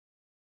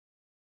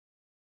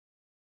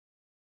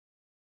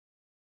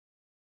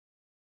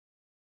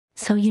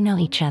So you know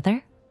each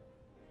other?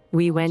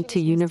 We went to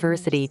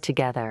university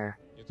together.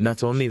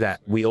 Not only that,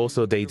 we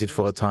also dated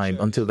for a time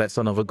until that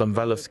son of a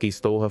Gonvalovsky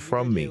stole her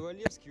from me.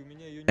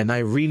 And I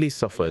really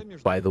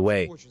suffered, by the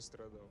way.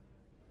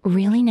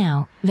 Really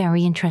now?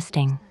 Very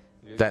interesting.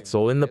 That's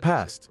all in the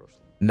past.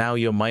 Now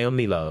you're my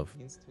only love.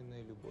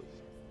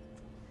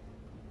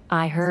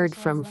 I heard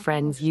from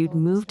friends you'd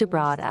moved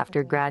abroad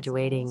after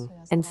graduating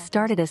and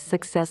started a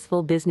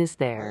successful business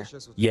there.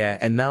 Yeah,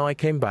 and now I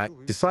came back,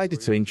 decided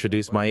to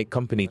introduce my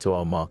company to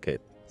our market.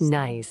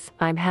 Nice.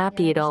 I'm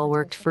happy it all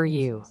worked for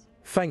you.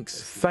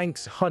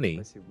 Thanks,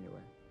 honey.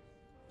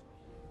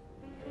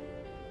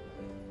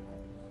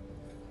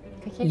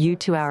 You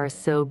two are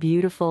so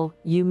beautiful.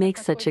 You make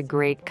such a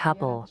great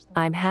couple.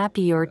 I'm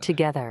happy you're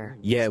together.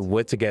 Yeah,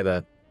 we're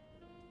together.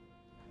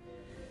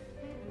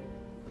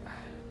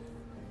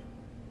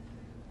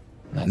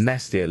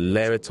 Nastia,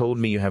 Lara told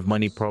me you have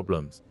money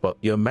problems, but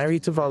you're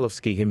married to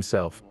Valovsky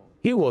himself.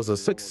 He was a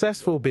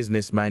successful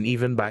businessman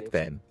even back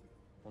then.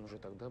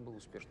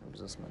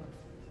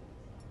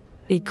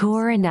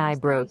 Igor and I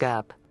broke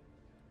up.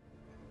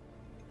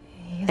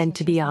 And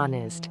to be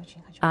honest,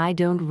 I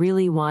don't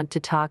really want to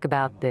talk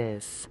about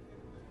this.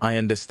 I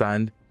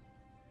understand.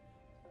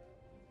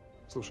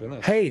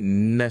 Hey,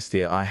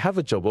 Nastia, I have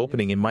a job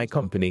opening in my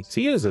company.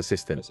 CEO's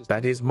assistant.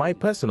 That is my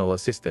personal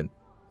assistant.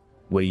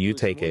 Will you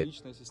take it?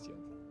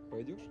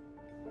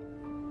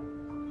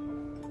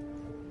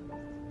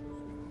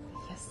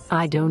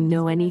 I don't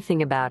know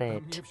anything about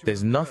it.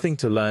 There's nothing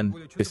to learn.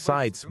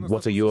 Besides,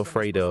 what are you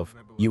afraid of?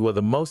 You were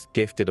the most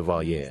gifted of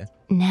our year.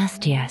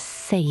 Nastia,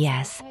 say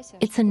yes.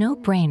 It's a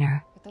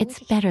no-brainer. It's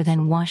better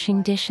than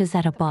washing dishes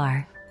at a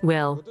bar.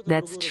 Well,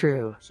 that's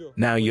true.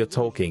 Now you're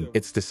talking.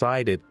 It's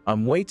decided.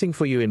 I'm waiting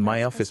for you in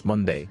my office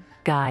Monday.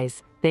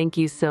 Guys, thank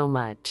you so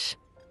much.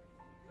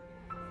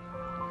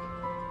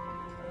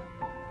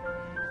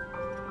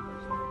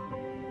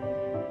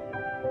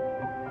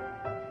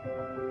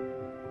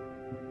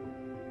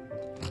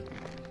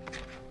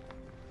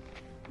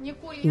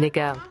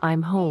 Nika,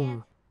 I'm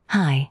home.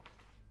 Hi.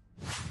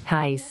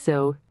 Hi,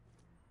 so...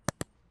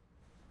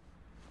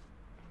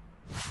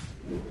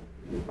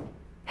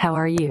 How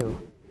are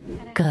you?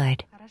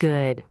 Good.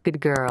 Good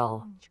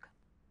girl.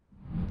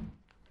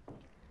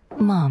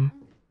 Mom,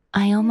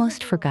 I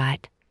almost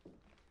forgot.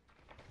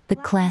 The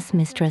class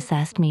mistress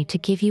asked me to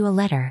give you a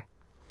letter.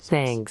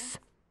 Thanks.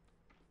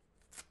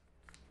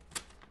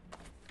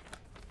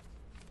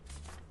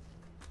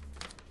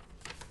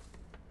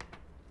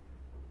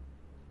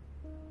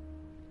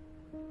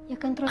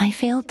 I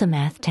failed the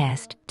math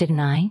test, didn't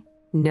I?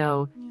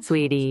 No,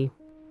 sweetie.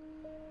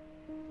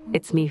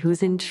 It's me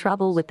who's in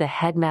trouble with the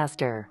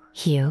headmaster.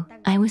 Hugh,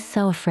 I was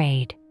so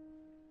afraid.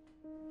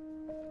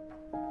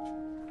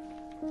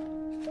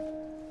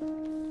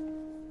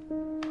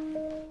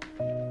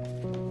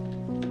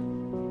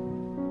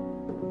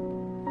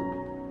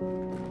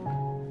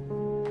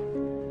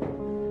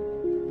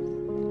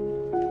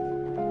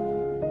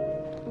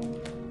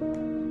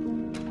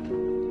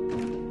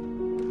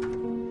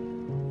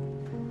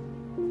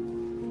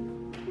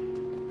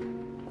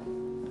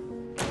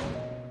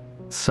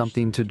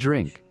 Something to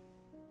drink.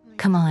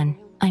 Come on,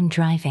 I'm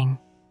driving.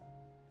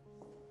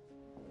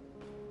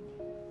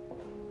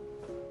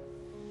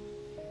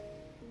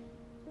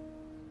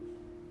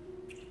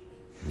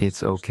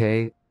 It's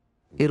okay.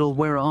 It'll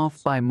wear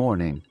off by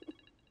morning.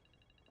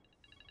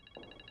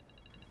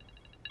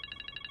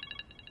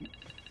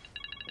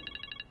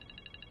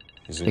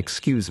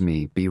 Excuse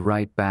me, be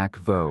right back,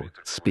 Vo.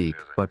 Speak,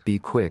 but be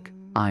quick.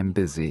 I'm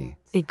busy.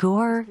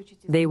 Igor,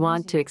 they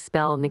want to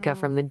expel Nika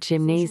from the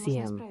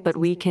gymnasium, but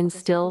we can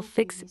still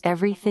fix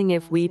everything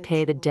if we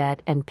pay the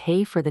debt and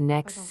pay for the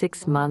next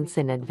 6 months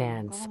in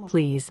advance.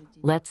 Please,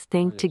 let's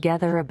think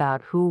together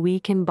about who we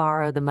can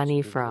borrow the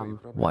money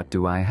from. What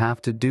do I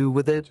have to do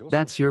with it?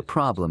 That's your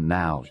problem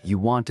now. You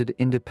wanted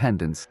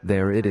independence.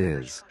 There it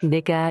is.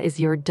 Nika is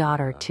your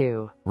daughter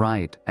too.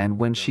 Right, and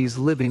when she's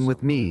living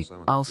with me,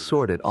 I'll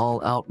sort it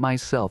all out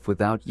myself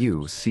without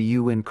you. See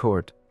you in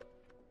court.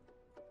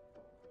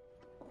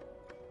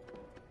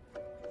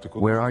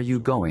 Where are you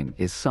going?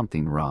 Is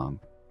something wrong?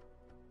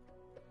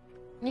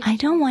 I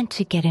don't want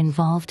to get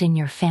involved in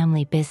your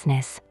family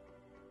business.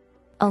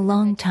 A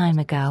long time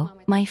ago,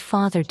 my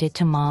father did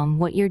to Mom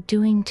what you're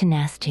doing to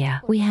Nastya.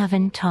 We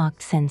haven't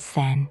talked since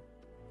then.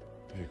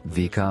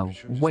 Vika,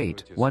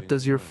 wait, what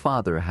does your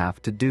father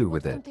have to do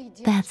with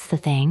it? That's the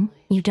thing.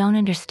 You don't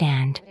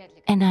understand.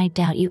 And I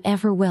doubt you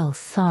ever will,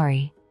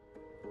 sorry.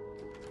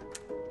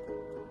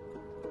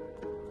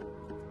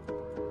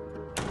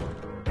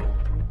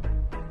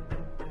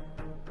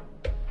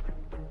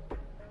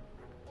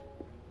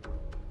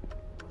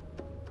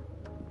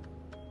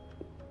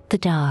 The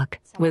dog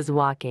Was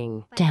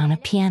walking, down a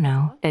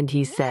piano. and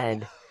he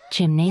said,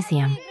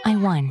 Gymnasium, I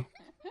won.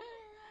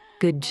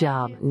 "Good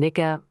job,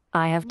 Nika.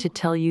 I have to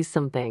tell you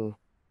something."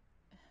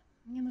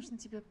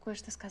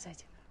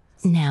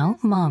 Now,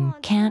 Mom,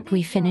 can't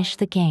we finish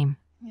the game?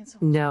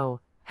 No,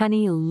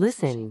 honey,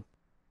 listen.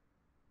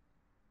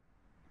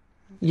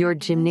 Your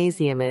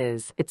gymnasium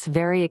it's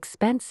very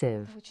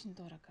expensive.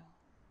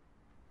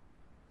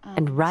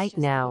 And right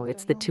now,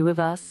 it's the two of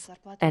us,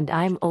 and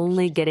I'm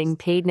only getting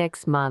paid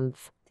next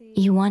month.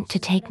 You want to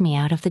take me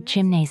out of the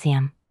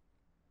gymnasium.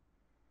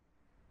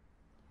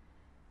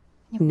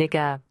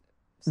 Nika,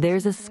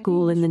 there's a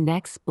school in the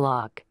next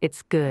block.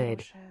 It's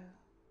good.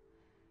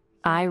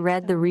 I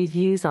read the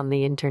reviews on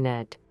the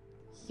internet.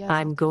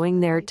 I'm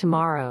going there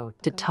tomorrow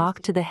to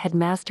talk to the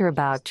headmaster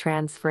about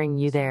transferring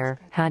you there.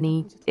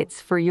 Honey, it's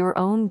for your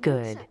own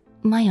good.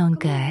 My own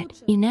good.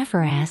 You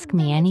never ask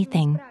me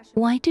anything.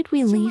 Why did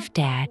we leave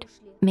Dad?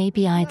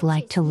 Maybe I'd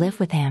like to live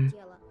with him.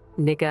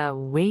 Nika,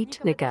 wait,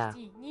 Nika.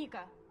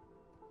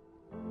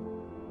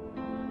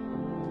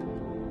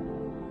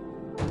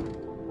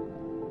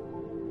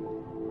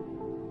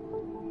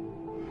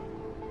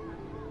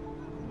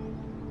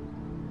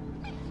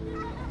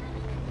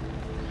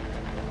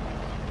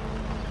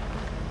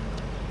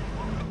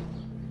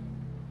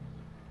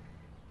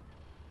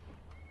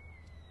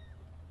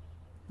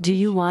 Do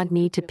you want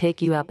me to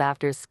pick you up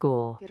after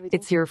school?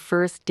 It's your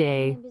first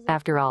day,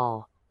 after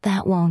all.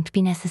 That won't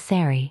be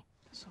necessary.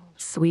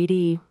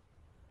 Sweetie,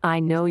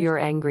 I know you're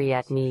angry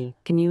at me.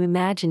 Can you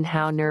imagine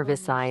how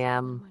nervous I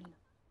am?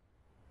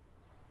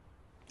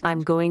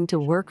 I'm going to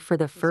work for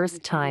the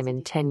first time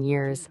in 10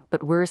 years,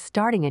 but we're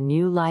starting a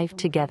new life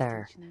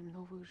together.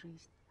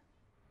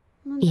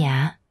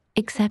 Yeah,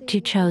 except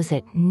you chose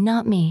it,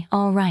 not me.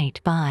 All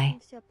right, bye.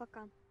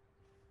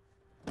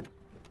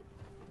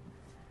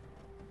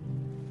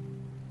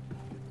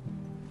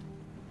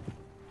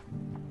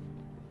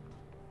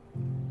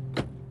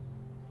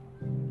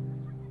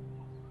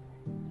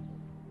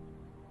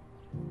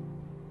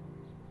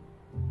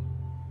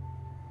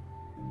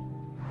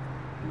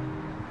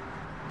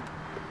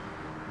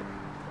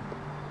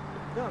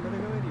 Да, мы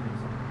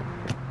договорились.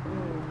 Ну,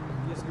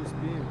 если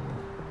успею,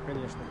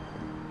 конечно.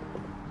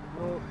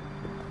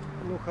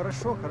 Ну,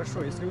 хорошо,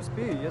 если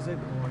успею, я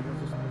зайду.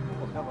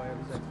 Давай,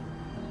 обязательно.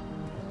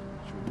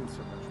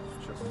 Чудился, значит,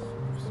 сейчас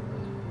все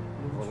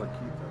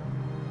волокита,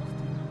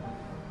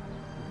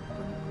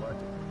 кто не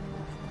платит.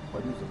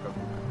 Парю за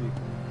каждую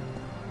копейку.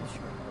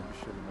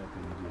 Обещали на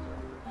этой неделе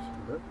отдать.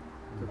 Да?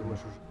 Ты думаешь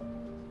уже?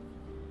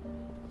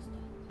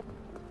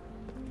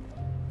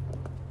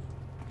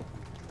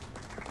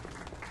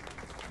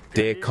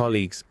 Dear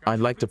colleagues,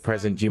 I'd like to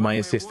present you my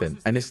assistant,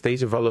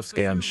 Anastasia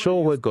Volovskaya. I'm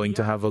sure we're going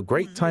to have a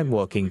great time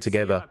working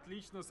together.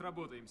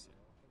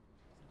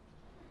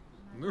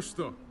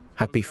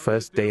 Happy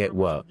first day at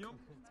work.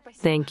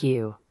 Thank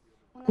you.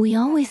 We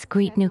always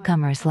greet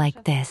newcomers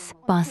like this.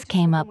 Boss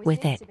came up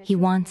with it. He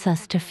wants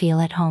us to feel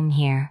at home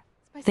here.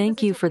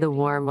 Thank you for the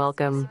warm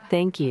welcome.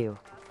 Thank you.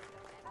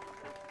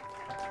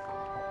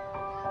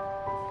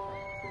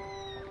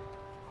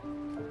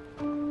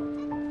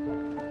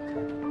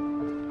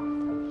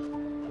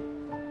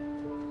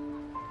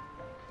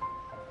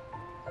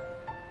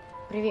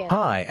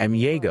 Hi, I'm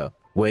Jaeger.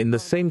 We're in the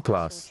same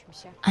class.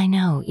 I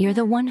know, you're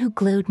the one who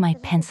glued my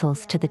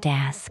pencils to the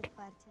desk.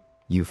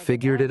 You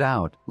figured it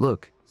out.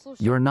 Look,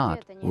 you're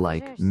not,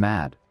 like,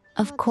 mad.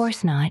 Of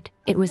course not.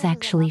 It was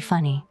actually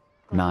funny.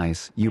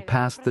 Nice, you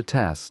passed the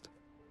test.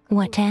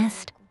 What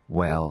test?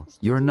 Well,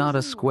 you're not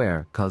a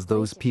square, 'cause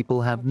those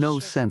people have no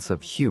sense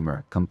of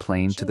humor.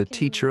 Complained to the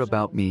teacher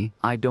about me.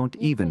 I don't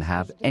even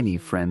have any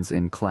friends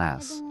in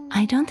class.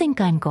 I don't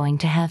think I'm going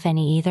to have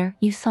any either.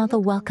 You saw the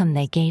welcome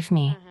they gave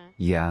me.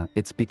 Yeah,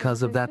 it's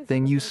because of that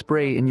thing you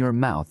spray in your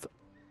mouth.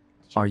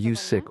 Are you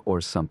sick or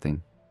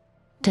something?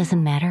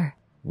 Doesn't matter.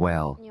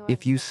 Well,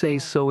 if you say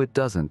so, it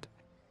doesn't.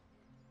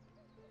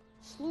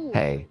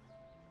 Hey,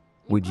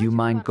 would you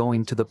mind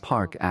going to the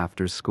park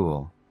after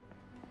school?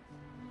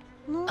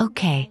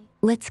 Okay,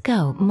 let's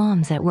go.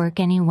 Mom's at work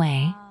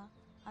anyway.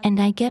 And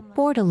I get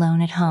bored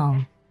alone at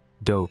home.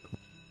 Dope.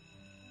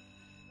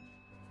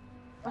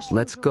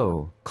 Let's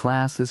go.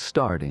 Class is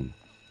starting.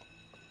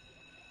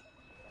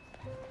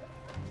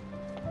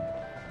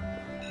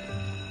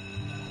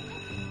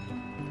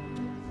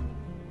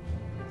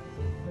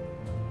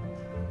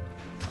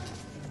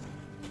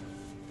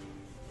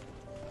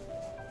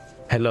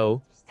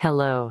 Hello.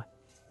 Hello.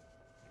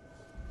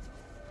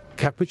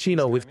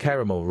 Cappuccino with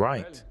caramel,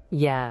 right?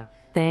 Yeah,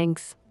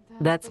 thanks.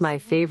 That's my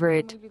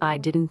favorite. I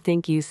didn't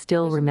think you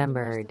still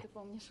remembered.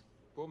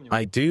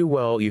 I do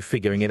well, you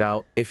figuring it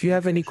out. If you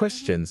have any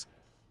questions,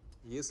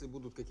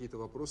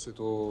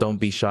 don't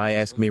be shy,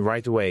 ask me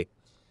right away.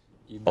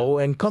 Oh,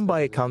 and come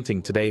by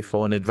accounting today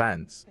for an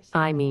advance.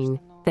 I mean,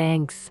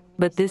 thanks,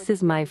 but this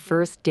is my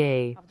first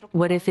day.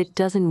 What if it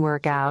doesn't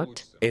work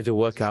out? It'll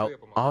work out.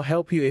 I'll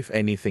help you if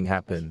anything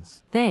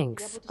happens.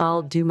 Thanks,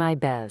 I'll do my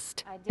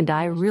best. And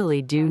I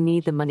really do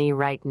need the money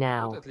right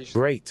now.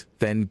 Great,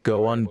 then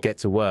go on, get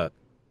to work.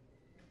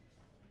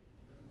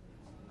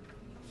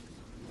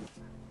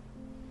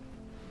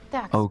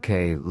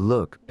 Okay,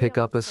 look, pick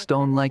up a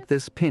stone like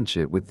this, pinch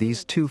it with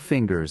these 2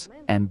 fingers,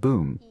 and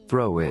boom,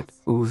 throw it.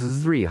 Ooh,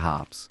 3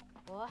 hops.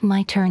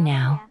 My turn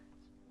now.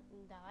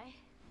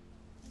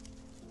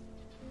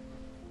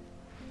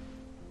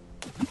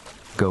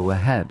 Go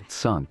ahead,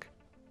 sunk.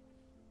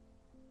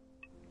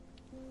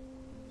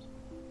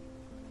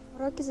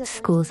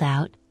 School's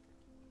out.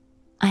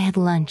 I had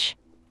lunch.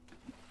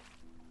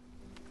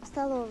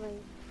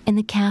 In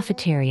the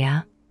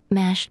cafeteria,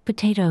 mashed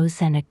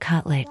potatoes and a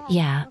cutlet.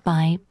 Yeah,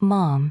 bye,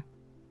 Mom.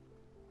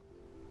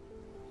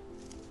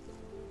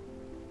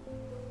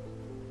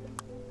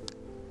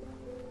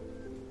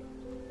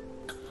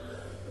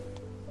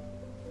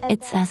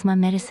 It's asthma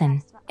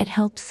medicine. It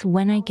helps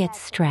when I get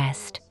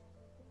stressed.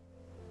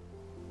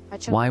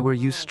 Why were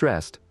you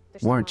stressed?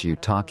 Weren't you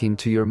talking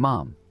to your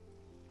mom?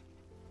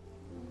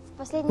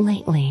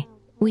 Lately,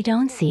 we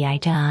don't see eye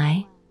to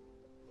eye.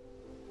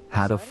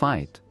 Had a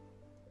fight?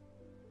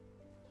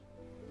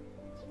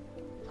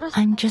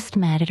 I'm just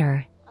mad at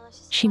her.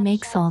 She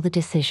makes all the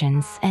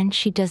decisions and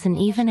she doesn't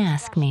even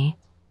ask me.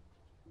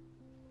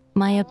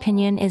 My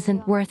opinion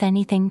isn't worth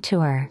anything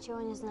to her.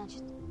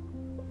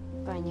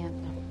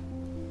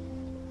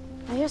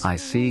 I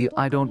see.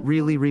 I don't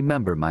really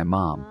remember my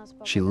mom.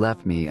 She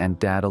left me and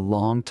Dad a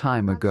long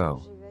time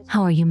ago.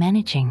 How are you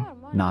managing?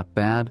 Not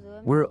bad.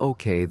 We're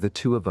okay, the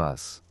two of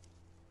us.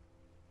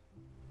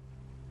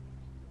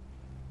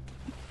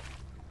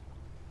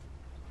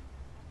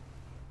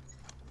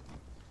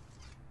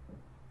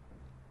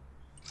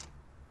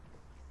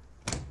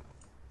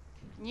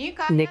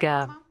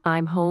 Nika,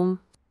 I'm home.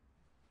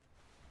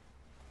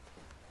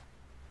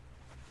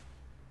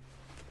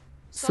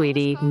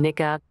 Sweetie,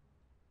 Nika.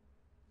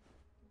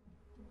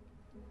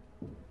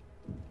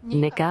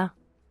 Nika?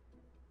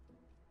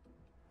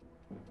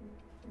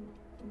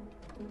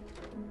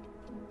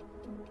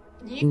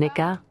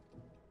 Nika?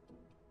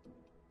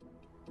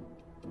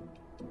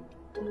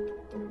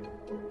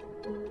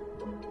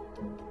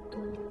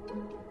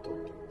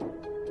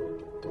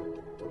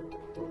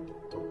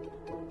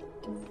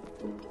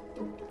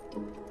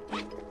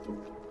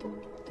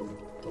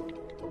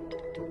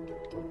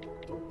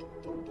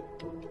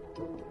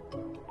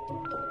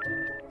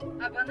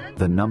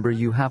 The number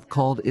you have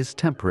called is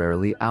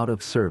temporarily out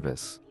of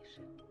service.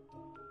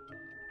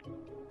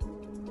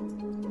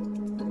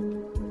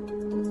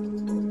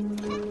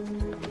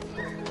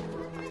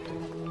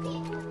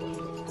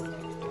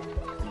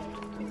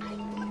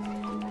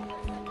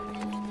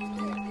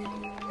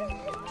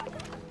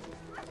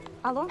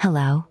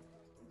 Hello.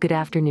 Good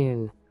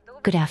afternoon.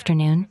 Good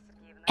afternoon.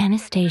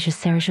 Anastasia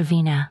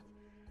Sergeyevna.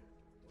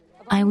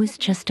 I was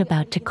just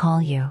about to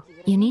call you.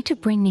 You need to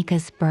bring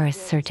Nika's birth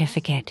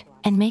certificate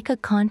and make a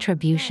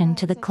contribution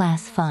to the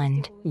class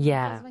fund.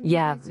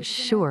 Yeah,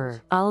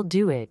 sure. I'll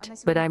do it.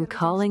 But I'm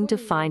calling to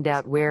find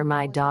out where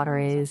my daughter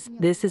is.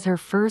 This is her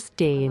first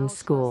day in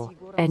school,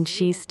 and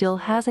she still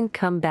hasn't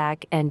come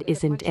back and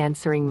isn't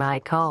answering my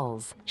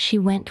calls. She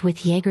went with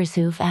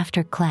Jägerzuv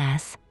after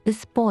class.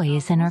 This boy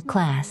is in our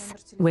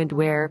class. Went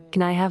where?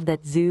 Can I have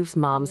that Zuv's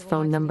mom's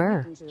phone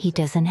number? He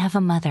doesn't have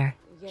a mother.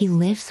 He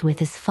lives with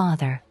his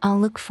father. I'll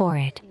look for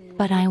it.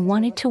 But I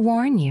wanted to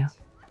warn you.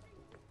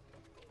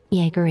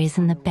 Jaeger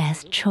isn't the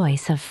best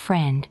choice of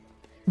friend.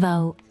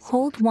 Though,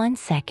 hold 1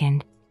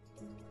 second.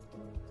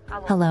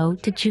 Hello,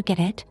 did you get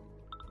it?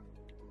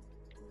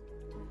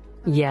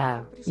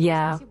 Yeah,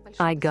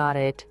 I got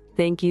it.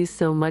 Thank you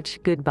so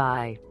much.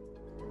 Goodbye.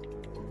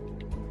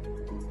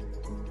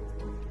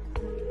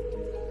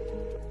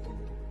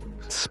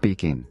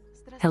 Speaking.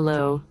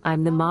 Hello,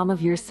 I'm the mom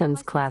of your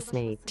son's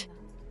classmate.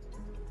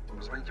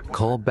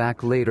 Call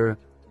back later.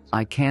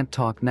 I can't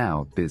talk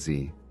now,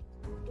 busy.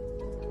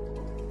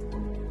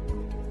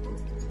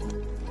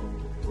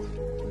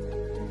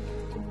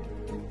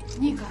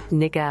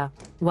 Nika,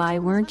 why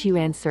weren't you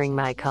answering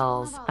my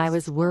calls? I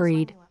was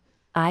worried.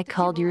 I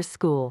called your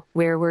school.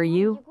 Where were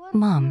you?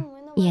 Mom,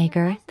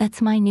 Jaeger,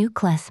 that's my new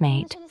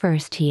classmate.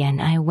 First he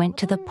and I went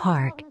to the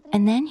park,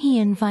 and then he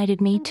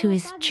invited me to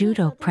his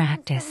judo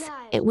practice.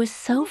 It was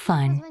so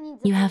fun.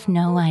 You have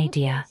no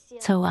idea.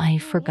 So I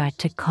forgot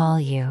to call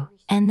you.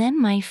 And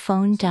then my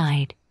phone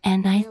died,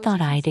 and I thought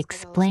I'd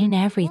explain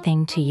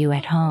everything to you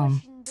at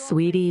home.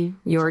 Sweetie,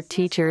 your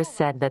teacher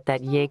said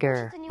that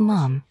Jaeger...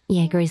 Mom,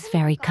 Jaeger is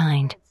very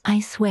kind. I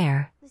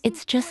swear.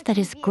 It's just that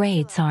his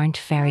grades aren't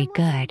very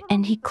good,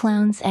 and he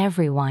clowns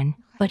everyone.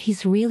 But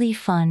he's really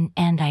fun,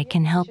 and I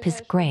can help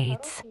his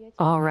grades.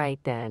 All right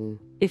then.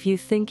 If you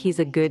think he's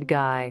a good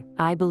guy,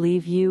 I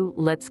believe you.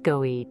 Let's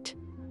go eat.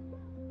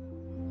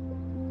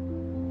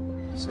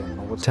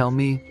 Tell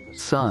me,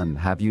 son,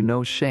 have you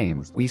no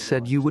shame? We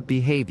said you would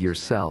behave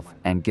yourself,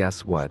 and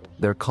guess what?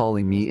 They're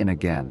calling me in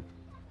again.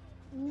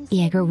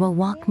 Jaeger will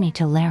walk me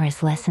to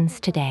Lara's lessons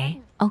today.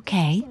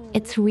 Okay,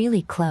 it's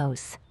really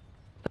close.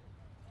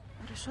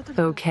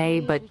 Okay,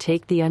 but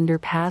take the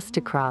underpass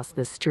to cross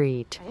the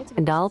street,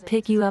 and I'll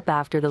pick you up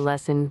after the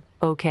lesson,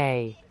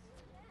 okay?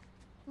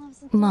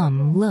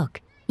 Mom,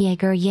 look.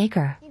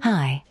 Jaeger,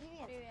 hi.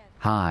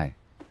 Hi.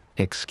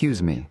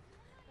 Excuse me.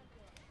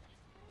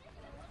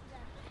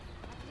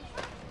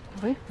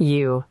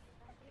 You.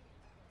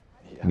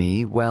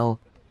 Me? Well...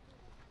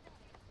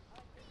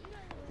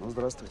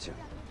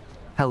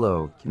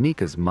 Hello,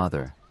 Nika's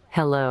mother.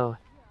 Hello.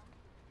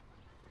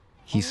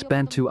 He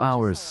spent 2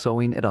 hours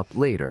sewing it up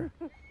later.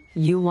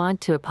 You want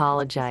to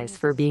apologize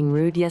for being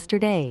rude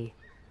yesterday.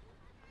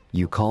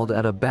 You called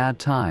at a bad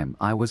time.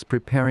 I was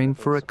preparing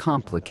for a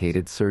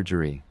complicated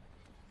surgery.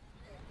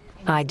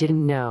 I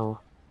didn't know.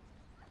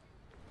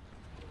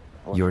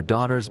 Your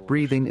daughter's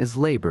breathing is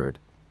labored.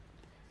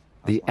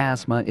 The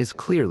asthma is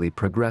clearly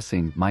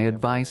progressing. My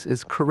advice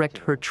is correct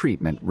her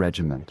treatment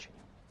regimen.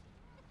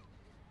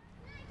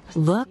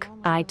 Look,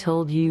 I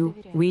told you,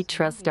 we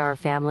trust our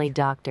family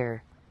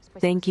doctor.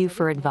 Thank you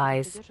for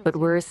advice, but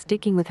we're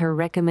sticking with her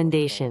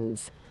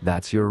recommendations.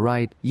 That's your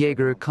right.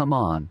 Jaeger, come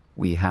on.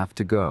 We have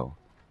to go.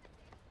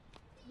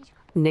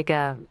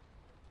 Nika,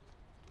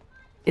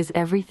 is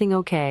everything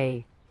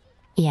okay?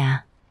 Yeah.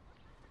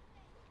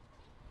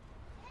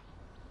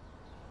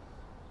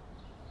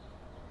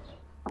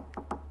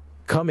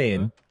 Come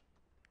in.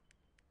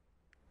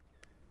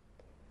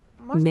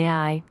 May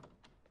I?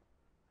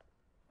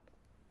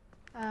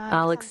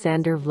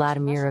 Alexander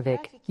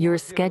Vladimirovich, your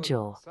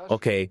schedule.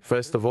 Okay,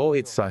 first of all,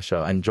 it's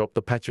Sasha, and drop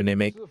the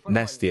patronymic.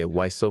 Nastia,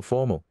 why so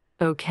formal?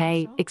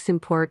 Okay,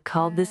 Ximport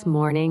called this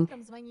morning.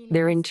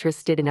 They're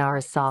interested in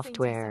our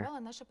software.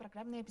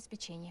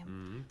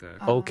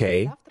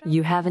 Okay.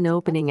 You have an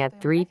opening at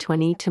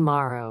 3:20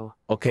 tomorrow.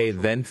 Okay,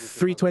 then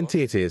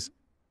 3:20 it is.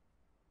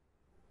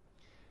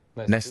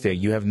 Nastia,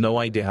 you have no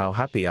idea how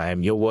happy I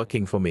am you're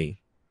working for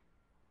me.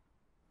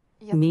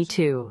 Me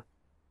too.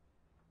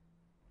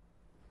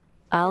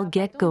 I'll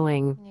get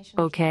going,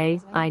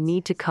 okay? I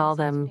need to call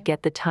them,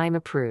 get the time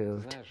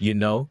approved. You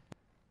know,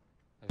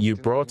 you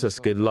brought us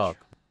good luck.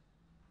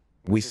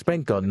 We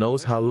spent God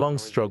knows how long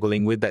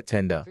struggling with that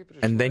tender,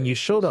 and then you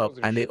showed up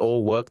and it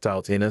all worked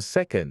out in a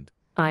second.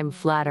 I'm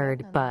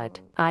flattered,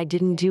 but I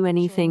didn't do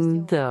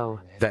anything,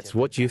 though. That's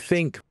what you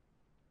think.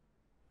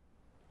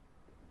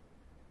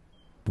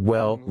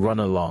 Well, run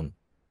along.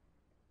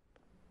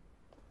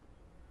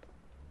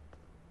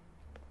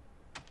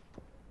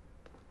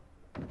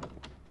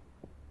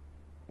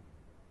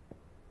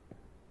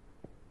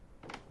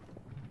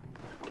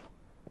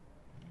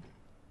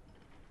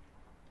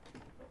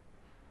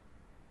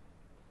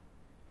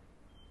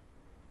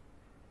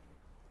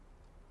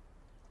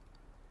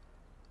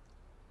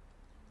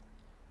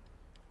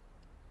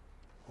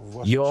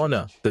 Your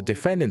Honor, the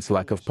defendant's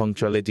lack of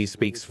punctuality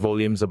speaks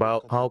volumes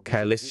about how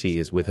careless she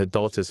is with her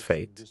daughter's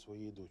fate.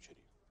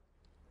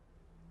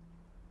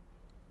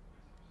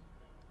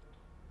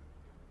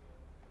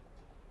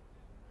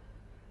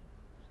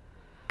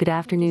 Good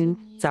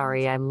afternoon.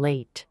 Sorry I'm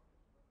late.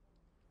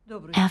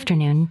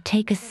 Afternoon,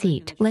 take a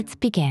seat. Let's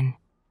begin.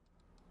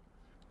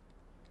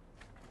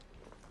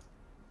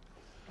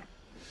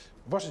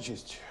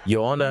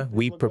 Your Honor,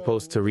 we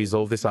propose to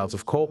resolve this out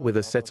of court with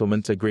a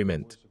settlement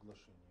agreement.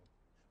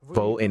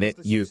 Vote in it,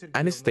 you,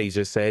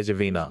 Anastasia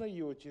Sergeyevna,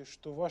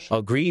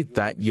 agreed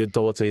that your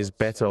daughter is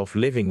better off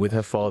living with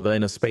her father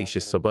in a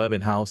spacious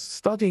suburban house,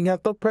 studying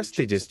at the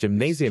prestigious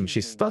gymnasium she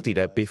studied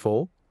at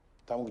before.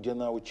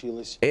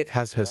 It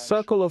has her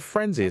circle of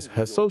friends,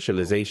 her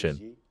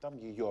socialization,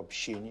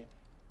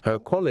 her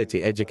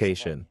quality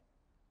education.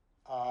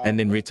 And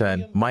in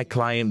return, my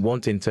client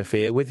won't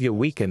interfere with your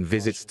weekend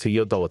visits to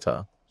your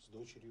daughter.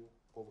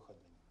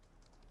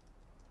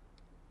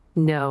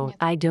 No,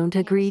 I don't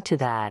agree to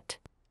that.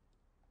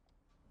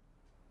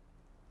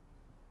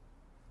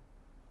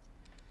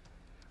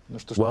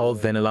 Well,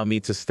 then allow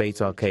me to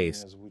state our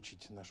case.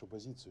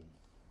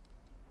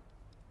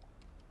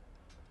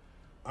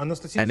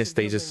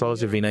 Anastasia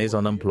Sergeyevna is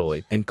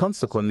unemployed, and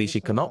consequently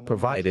she cannot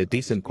provide a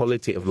decent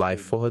quality of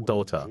life for her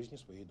daughter.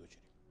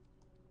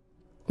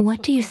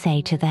 What do you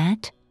say to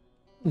that?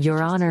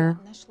 Your Honor,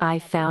 I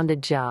found a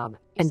job,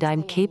 and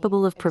I'm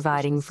capable of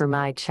providing for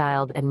my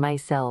child and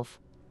myself.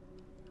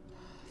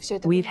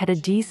 We've had a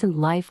decent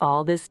life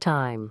all this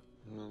time.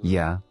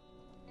 Yeah.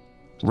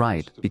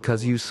 Right,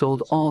 because you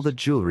sold all the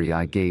jewelry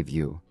I gave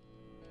you.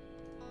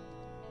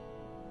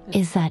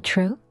 Is that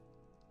true?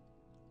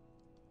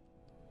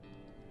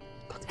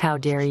 How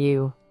dare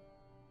you?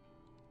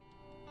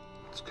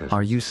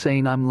 Are you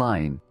saying I'm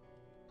lying?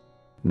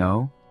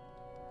 No?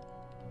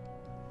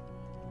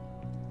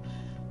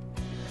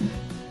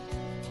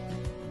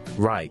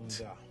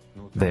 Right.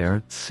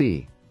 There,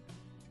 see.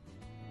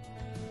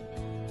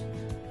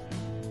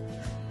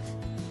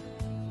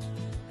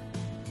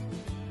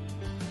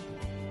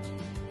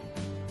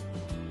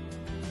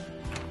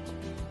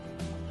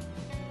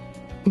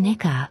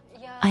 Nika,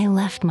 I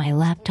left my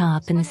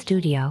laptop in the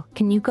studio.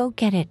 Can you go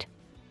get it?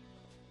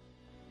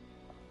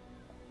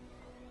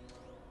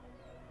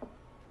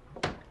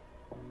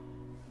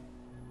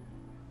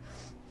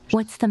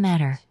 What's the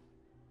matter?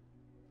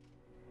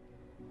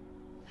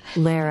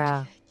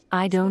 Lara,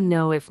 I don't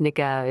know if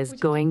Nika is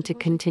going to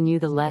continue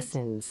the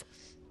lessons.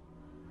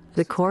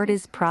 The court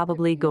is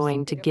probably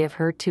going to give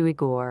her to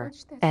Igor,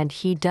 and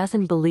he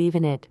doesn't believe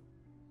in it.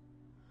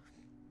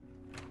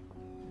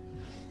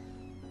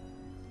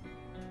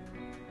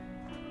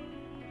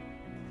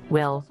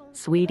 Well,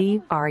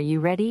 sweetie, are you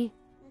ready?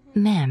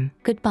 Ma'am,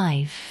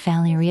 goodbye,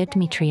 Valeria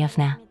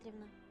Dmitrievna.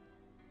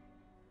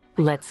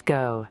 Let's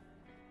go.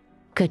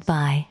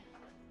 Goodbye.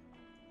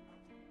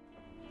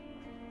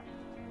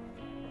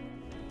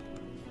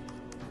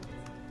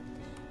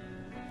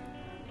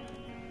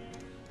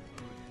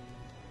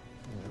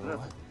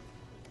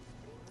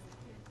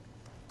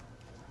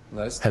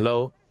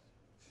 Hello?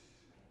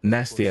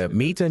 Nastia,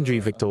 meet Andrei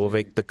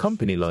Viktorovich, the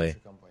company lawyer.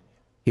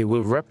 He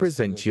will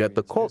represent you at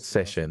the court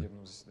session.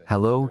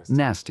 Hello,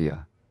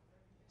 Nastya.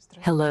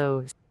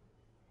 Hello,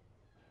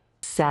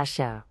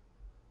 Sasha.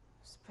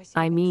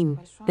 I mean,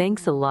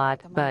 thanks a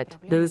lot, but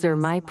those are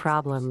my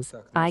problems.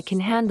 I can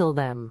handle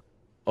them.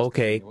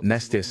 Okay,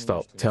 Nastia,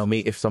 stop. Tell me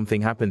if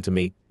something happened to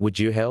me. Would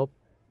you help?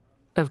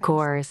 Of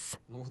course.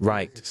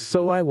 Right,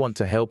 so I want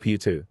to help you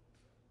too.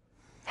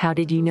 How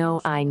did you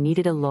know I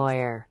needed a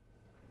lawyer?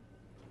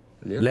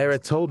 Lara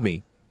told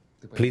me.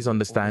 Please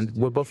understand,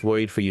 we're both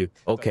worried for you.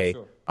 Okay,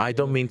 I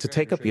don't mean to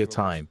take up your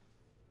time.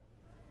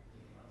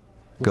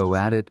 Go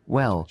at it.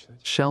 Well,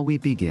 shall we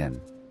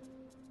begin?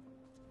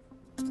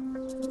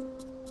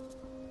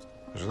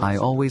 I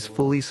always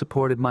fully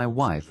supported my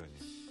wife,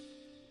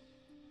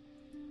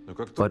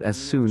 but as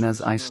soon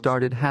as I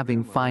started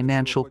having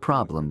financial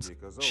problems,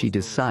 she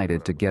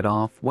decided to get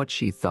off what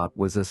she thought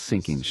was a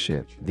sinking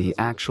ship. The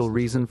actual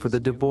reason for the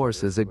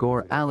divorce is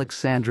Igor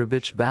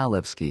Alexandrovich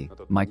Valevsky,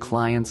 my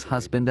client's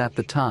husband at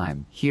the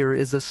time. Here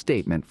is a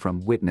statement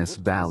from witness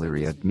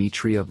Valeria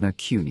Dmitrievna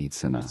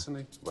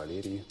Kunitsina.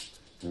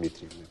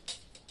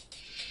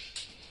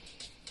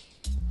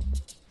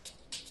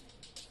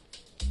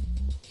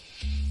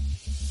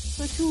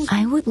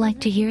 I would like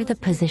to hear the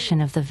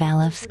position of the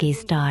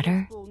Valevsky's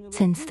daughter,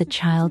 since the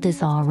child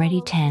is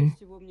already 10.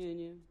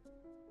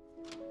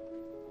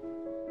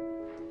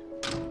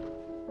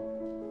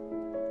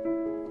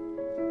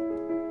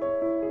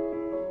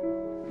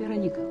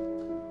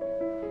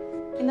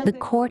 The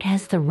court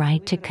has the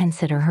right to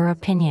consider her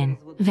opinion.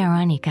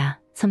 Veronica,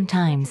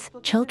 sometimes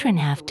children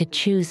have to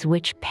choose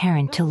which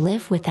parent to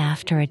live with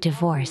after a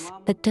divorce.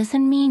 That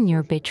doesn't mean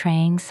you're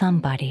betraying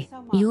somebody.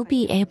 You'll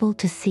be able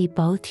to see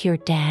both your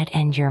dad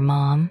and your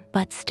mom,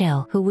 but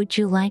still, who would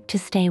you like to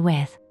stay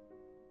with?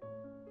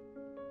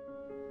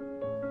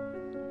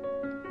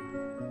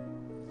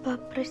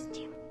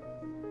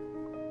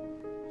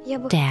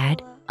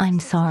 Dad, I'm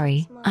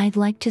sorry. I'd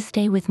like to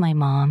stay with my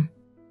mom.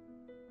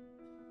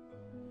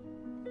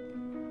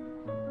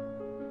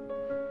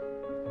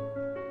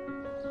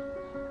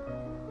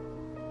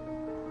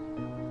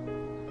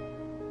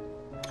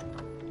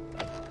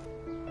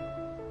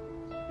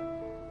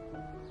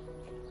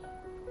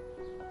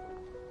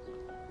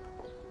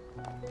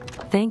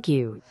 Thank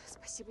you.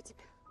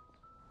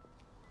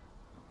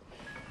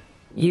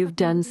 You've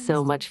done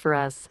so much for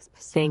us.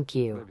 Thank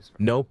you.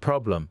 No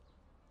problem.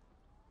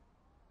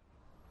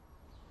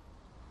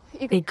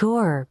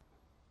 Igor,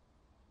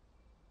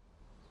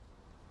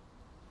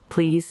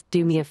 please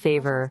do me a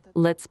favor.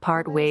 Let's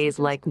part ways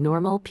like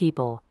normal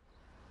people.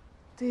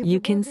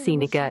 You can see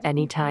Nika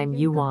anytime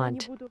you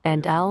want,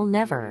 and I'll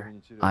never.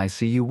 I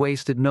see you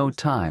wasted no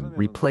time,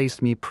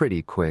 replaced me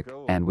pretty quick,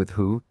 and with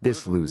who?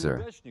 This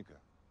loser.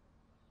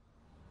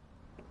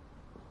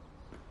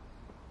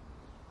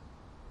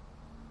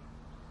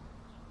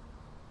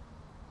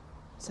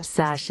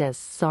 Sasha,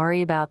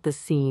 sorry about the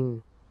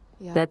scene.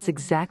 That's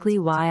exactly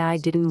why I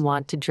didn't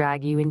want to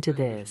drag you into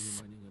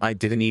this. I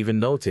didn't even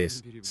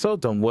notice, so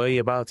don't worry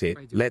about it.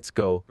 Let's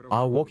go.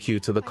 I'll walk you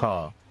to the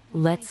car.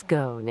 Let's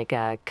go,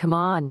 Nika. Come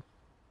on.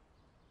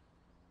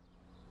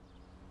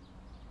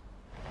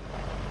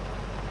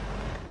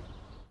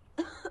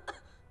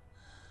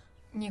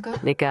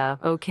 Nika,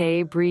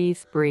 okay, breathe,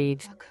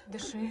 breathe.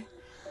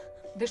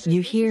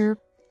 You hear?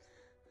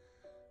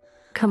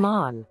 Come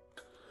on.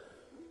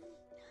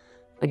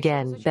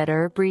 Again,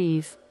 better,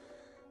 breathe.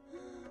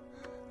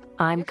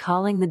 I'm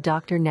calling the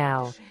doctor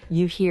now.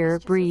 You hear?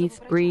 Breathe,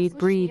 breathe,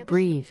 breathe,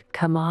 breathe.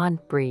 Come on,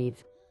 breathe.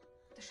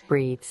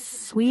 Breathe,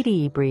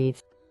 sweetie, breathe.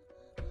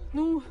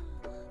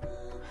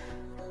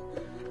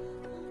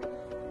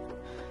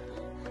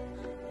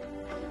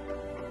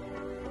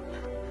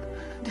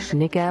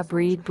 Nika,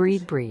 breathe,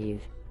 breathe, breathe.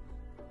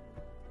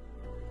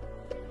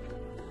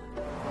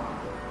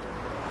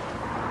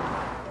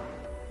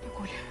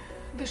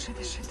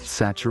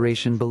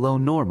 Saturation below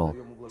normal.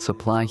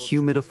 Supply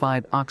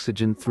humidified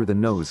oxygen through the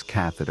nose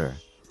catheter.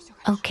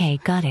 Okay,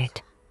 got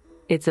it.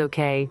 It's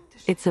okay.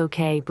 It's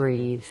okay,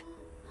 breathe.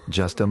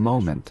 Just a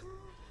moment.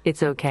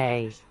 It's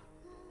okay.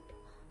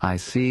 I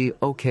see,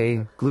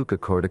 okay,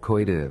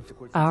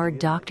 glucocorticoid. Our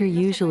doctor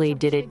usually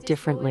did it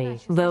differently,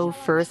 though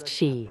first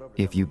she.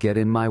 If you get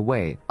in my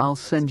way, I'll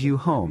send you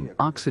home.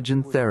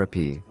 Oxygen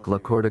therapy,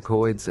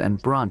 glucocorticoids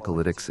and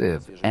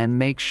broncholytics and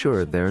make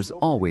sure there's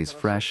always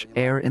fresh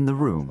air in the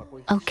room.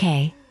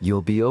 Okay.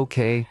 You'll be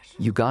okay.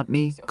 You got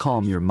me?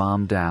 Calm your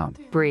mom down.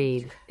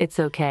 Breathe. It's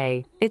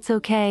okay. It's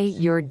okay.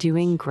 You're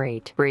doing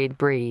great. Breathe,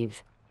 breathe.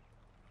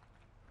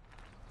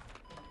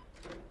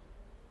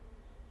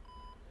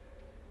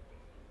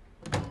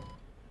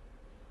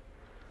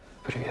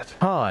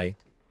 Hi.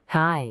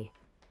 Hi.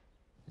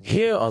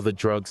 Here are the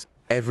drugs,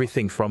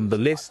 everything from the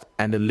list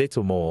and a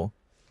little more.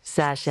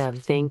 Sasha,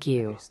 thank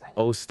you.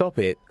 Oh, stop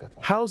it.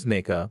 How's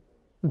Nika?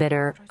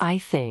 Better, I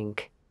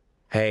think.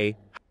 Hey.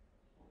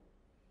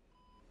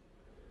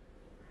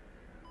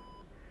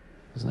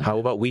 How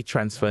about we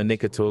transfer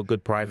Nika to a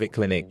good private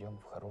clinic?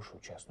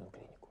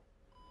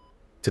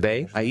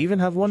 Today, I even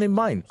have one in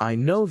mind. I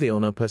know the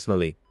owner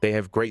personally. They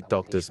have great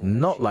doctors,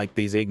 not like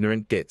these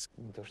ignorant gits.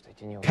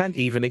 Can't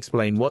even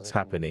explain what's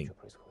happening.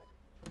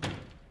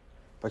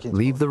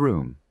 Leave the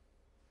room.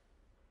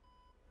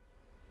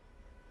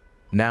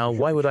 Now,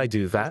 why would I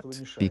do that?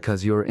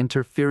 Because you're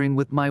interfering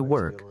with my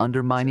work,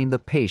 undermining the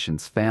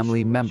patient's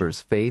family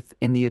member's faith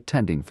in the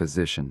attending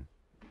physician.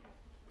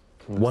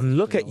 One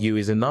look at you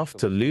is enough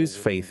to lose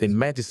faith in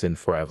medicine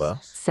forever.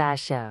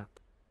 Sasha,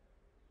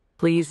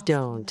 please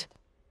don't.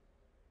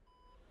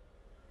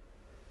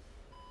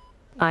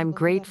 I'm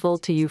grateful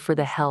to you for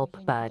the help,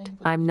 but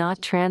I'm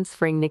not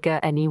transferring Nika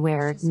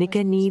anywhere.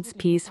 Nika needs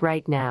peace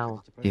right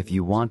now. If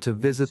you want to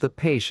visit the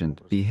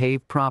patient,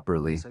 behave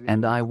properly,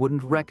 and I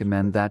wouldn't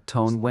recommend that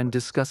tone when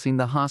discussing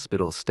the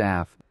hospital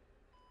staff.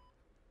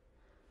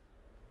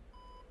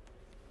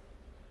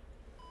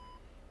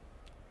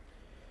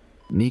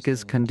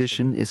 Nika's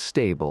condition is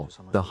stable.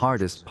 The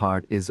hardest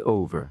part is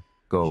over.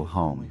 Go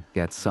home,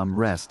 get some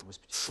rest,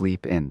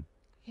 sleep in.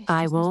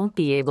 I won't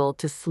be able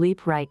to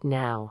sleep right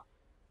now.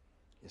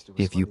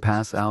 If you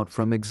pass out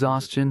from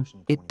exhaustion,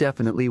 it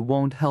definitely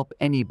won't help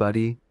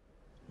anybody.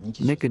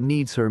 Nika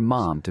needs her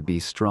mom to be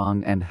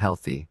strong and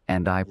healthy,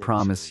 and I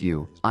promise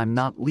you, I'm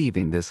not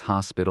leaving this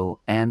hospital,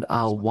 and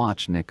I'll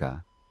watch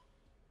Nika.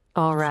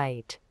 All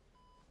right.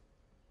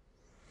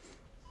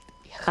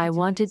 I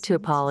wanted to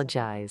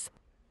apologize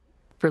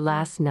for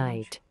last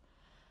night.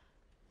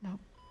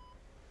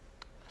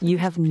 You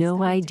have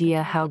no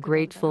idea how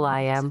grateful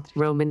I am,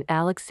 Roman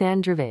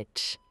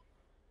Alexandrovich.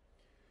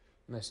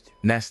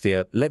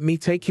 Nastia, let me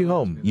take you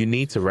home. You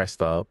need to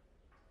rest up.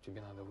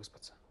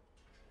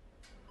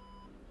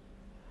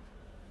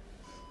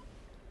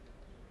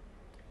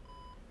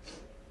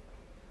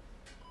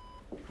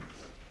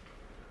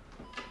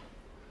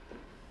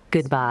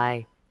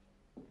 Goodbye.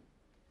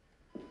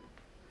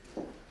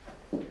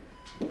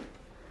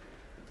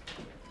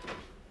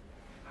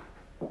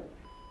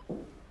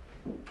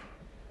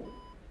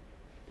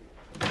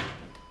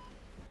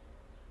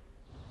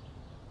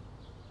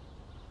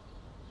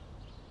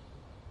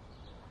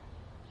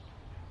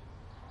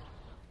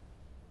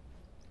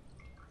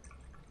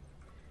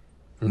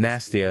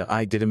 Nastia,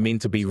 I didn't mean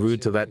to be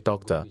rude to that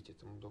doctor.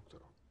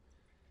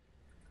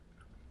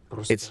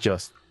 It's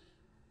just,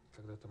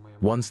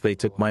 once they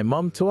took my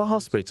mom to a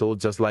hospital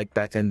just like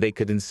that and they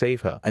couldn't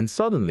save her, and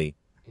suddenly,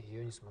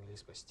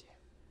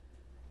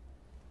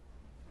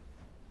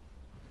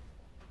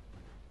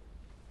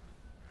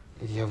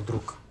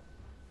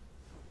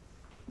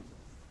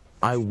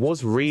 I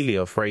was really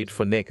afraid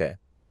for Nika.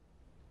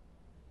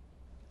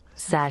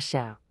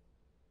 Sasha,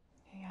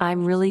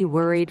 I'm really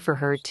worried for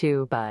her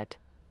too, but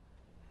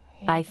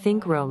I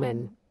think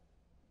Roman.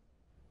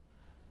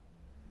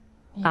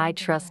 I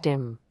trust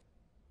him.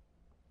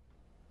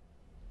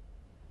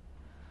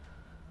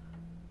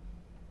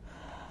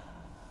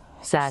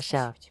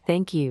 Sasha,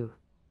 thank you.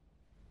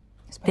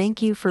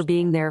 Thank you for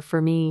being there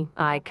for me.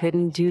 I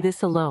couldn't do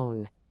this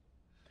alone.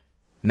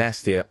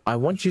 Nastia, I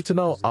want you to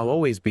know I'll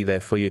always be there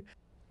for you.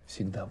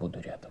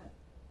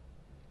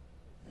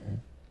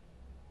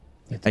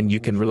 And you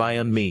can rely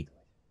on me.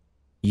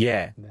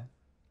 Yeah.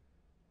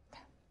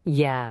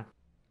 Yeah.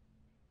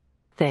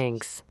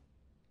 Thanks.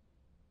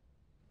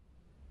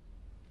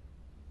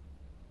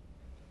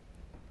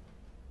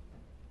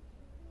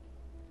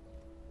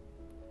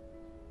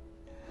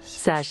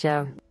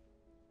 Sasha,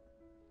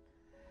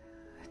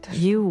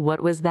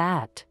 what was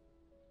that?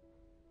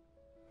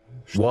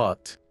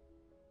 What?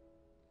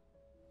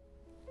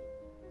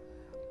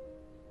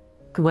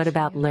 What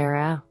about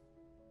Lara?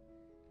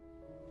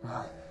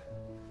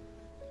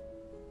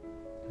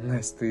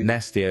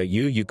 Nastia,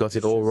 you got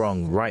it all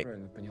wrong, right?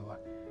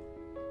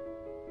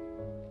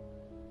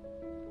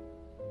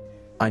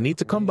 I need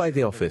to come by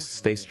the office.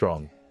 Stay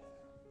strong.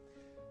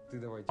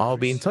 I'll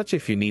be in touch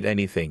if you need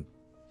anything.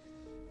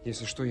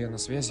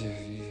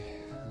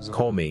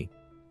 Call me.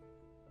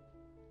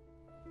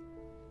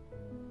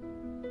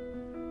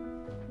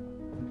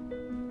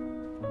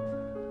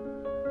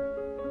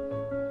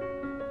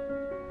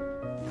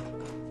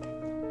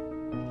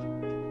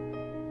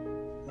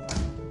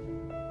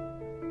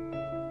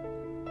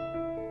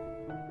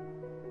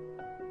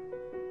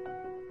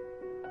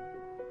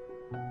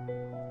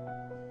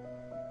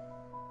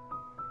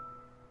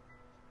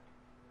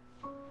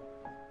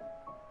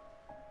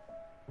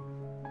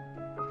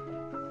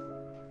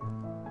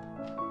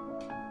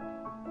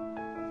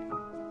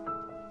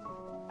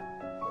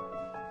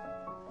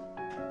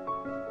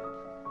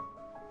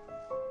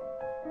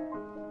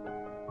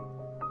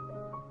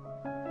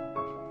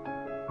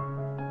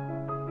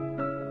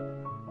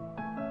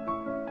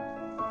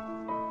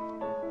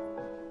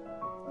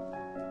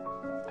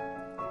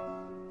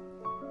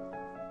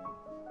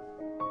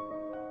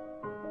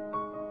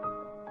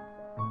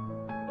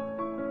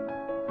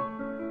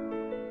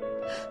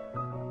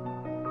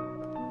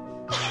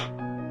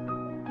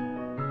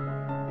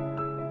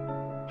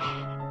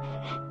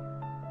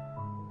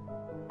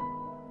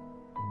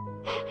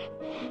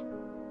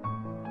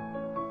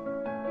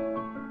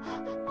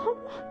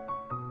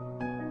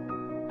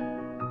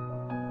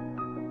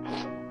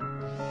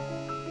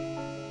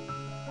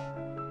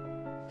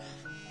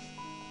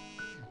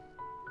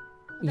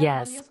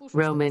 Yes,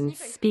 Roman,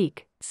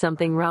 speak.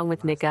 Something wrong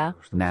with Nika?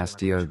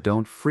 Nastia,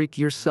 don't freak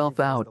yourself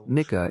out.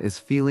 Nika is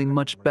feeling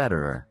much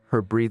better.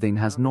 Her breathing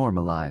has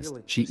normalized.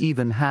 She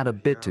even had a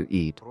bit to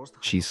eat.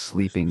 She's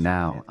sleeping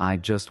now. I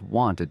just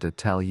wanted to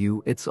tell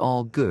you it's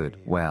all good,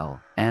 well,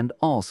 and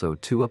also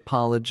to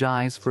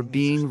apologize for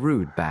being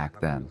rude back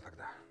then.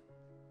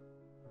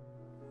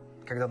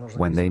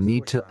 When they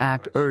need to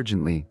act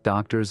urgently,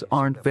 doctors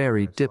aren't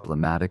very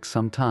diplomatic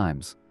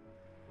sometimes.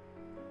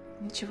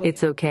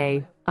 It's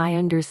okay. I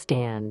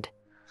understand.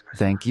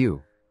 Thank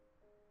you.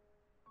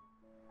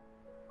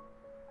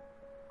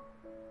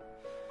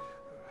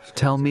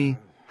 Tell me,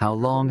 how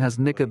long has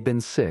Nika been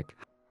sick?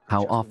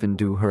 How often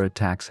do her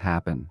attacks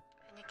happen?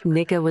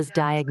 Nika was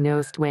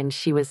diagnosed when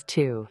she was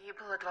 2.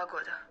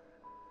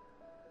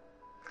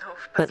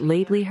 But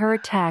lately her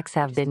attacks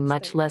have been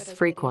much less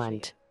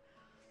frequent.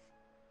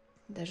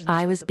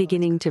 I was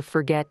beginning to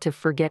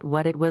forget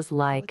what it was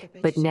like,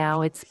 but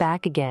now it's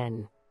back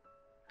again.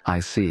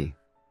 I see.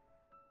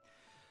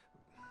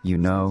 You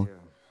know,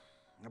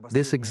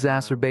 this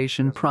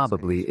exacerbation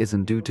probably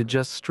isn't due to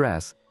just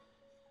stress.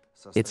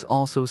 It's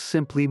also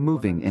simply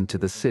moving into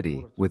the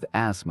city. With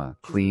asthma,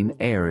 clean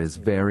air is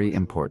very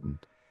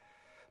important.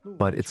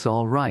 But it's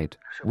all right.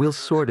 We'll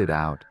sort it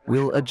out.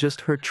 We'll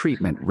adjust her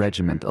treatment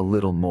regimen a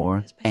little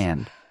more,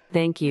 and...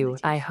 Thank you,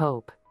 I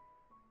hope.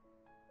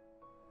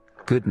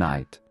 Good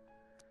night.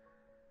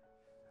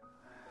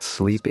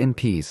 Sleep in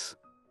peace.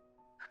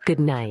 Good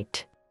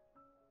night.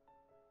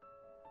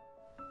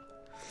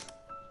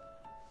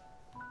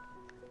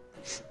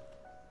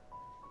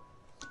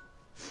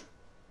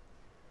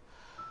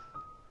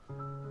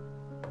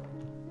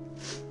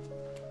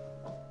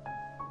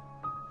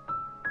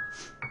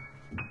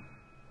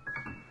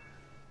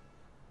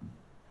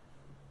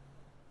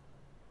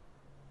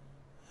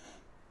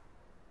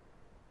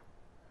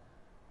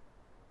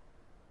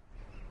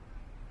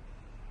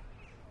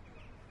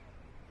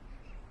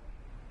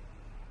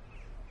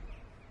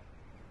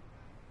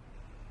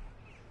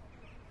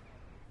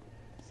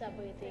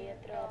 Забытые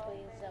тропы,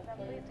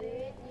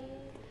 забытые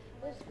дни,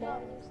 мы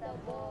вспомним с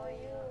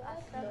тобою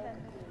остаток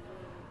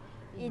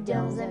любви.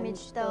 Идем за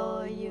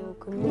мечтою,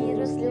 к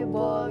миру с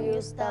любовью,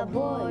 с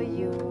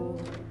тобою.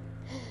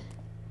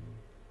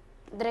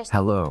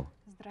 Hello.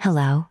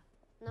 Hello.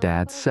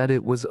 Dad said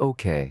it was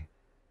okay.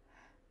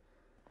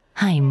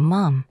 Hi,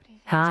 Mom.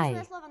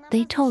 Hi.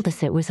 They told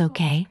us it was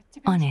okay.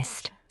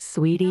 Honest.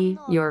 Sweetie,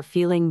 you're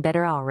feeling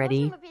better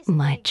already?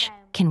 Much.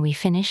 Can we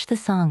finish the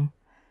song?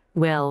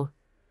 Well,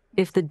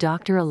 if the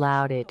doctor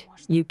allowed it,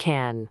 you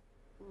can.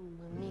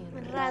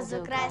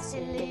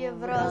 Разукрасили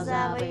в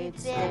розовый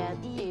цвет,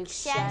 и, к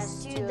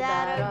счастью,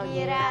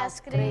 дороги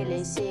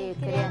раскрыли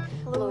секрет.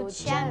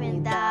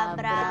 Лучами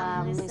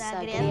добра мы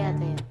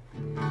согреты,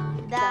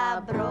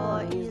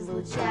 добро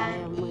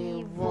излучаем,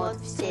 и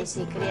вот все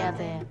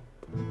секреты.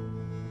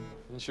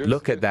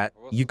 Look at that.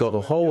 You got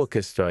a whole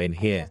orchestra in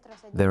here.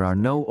 There are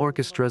no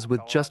orchestras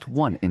with just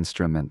one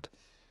instrument.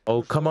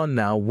 Oh, come on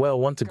now. Well,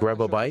 want to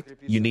grab a bite?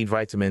 You need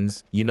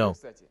vitamins, you know.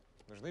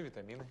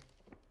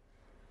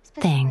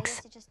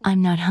 Thanks.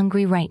 I'm not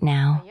hungry right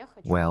now.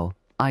 Well,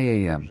 I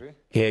am.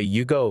 Here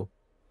you go.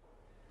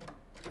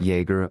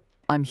 Jaeger,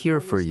 I'm here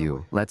for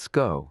you. Let's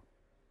go.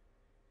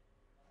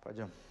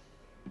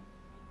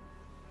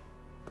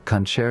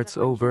 Concert's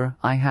over.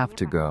 I have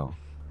to go.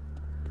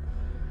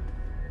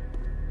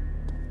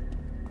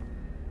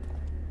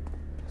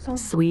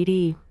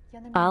 Sweetie,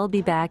 I'll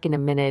be back in a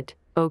minute,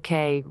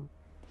 okay?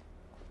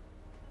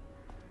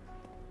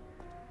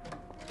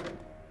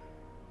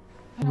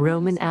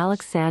 Roman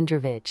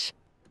Alexandrovich,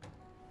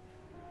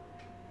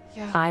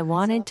 I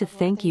wanted to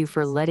thank you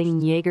for letting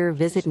Jaeger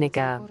visit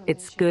Nika.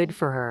 It's good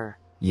for her.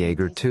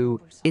 Jaeger, too,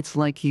 it's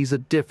like he's a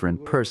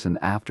different person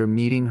after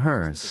meeting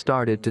her.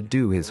 Started to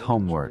do his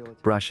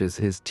homework, brushes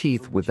his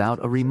teeth without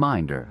a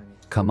reminder.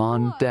 Come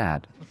on,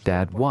 Dad.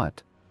 Dad,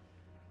 what?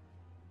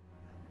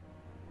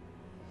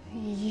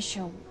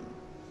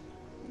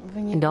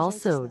 And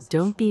also,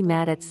 don't be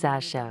mad at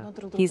Sasha.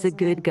 He's a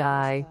good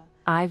guy.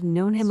 I've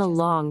known him a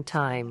long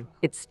time.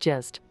 It's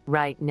just,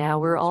 right now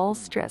we're all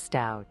stressed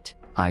out.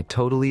 I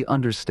totally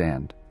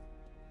understand.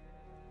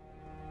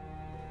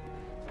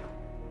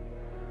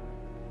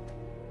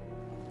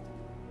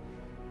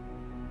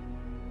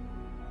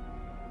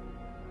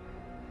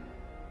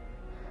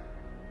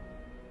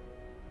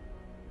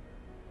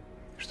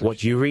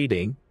 What you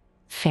reading?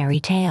 Fairy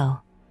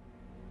tale.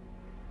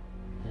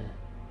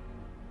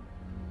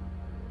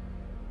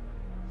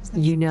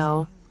 You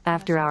know,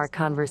 after our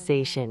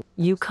conversation,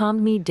 you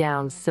calmed me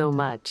down so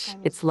much.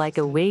 It's like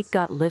a weight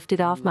got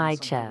lifted off my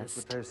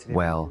chest.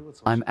 Well,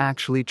 I'm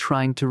actually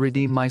trying to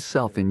redeem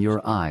myself in your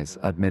eyes.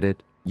 Admit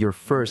it, your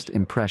first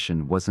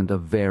impression wasn't a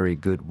very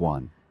good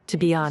one. To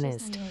be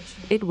honest,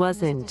 it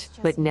wasn't.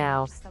 But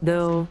now,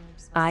 though,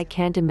 I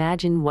can't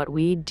imagine what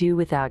we'd do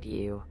without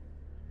you.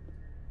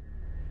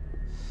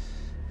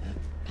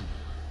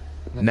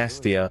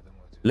 Nastia,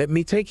 let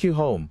me take you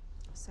home.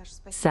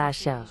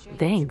 Sasha,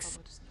 thanks.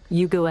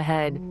 You go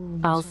ahead.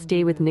 I'll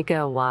stay with Nika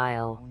a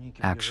while.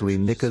 Actually,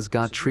 Nika's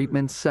got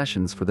treatment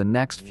sessions for the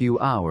next few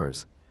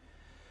hours.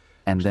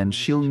 And then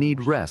she'll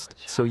need rest,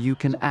 so you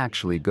can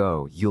actually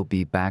go. You'll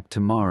be back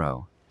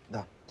tomorrow.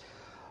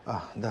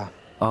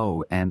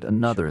 Oh, and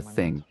another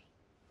thing.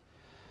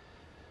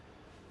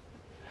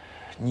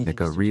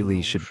 Nika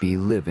really should be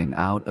living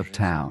out of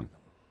town.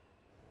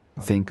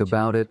 Think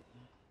about it.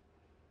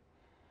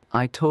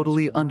 I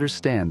totally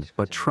understand,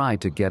 but try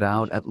to get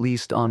out at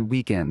least on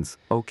weekends,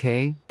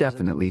 okay?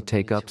 Definitely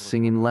take up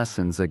singing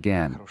lessons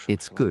again.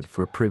 It's good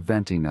for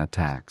preventing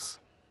attacks.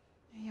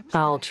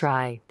 I'll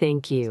try,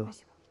 thank you.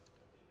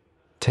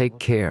 Take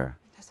care.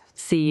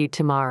 See you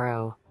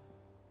tomorrow.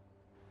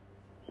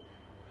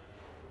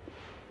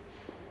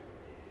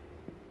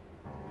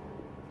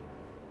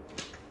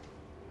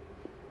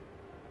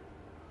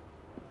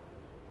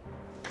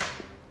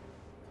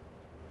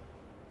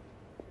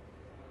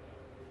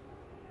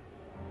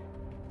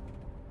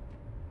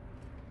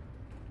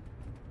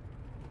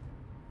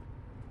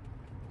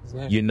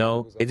 You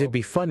know, it'd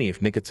be funny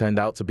if Nika turned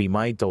out to be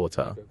my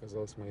daughter.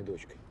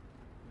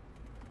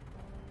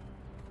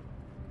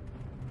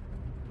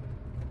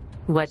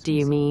 What do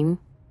you mean?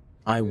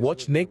 I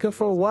watched Nika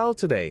for a while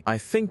today. I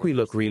think we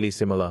look really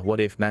similar. What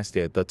if,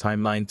 Nastia, the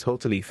timeline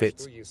totally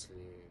fits?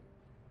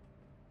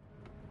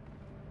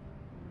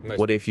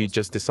 What if you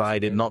just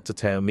decided not to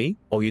tell me,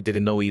 or you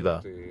didn't know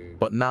either?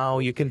 But now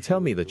you can tell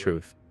me the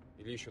truth.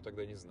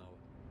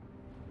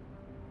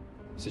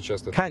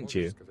 Can't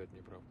you?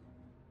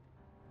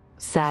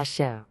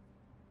 Sasha,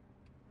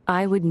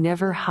 I would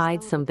never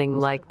hide something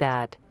like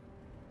that.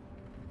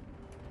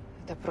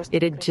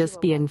 It'd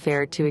just be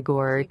unfair to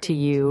Igor, to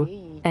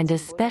you, and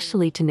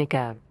especially to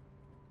Nika.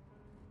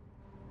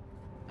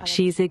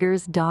 She's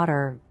Igor's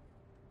daughter.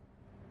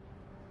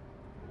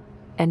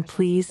 And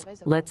please,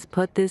 let's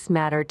put this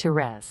matter to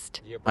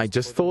rest. I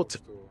just thought...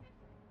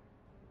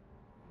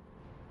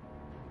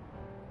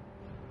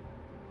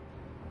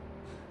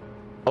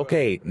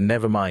 Okay,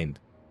 never mind.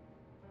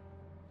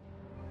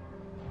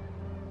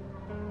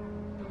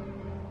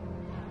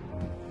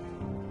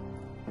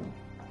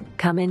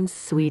 Come in,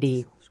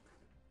 sweetie.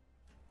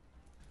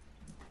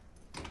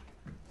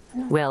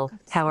 Well,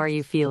 how are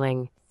you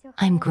feeling?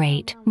 I'm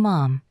great,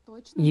 Mom.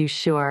 You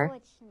sure?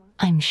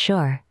 I'm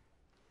sure.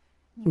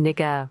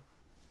 Nika,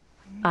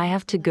 I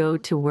have to go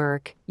to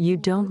work. You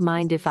don't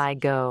mind if I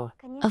go?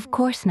 Of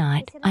course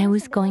not. I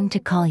was going to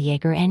call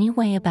Jaeger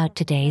anyway about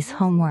today's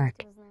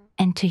homework,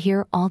 and to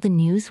hear all the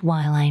news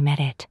while I'm at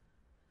it.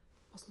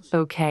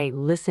 Okay,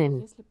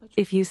 listen.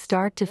 If you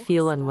start to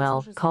feel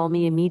unwell, call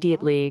me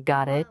immediately,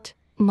 got it?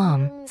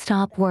 Mom,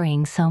 stop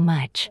worrying so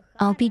much.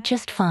 I'll be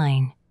just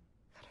fine.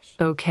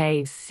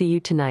 Okay, see you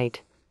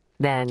tonight.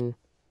 Then.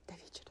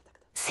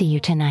 See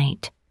you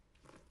tonight.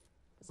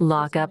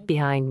 Lock up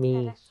behind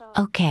me.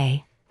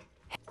 Okay.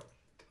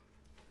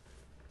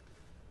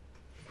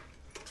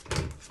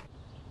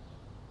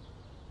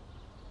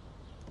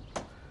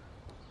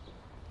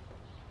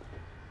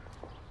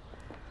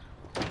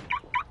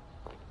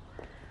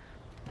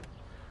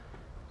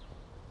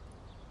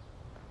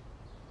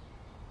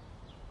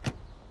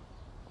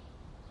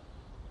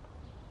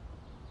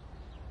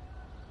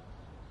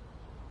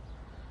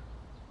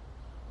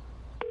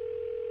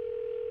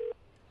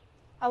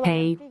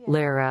 Hey,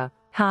 Lara.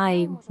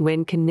 Hi,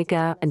 when can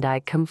Nika and I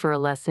come for a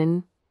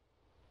lesson?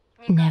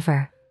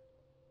 Never.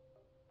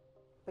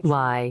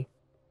 Why?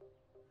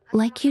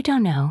 Like you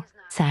don't know,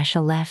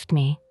 Sasha left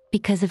me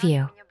because of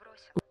you.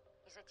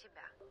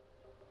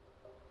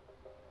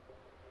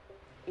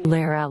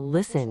 Lara,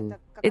 listen.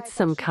 It's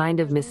some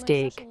kind of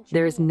mistake.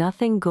 There's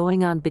nothing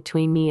going on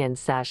between me and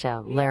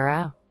Sasha,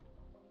 Lara.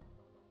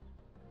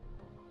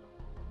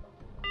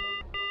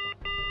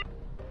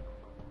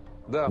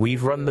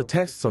 We've run the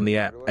tests on the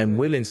app and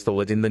will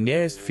install it in the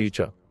nearest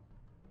future.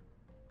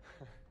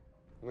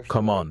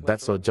 Come on,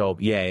 that's our job.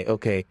 Yeah,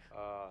 okay.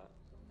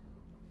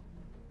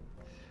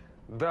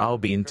 I'll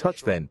be in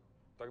touch then.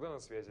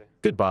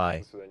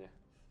 Goodbye.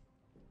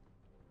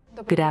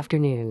 Good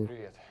afternoon.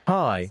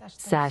 Hi.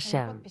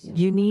 Sasha,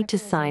 you need to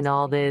sign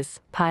all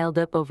this, piled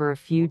up over a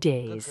few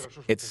days.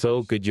 It's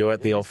so good you're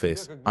at the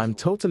office. I'm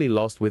totally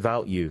lost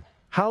without you.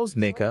 How's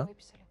Nika?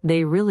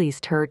 They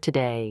released her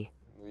today.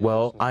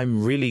 Well,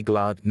 I'm really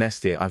glad,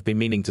 Nastia. I've been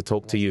meaning to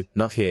talk to you.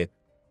 Not here.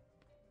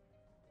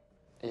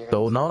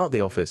 Though not at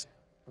the office.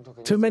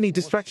 Too many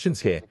distractions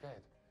here.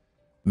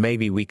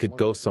 Maybe we could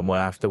go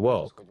somewhere after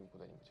work.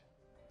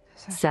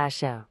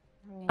 Sasha,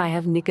 I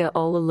have Nika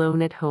all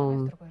alone at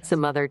home,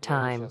 some other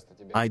time.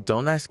 I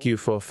don't ask you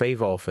for a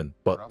favor often,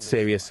 but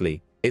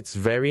seriously, it's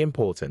very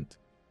important.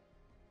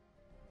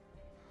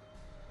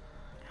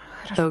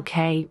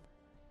 Okay.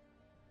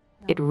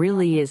 It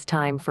really is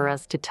time for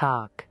us to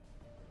talk.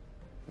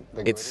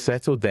 It's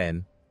settled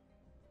then.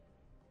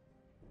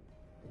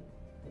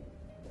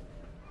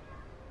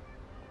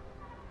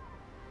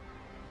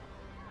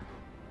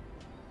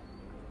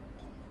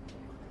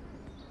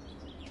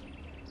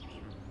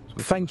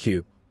 Thank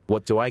you.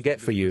 What do I get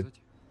for you?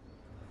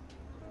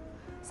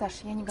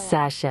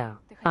 Sasha,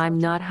 I'm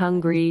not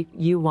hungry.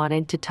 You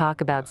wanted to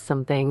talk about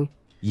something.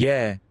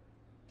 Yeah.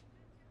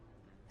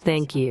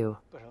 Thank you.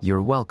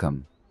 You're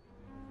welcome.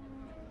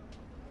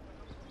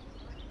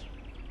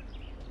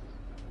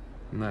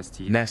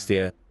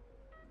 Nastia.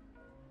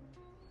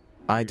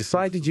 I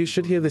decided you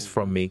should hear this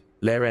from me.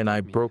 Lara and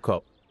I broke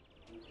up.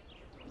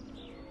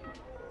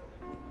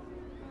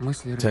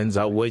 Turns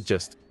out we're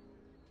just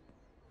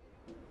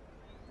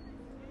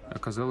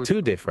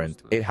too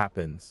different. It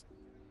happens.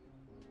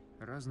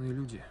 Разные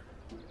люди.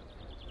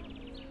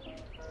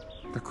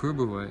 Такое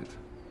бывает.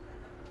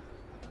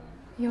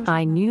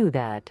 I knew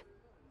that.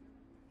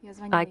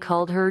 I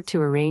called her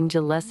to arrange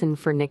a lesson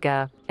for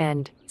Nika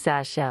and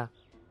Sasha.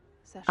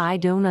 I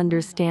don't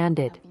understand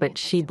it, but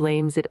she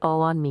blames it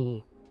all on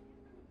me.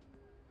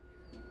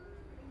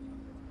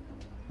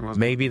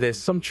 Maybe there's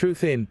some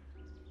truth in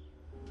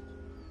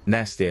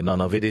Nastia.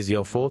 None of it is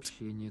your fault.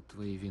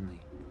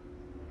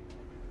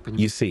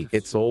 You see,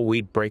 it's all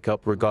we'd break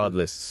up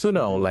regardless,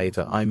 sooner or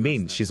later. I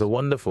mean, she's a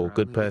wonderful,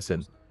 good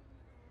person.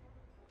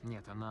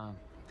 Нет, она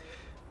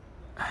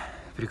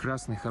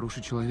прекрасный,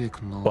 хороший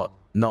человек, но But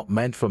not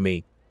meant for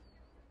me.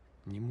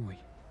 не мой.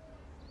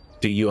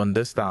 Do you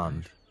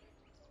understand?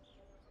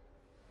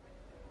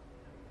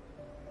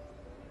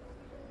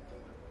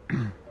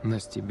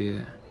 Настя,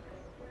 тебе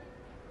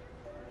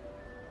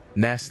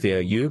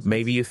Nastia,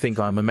 maybe you think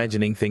I'm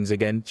imagining things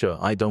again. Sure,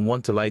 I don't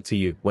want to lie to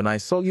you. When I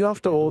saw you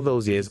after all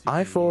those years,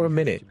 I for a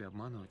minute, тебя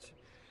обманывать.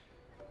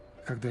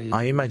 Когда я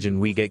I imagine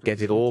we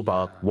get it all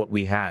back, what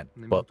we had.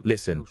 But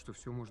listen, что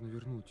все можно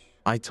вернуть.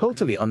 I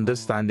totally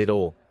understand it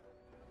all.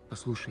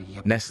 Послушай,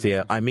 я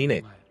Nastia, I mean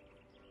it.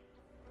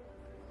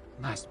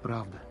 Настя,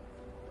 правда.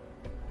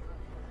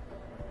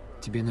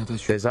 Тебе надо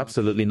There's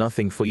absolutely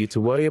nothing for you to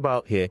worry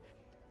about here.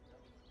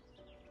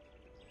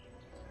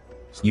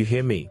 You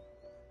hear me?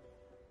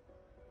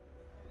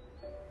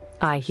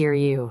 I hear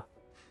you.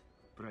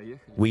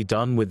 We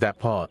done with that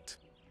part.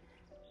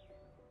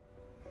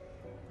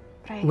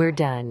 We're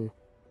done.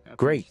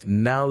 Great.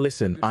 Now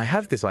listen, I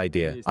have this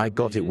idea. I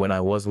got it when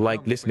I was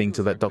like listening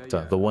to that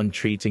doctor, the one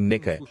treating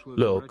Nika.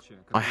 Look,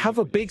 I have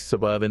a big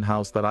suburban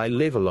house that I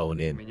live alone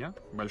У in. меня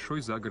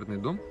большой загородный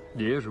дом,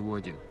 где я живу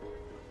один.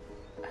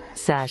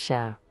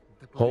 Sasha.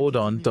 Hold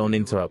on, don't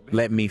interrupt.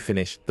 Let me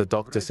finish. The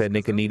doctor said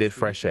Nika needed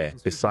fresh air.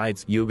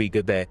 Besides, you'll be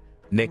good there.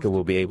 Nika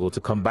will be able to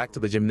come back to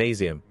the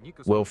gymnasium.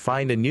 We'll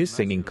find a new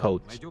singing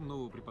coach. Найдем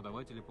нового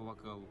преподавателя по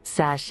вокалу.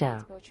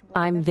 Sasha.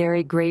 I'm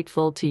very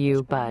grateful to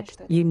you, but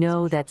you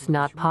know that's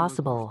not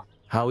possible.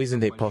 How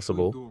isn't it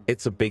possible?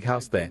 It's a big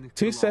house there.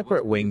 Two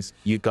separate wings.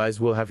 You guys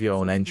will have your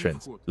own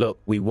entrance. Look,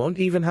 we won't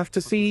even have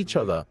to see each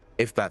other,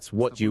 if that's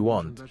what you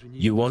want.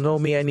 You won't owe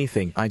me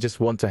anything. I just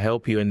want to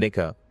help you and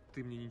Nika.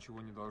 Ты мне ничего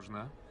не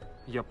должна.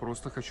 Я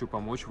просто хочу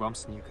помочь вам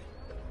с Никой.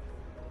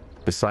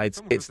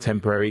 Besides, it's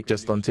temporary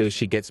just until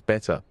she gets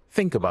better.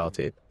 Think about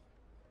it.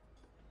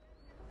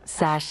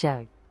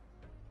 Sasha.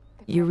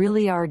 You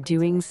really are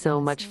doing so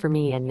much for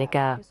me and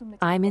Nika.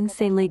 I'm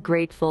insanely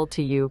grateful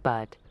to you,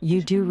 but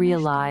you do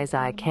realize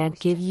I can't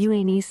give you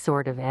any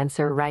sort of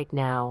answer right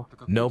now.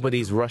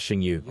 Nobody's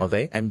rushing you, are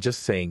they? I'm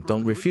just saying,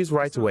 don't refuse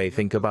right away.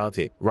 Think about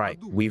it. Right,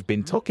 we've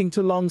been talking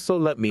too long, so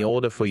let me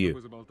order for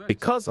you.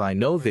 Because I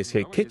know this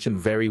here kitchen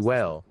very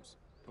well.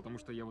 Потому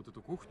что я вот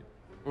эту кухню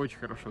очень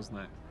хорошо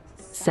знаю.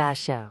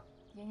 Sasha.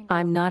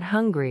 I'm not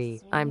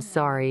hungry. I'm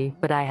sorry,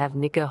 but I have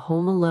Nika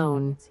home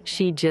alone.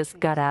 She just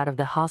got out of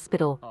the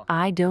hospital.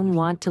 I don't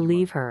want to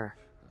leave her.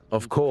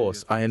 Of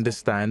course, I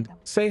understand.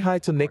 Say hi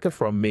to Nika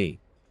from me.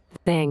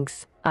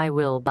 Thanks. I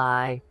will.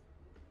 Bye.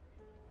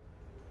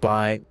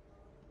 Bye.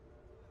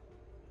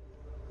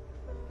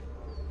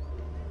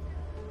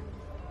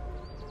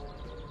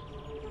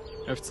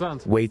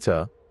 Официант.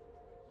 Waiter.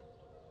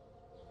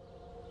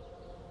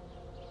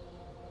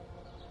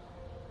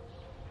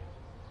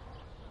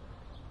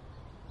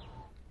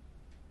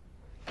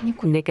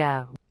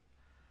 Nika,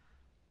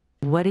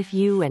 what if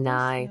you and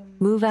I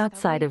move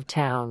outside of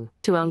town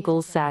to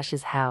Uncle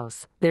Sasha's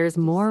house? There's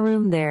more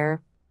room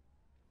there.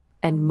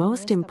 And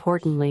most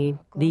importantly,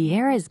 the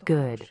air is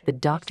good. The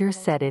doctor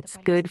said it's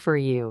good for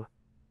you.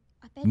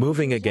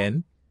 Moving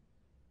again?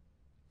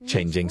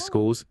 Changing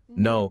schools?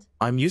 No,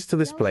 I'm used to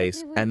this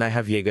place, and I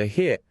have Jaeger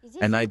here,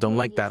 and I don't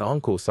like that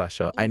Uncle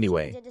Sasha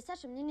anyway.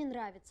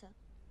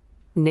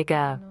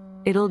 Nika,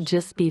 it'll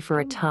just be for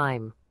a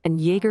time, and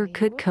Jaeger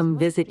could come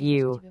visit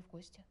you.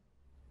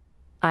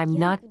 I'm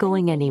not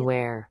going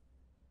anywhere.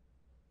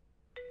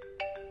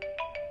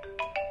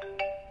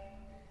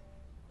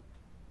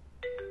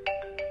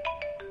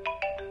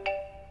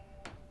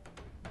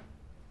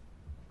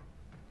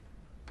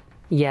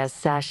 Yes,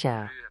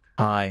 Sasha.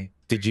 Hi,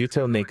 did you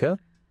tell Nika?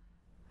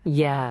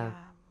 Yeah.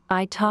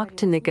 I talked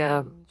to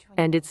Nika,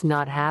 and it's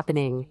not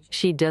happening.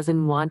 She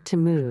doesn't want to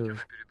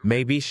move.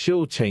 Maybe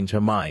she'll change her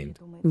mind.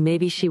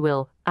 Maybe she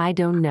will. I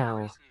don't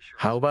know.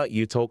 How about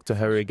you talk to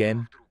her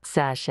again?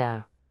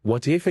 Sasha.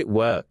 What if it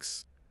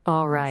works?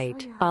 All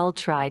right. I'll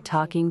try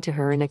talking to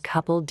her in a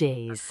couple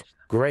days.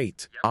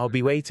 Great, I'll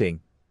be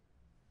waiting.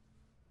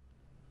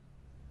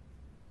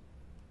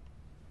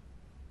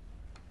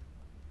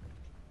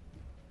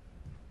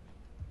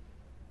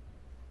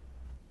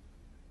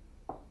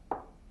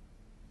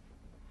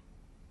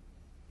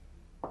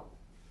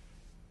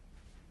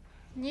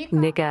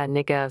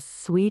 Nika,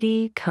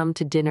 sweetie, come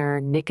to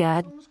dinner,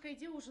 Nika.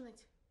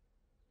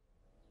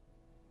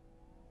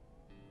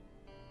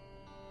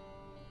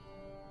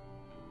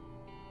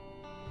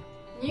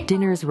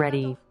 Dinner's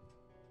ready.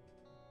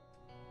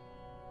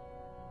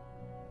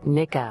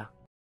 Nika.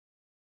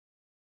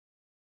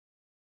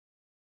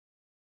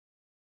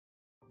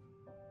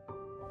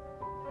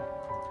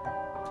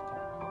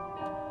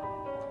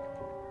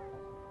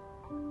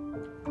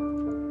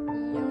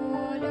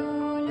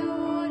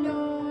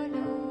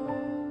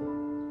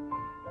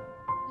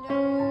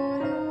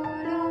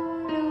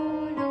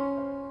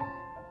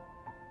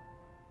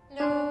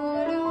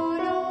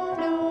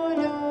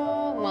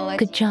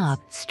 Good job.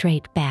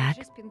 Straight back.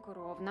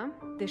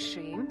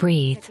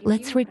 Breathe.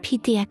 Let's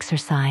repeat the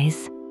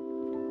exercise.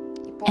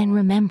 And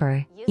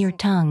remember, your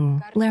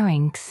tongue,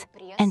 larynx,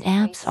 and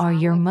abs are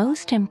your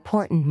most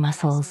important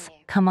muscles.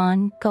 Come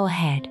on, go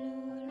ahead.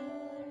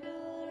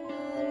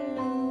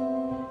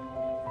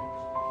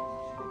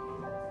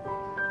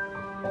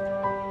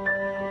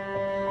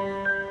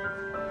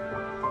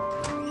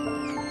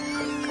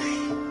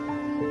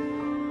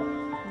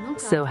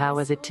 So how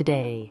was it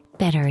today?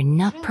 Better,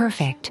 not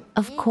perfect.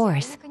 Of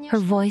course, her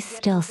voice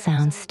still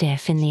sounds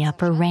stiff in the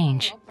upper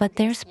range, but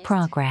there's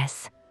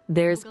progress.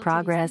 There's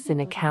progress in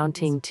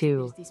accounting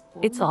too.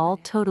 It's all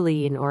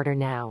totally in order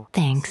now.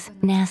 Thanks,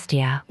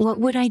 Nastia. What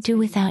would I do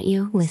without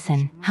you?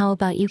 Listen, how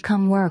about you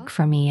come work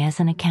for me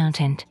as an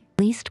accountant?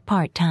 At least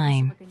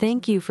part-time.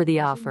 Thank you for the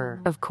offer,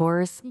 of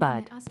course,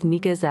 but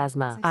Nika's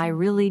asthma. I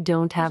really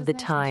don't have the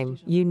time.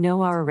 You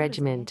know our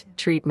regiment,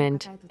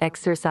 treatment,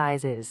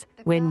 exercises.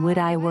 When would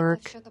I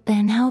work?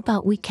 Then how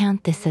about we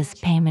count this as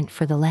payment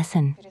for the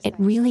lesson? It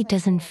really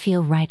doesn't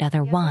feel right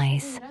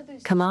otherwise.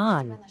 Come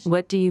on.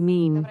 What do you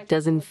mean,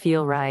 doesn't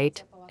feel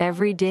right?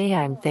 Every day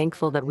I'm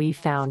thankful that we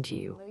found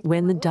you.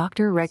 When the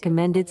doctor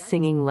recommended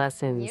singing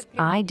lessons,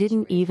 I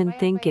didn't even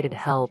think it'd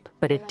help,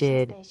 but it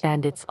did.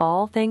 And it's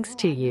all thanks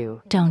to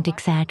you. Don't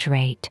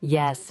exaggerate.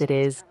 Yes, it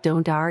is.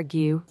 Don't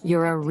argue.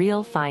 You're a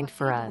real find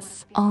for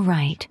us. All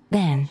right,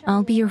 then,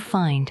 I'll be your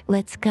find.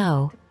 Let's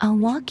go. I'll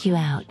walk you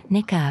out.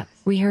 Nika,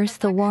 rehearse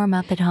the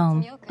warm-up at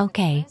home.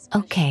 Okay,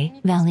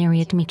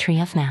 Valeria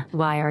Dmitrievna.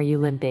 Why are you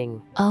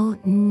limping? Oh,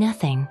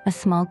 nothing. A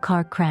small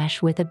car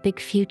crash with a big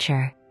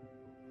future.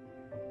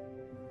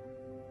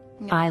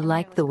 I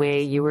like the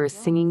way you were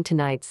singing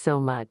tonight so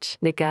much.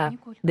 Nika,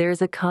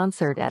 there's a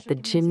concert at the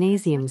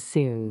gymnasium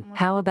soon.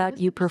 How about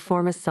you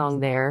perform a song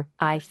there?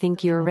 I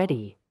think you're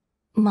ready.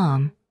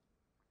 Mom,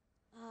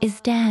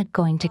 is Dad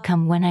going to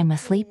come when I'm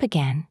asleep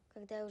again?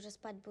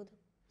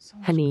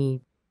 Honey,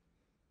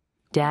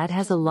 Dad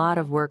has a lot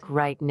of work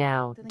right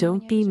now.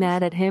 Don't be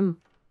mad at him.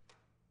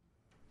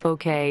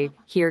 Okay,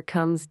 here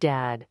comes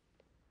Dad.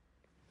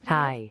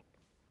 Hi.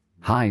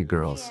 Hi,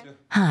 girls.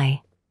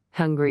 Hi.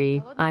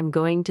 Hungry. I'm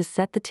going to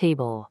set the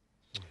table.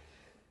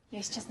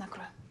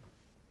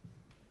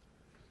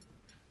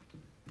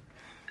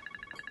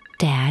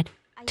 Dad,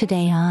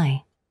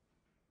 today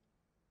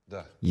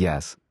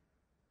Yes.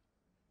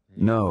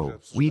 No,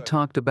 we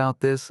talked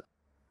about this.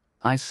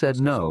 I said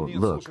no.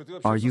 Look,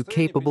 are you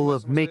capable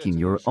of making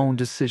your own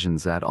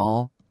decisions at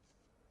all?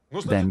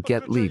 Then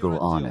get legal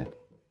on it.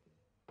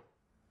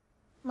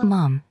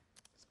 Mom,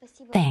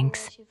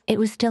 thanks. It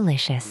was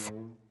delicious.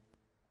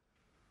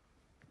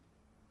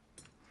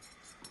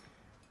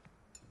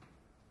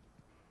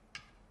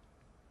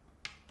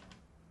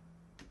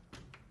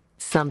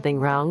 Something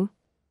wrong?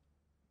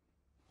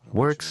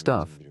 Work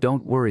stuff.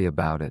 Don't worry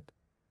about it.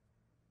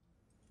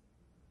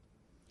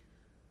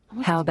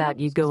 How about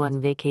you go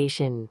on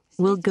vacation?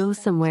 We'll go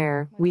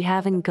somewhere. We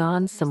haven't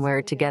gone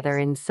somewhere together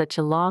in such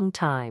a long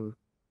time.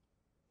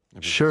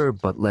 Sure,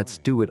 but let's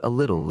do it a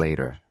little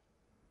later.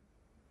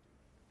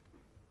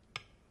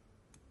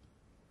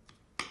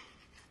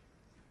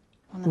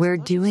 We're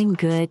doing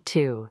good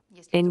too,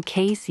 in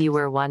case you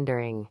were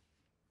wondering.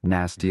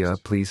 Nastia,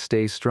 please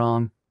stay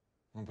strong.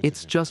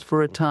 It's just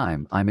for a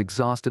time. I'm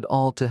exhausted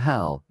all to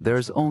hell.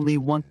 There's only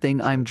one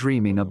thing I'm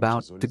dreaming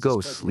about, to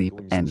go sleep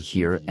and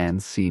hear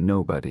and see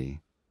nobody.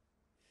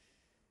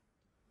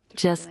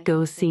 Just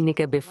go see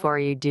Nika before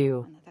you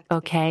do,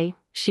 okay?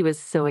 She was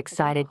so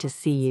excited to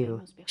see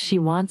you. She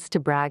wants to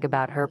brag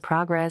about her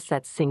progress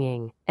at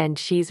singing, and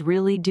she's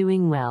really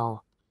doing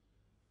well.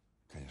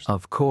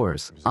 Of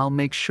course, I'll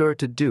make sure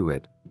to do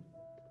it.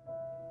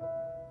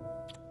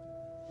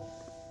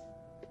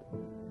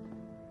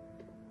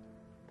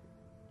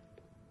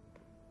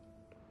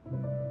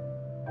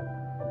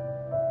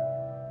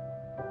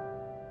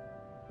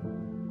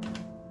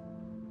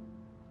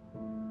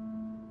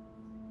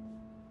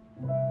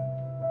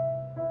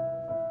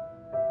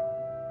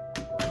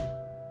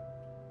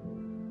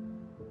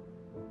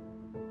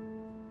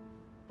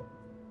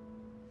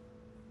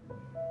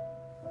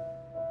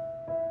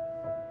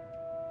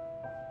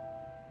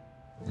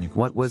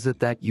 What was it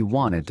that you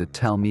wanted to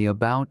tell me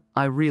about?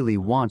 I really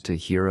want to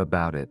hear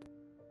about it.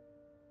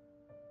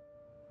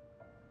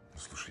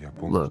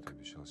 Look,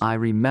 I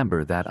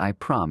remember that I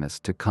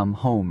promised to come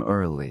home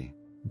early.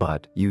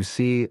 But, you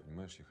see,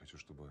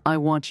 I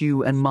want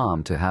you and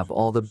Mom to have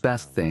all the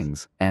best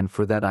things, and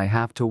for that I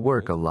have to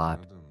work a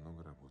lot.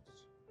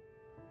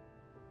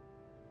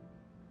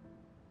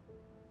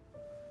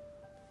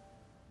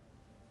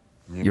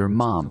 Your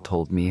mom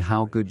told me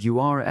how good you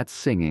are at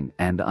singing,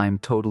 and I'm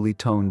totally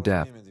tone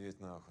deaf.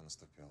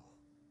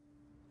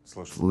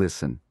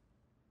 Listen.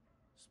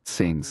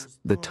 Sings,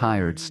 the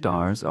tired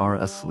stars are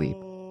asleep.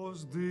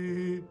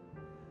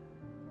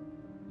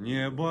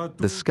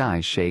 The sky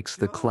shakes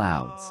the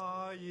clouds.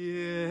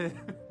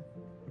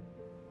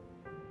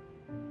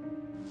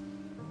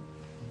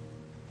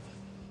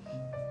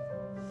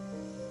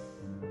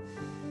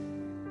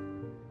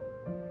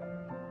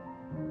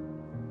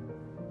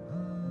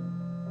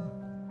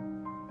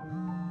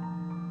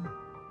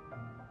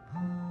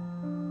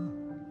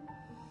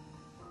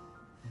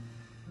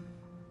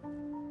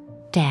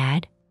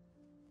 Dad,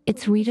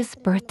 it's Rita's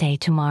birthday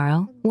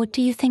tomorrow. What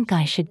do you think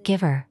I should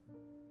give her?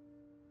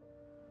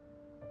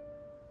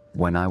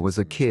 When I was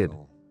a kid,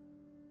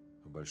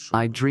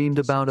 I dreamed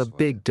about a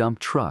big dump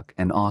truck,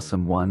 an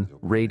awesome one,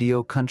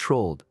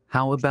 radio-controlled.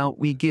 How about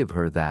we give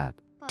her that?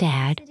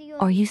 Dad,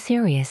 are you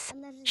serious?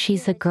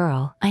 She's a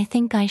girl. I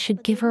think I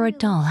should give her a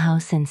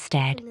dollhouse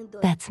instead.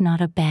 That's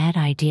not a bad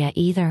idea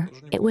either.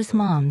 It was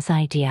Mom's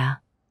idea.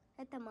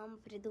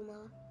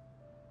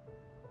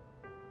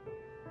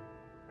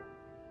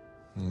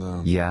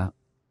 Yeah.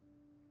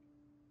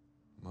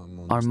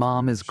 Our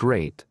mom is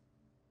great.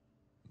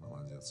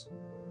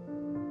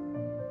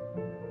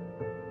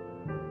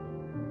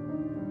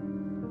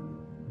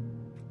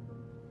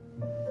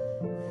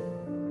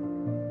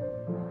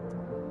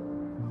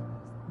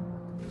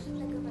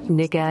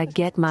 Nika,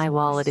 get my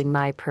wallet in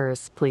my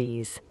purse,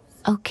 please.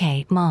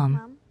 Okay,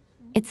 Mom.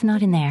 It's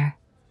not in there.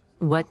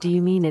 What do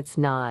you mean it's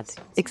not?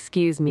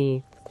 Excuse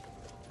me.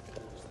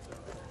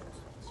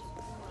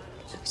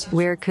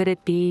 Where could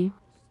it be?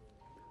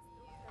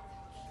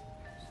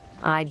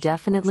 I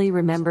definitely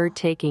remember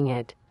taking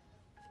it.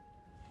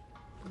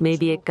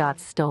 Maybe it got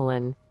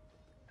stolen.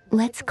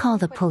 Let's call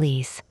the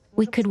police.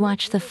 We could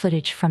watch the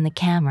footage from the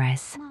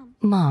cameras.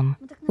 Mom,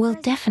 we'll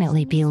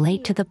definitely be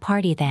late to the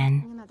party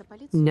then.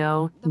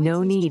 No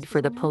need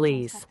for the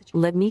police.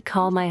 Let me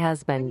call my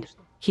husband.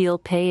 He'll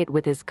pay it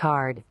with his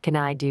card. Can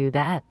I do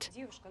that?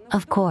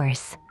 Of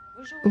course.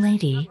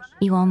 Lady,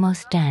 you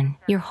almost done.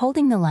 You're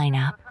holding the line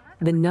up.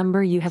 The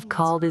number you have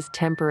called is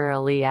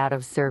temporarily out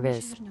of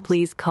service.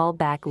 Please call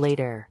back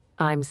later.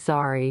 I'm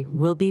sorry.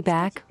 We'll be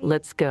back.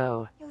 Let's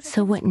go.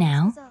 So what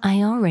now?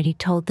 I already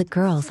told the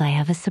girls I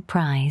have a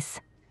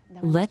surprise.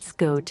 Let's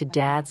go to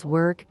Dad's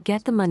work,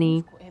 get the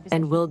money,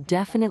 and we'll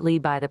definitely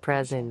buy the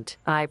present.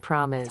 I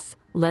promise.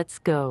 Let's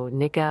go,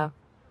 Nika.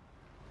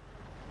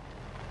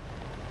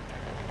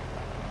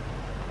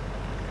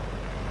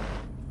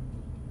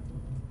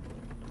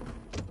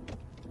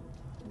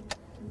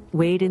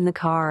 Wait in the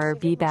car.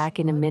 Be back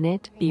in a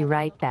minute. Be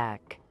right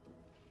back.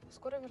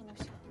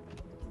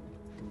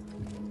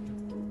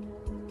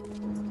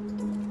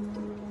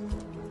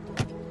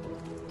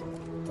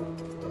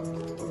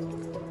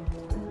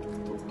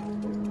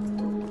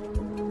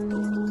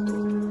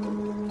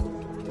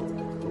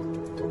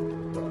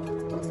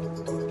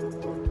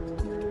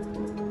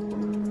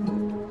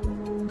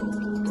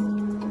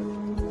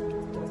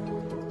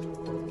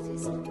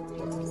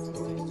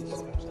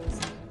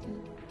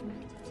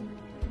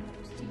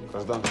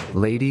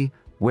 Lady,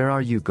 where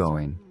are you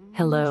going?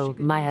 Hello,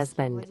 my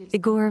husband,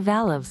 Igor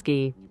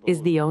Valovsky,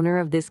 is the owner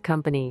of this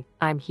company.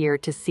 I'm here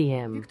to see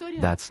him.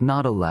 That's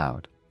not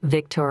allowed.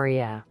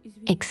 Victoria.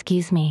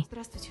 Excuse me.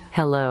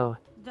 Hello.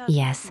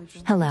 Yes,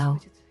 hello.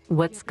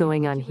 What's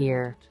going on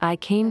here? I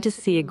came to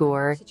see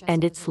Igor,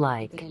 and it's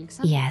like...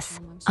 Yes,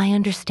 I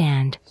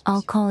understand.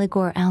 I'll call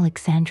Igor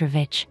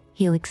Alexandrovich.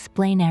 He'll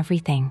explain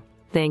everything.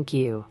 Thank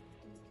you.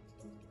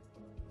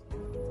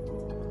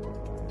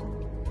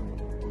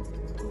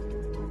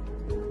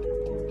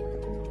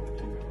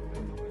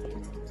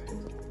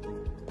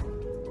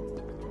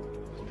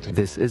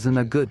 This isn't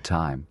a good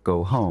time.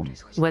 Go home.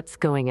 What's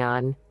going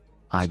on?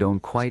 I don't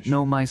quite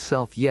know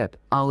myself yet.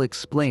 I'll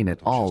explain it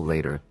all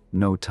later.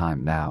 No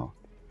time now.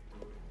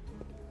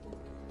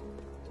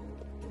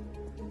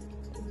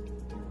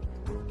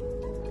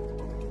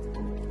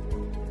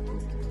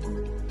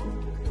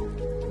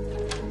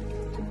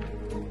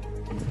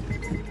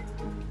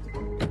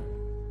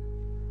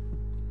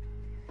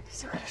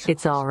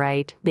 It's all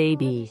right,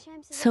 baby.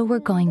 So we're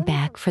going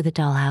back for the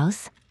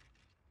dollhouse?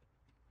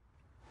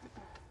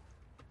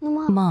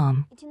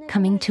 Mom,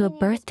 coming to a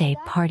birthday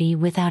party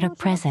without a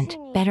present,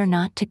 better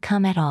not to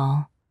come at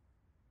all.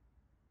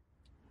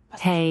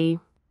 Hey,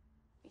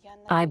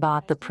 I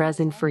bought the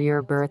present for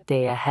your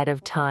birthday ahead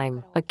of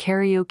time, a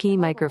karaoke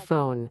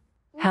microphone.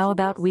 How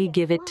about we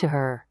give it to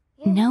her?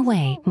 No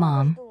way,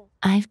 Mom.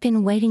 I've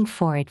been waiting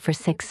for it for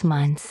 6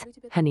 months.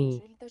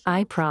 Honey,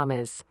 I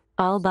promise,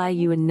 I'll buy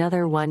you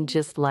another one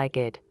just like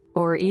it.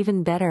 Or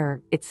even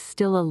better, it's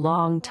still a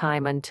long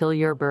time until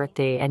your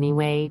birthday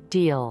anyway,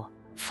 deal?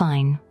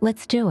 Fine,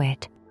 let's do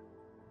it.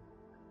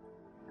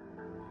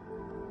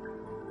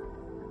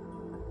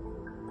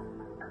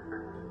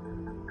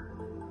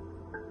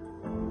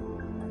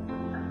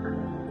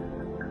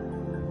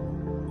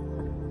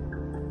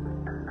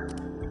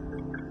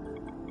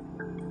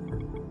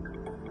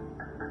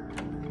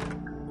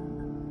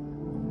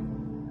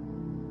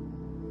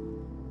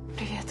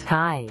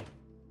 Kai.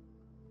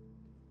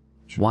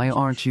 Why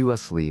aren't you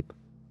asleep?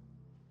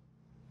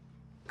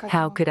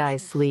 How could I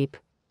sleep?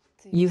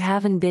 You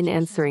haven't been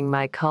answering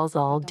my calls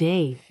all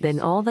day, then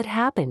all that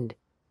happened.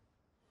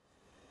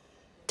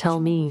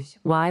 Tell me,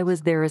 why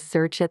was there a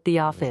search at the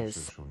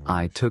office?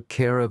 I took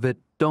care of it,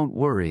 don't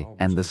worry.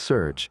 And the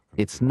search,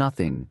 it's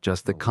nothing,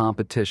 just the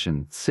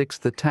competition, 6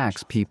 the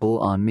tax people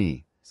on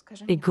me.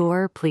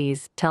 Igor,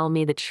 please tell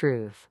me the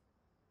truth.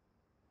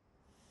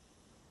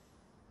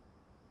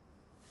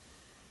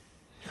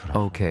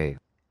 Okay.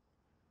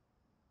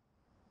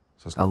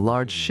 A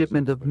large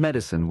shipment of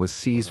medicine was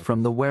seized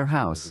from the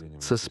warehouse.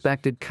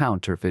 Suspected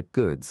counterfeit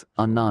goods.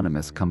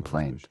 Anonymous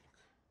complaint.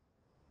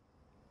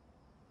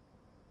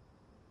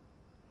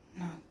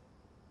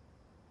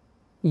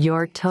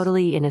 You're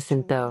totally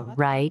innocent though,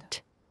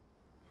 right?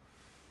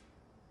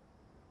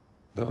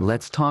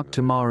 Let's talk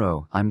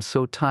tomorrow. I'm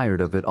so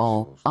tired of it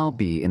all. I'll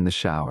be in the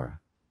shower.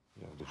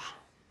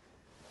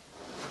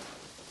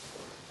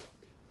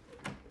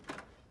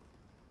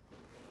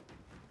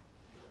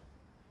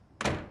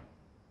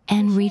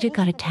 And Rita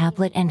got a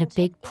tablet and a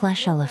big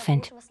plush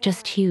elephant,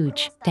 just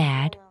huge,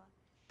 Dad.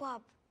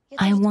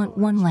 I want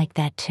one like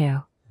that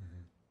too.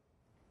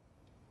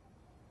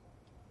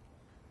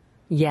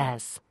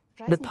 Yes.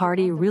 The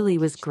party really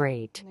was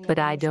great, but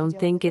I don't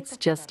think it's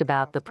just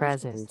about the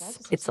presents.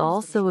 It's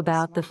also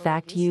about the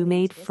fact you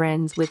made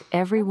friends with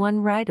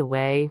everyone right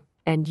away,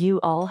 and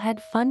you all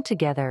had fun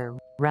together,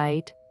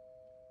 right?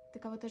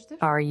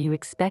 Are you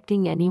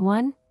expecting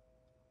anyone?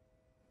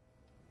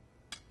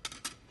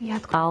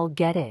 I'll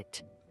get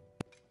it.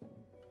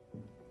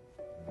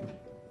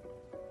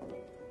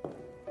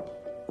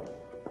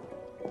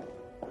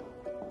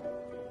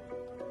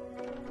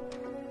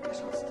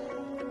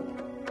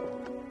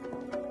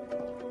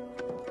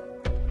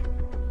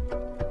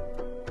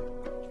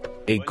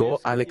 Igor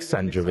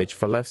Alexandrovich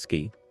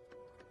Falevsky.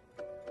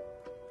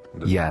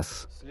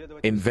 Yes.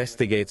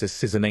 Investigator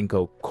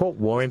Sizanenko, court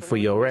warrant for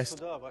your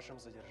arrest.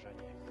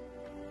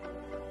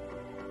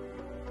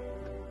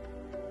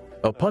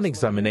 Upon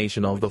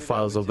examination of the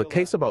files of the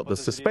case about the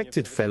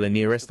suspected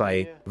felony arrest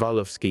by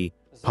Valovsky,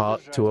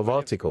 Part 2 of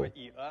article.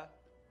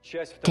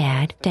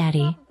 Dad,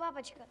 Daddy,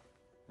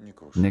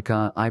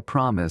 Nika, I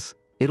promise,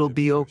 it'll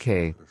be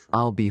okay.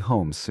 I'll be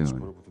home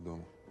soon.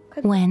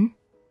 when?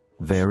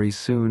 Very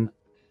soon.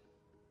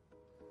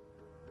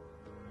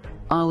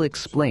 I'll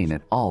explain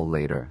it all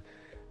later.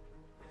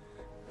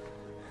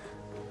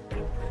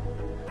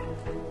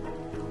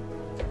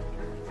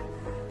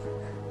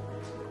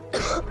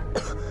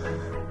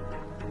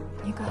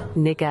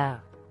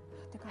 Nika,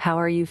 how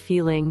are you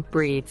feeling?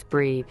 Breathe,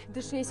 breathe.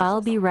 I'll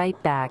be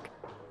right back.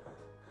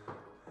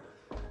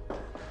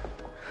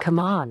 Come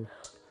on.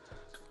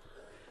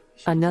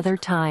 Another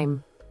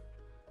time.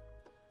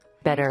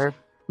 Better.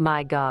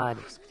 My God.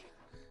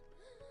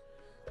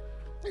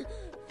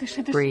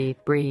 Breathe,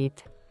 breathe.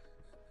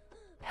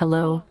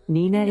 Hello,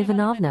 Nina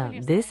Ivanovna.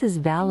 This is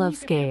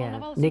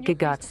Valovskaya. Nika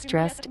got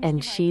stressed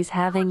and she's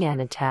having an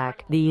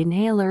attack. The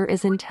inhaler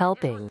isn't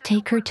helping.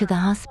 Take her to the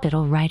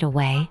hospital right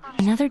away.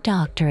 Another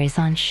doctor is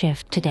on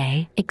shift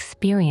today,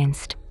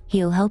 experienced.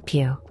 He'll help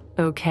you.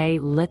 Okay,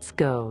 let's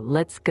go,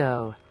 let's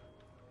go.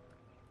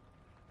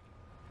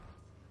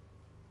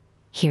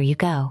 Here you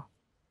go.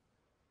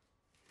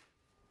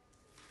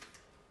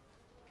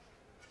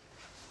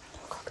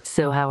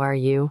 So how are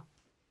you?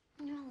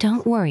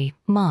 Don't worry,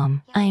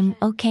 Mom. I'm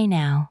okay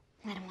now.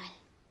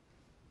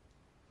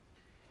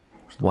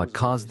 What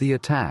caused the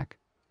attack?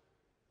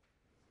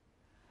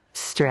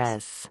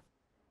 Stress.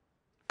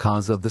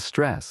 Cause of the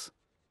stress.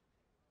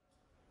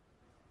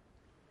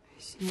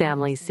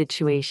 Family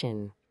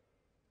situation.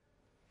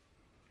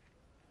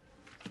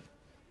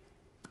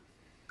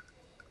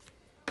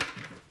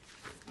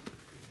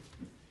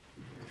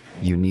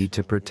 You need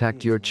to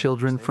protect your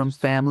children from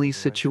family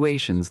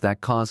situations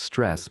that cause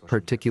stress,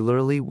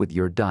 particularly with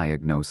your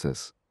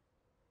diagnosis.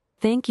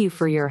 Thank you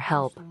for your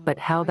help, but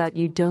how about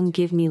you don't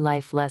give me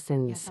life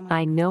lessons?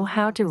 I know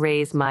how to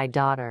raise my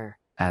daughter.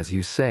 As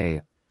you say,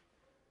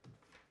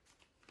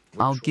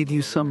 I'll give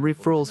you some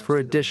referrals for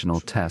additional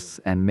tests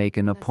and make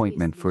an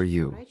appointment for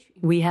you.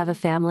 We have a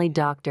family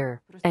doctor,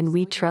 and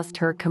we trust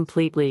her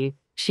completely.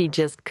 She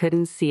just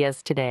couldn't see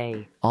us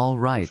today. All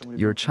right,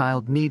 your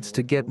child needs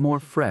to get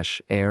more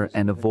fresh air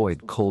and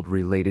avoid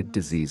cold-related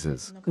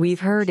diseases.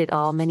 We've heard it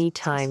all many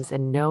times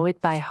and know it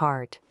by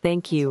heart.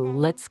 Thank you.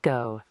 Let's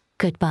go.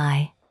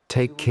 Goodbye.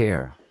 Take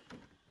care.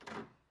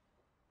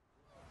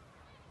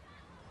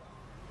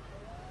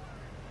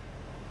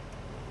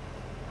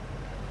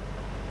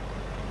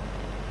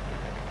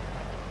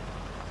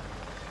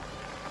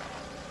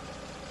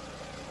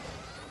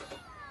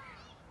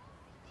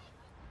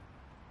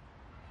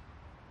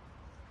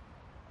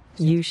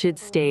 You should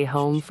stay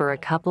home for a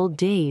couple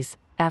days,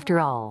 after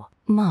all.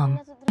 Mom,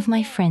 of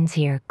my friends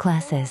here,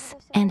 classes,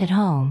 and at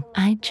home,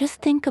 I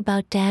just think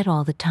about Dad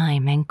all the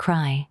time and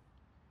cry.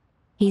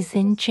 He's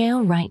in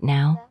jail right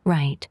now,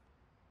 right?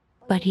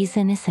 But he's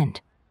innocent.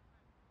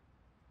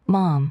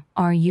 Mom,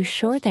 are you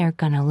sure they're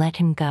gonna let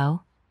him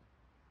go?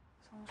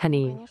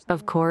 Honey,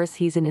 of course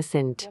he's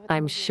innocent.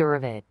 I'm sure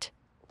of it.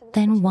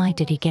 Then why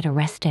did he get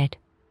arrested?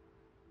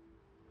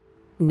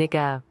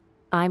 Nika,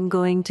 I'm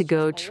going to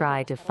go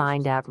try to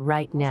find out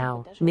right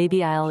now.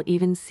 Maybe I'll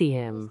even see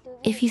him.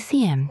 If you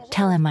see him,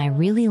 tell him I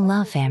really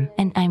love him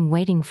and I'm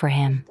waiting for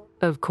him.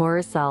 Of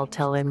course I'll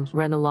tell him.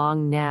 Run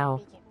along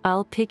now.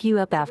 I'll pick you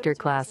up after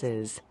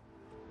classes.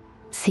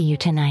 See you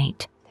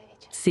tonight.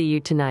 See you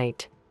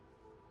tonight.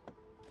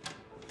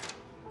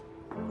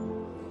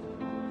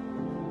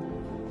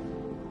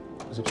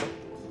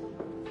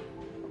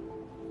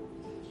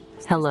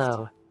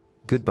 Hello.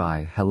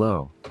 Goodbye,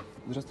 hello.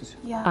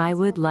 I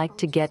would like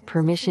to get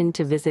permission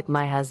to visit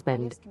my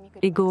husband,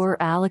 Igor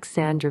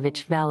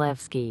Alexandrovich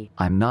Valevsky.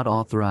 I'm not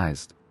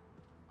authorized.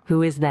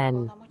 Who is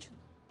then?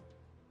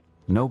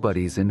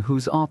 Nobody's in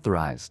who's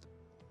authorized.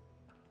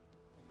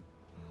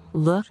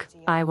 Look,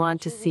 I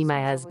want to see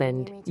my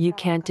husband. You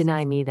can't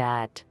deny me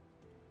that.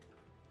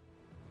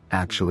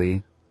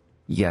 Actually,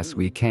 yes,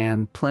 we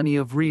can. Plenty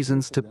of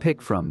reasons to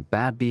pick from.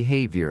 Bad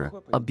behavior,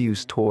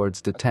 abuse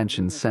towards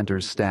detention center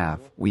staff.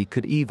 We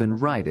could even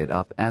write it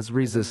up as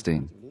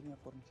resisting.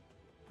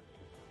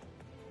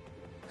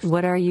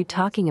 What are you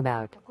talking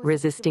about?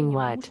 Resisting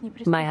what?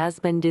 My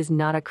husband is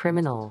not a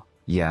criminal.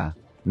 Yeah,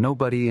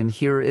 nobody in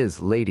here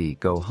is. Lady,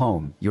 go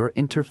home. You're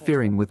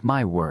interfering with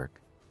my work.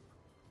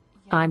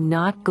 I'm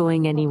not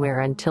going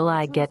anywhere until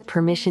I get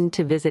permission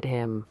to visit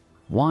him.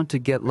 Want to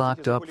get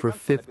locked up for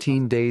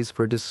 15 days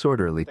for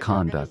disorderly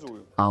conduct?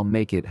 I'll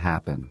make it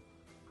happen.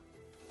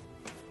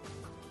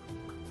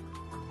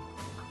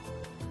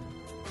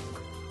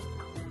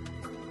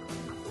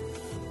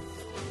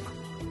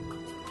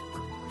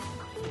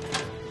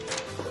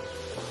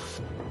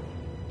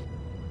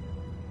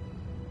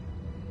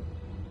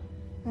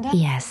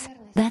 Yes,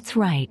 that's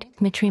right,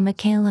 Dmitry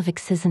Mikhailovich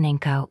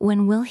Sizanenko.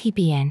 When will he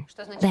be in?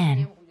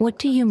 Then, what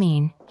do you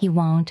mean, he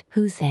won't?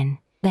 Who's in?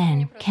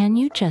 Then, can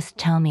you just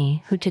tell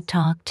me who to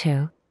talk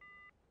to?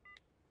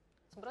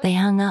 They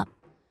hung up.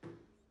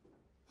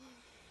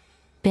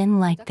 Been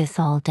like this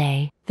all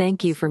day.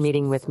 Thank you for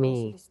meeting with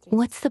me.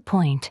 What's the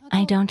point?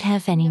 I don't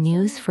have any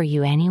news for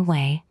you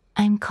anyway.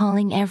 I'm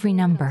calling every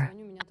number.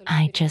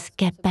 I just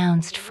get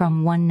bounced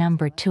from one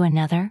number to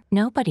another.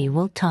 Nobody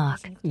will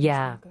talk.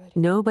 Yeah,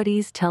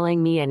 nobody's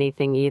telling me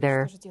anything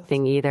either.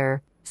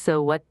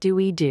 So what do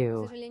we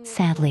do?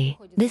 Sadly,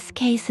 this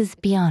case is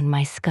beyond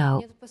my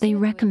scope. They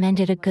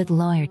recommended a good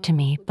lawyer to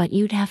me, but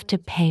you'd have to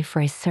pay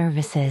for his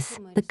services.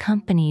 The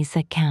company's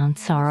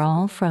accounts are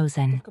all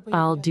frozen.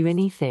 I'll do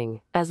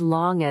anything, as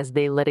long as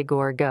they let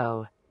Igor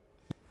go.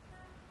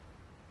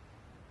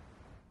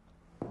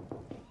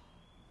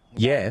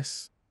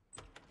 Yes.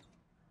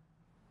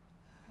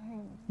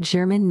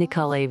 German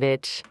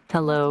Nikolaevich,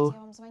 hello.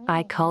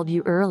 I called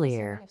you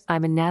earlier.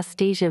 I'm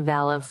Anastasia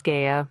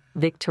Valovskaya.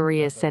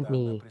 Victoria sent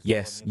me.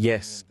 Yes.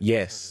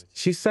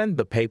 She sent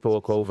the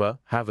paperwork over.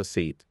 Have a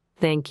seat.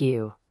 Thank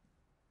you.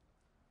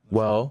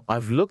 Well,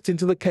 I've looked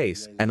into the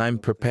case and I'm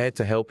prepared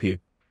to help you.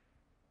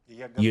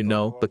 You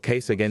know, the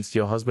case against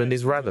your husband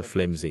is rather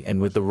flimsy,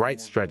 and with the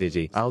right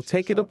strategy, I'll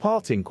take it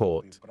apart in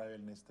court.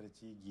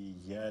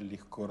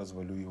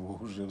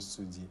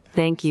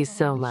 Thank you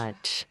so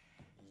much.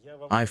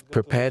 I've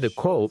prepared a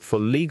quote for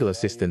legal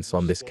assistance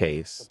on this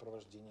case.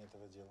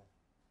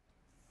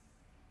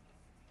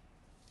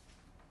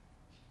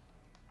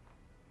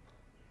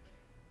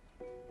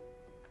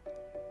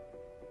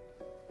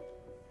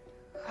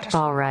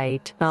 All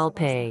right, I'll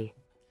pay.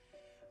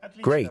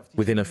 Great.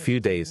 Within a few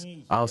days,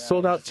 I'll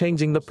sort out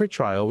changing the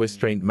pretrial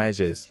restraint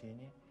measures.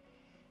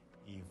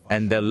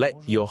 And they'll let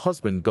your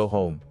husband go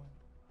home.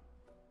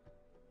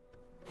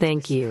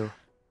 Thank you.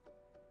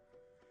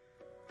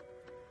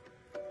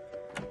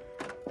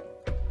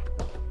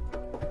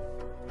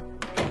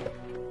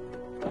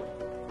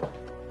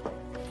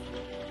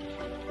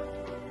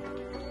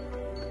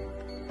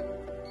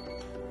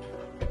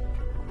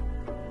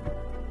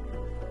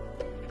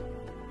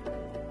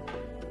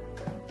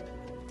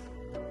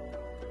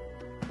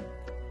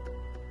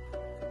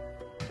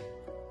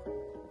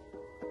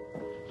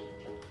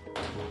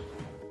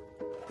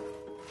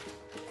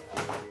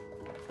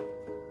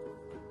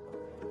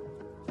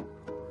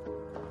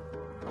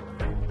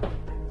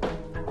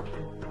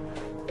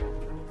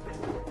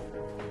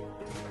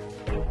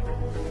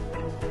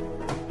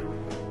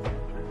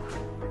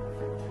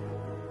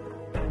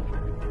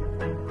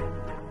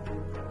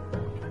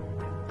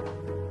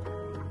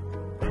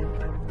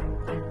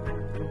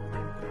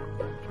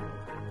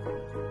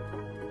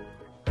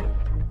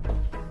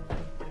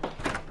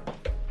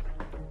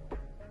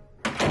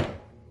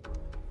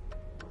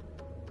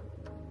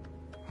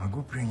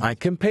 I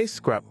can pay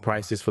scrap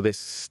prices for this.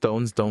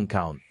 Stones don't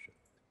count.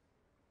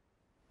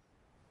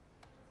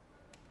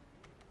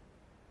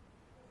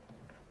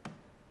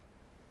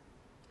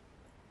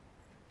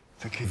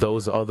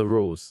 Those are the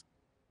rules.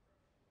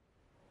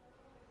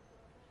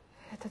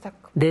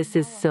 This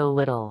is so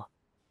little.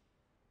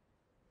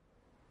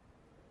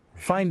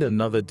 Find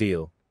another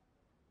deal.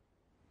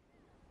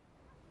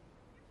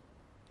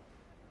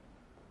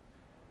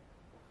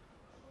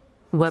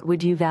 What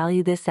would you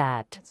value this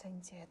at?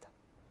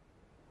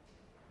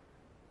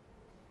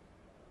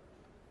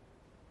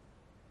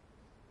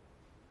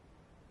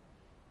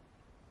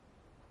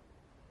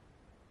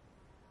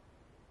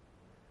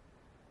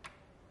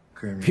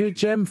 Pure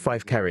gem,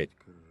 5 carat.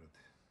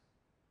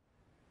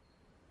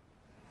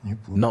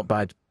 Not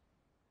bad.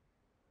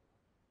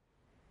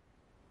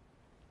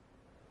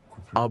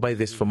 I'll buy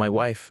this for my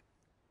wife.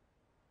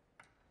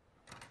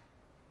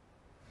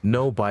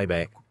 No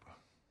buyback.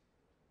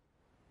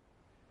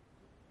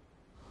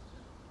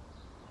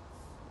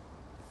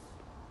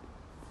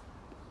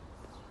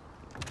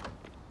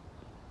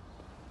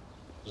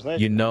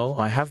 You know,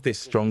 I have this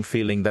strong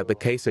feeling that the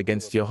case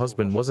against your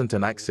husband wasn't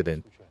an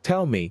accident.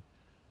 Tell me,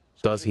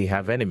 does he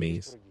have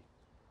enemies?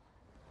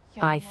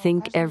 I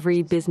think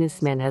every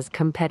businessman has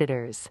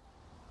competitors.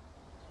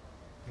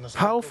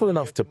 Powerful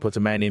enough to put a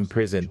man in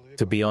prison,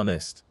 to be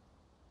honest.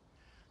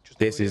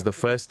 This is the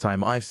first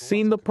time I've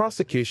seen the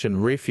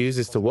prosecution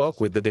refuses to work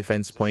with the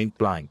defense point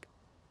blank.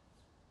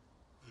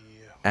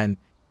 And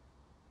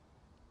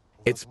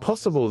it's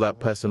possible that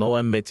personal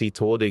enmity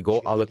toward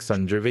Igor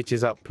Alexandrovich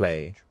is at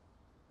play.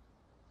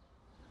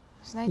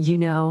 You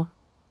know,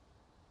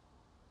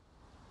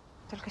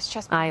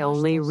 I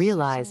only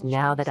realize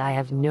now that I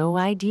have no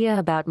idea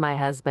about my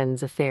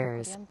husband's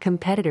affairs,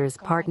 competitors,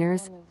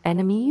 partners,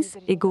 enemies.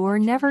 Igor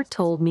never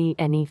told me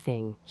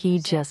anything. He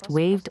just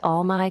waved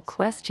all my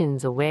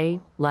questions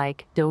away,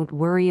 like, don't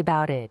worry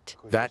about it.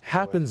 That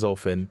happens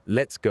often.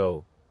 Let's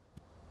go.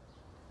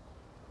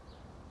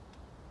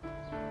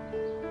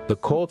 The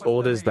court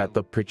orders that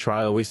the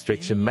pretrial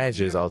restriction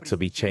measures are to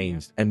be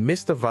changed, and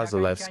Mr.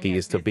 Vasilevsky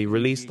is to be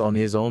released on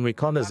his own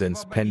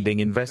recognizance pending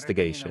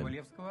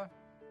investigation.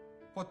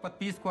 Под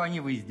подписку о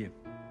невыезде.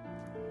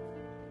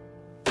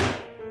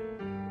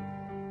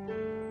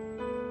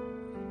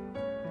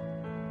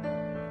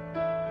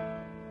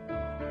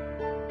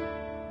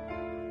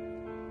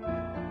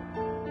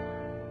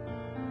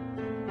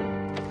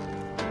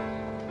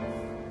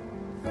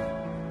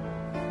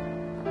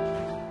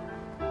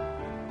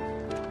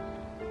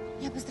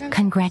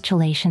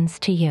 Congratulations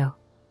to you.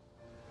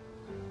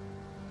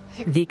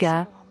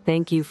 Vika,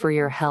 thank you for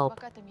your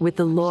help. With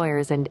the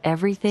lawyers and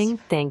everything,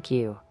 thank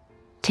you.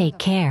 Take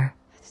care.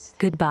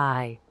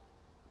 Goodbye.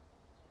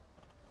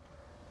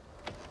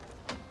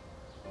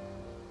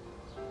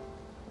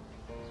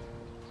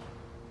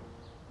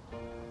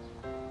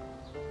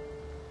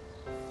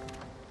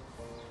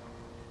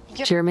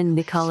 German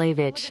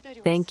Nikolaevich,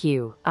 thank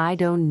you. I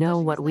don't know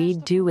what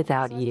we'd do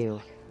without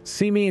you.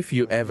 See me if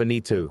you ever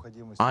need to.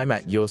 I'm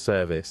at your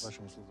service.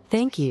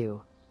 Thank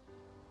you.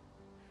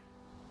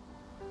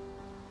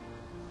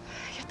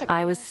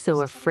 I was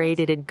so afraid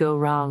it'd go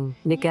wrong.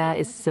 Nika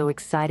is so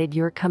excited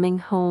you're coming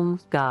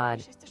home.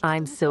 God,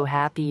 I'm so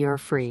happy you're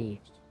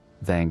free.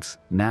 Thanks,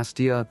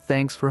 Nastia.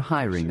 Thanks for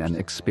hiring an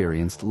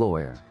experienced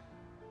lawyer.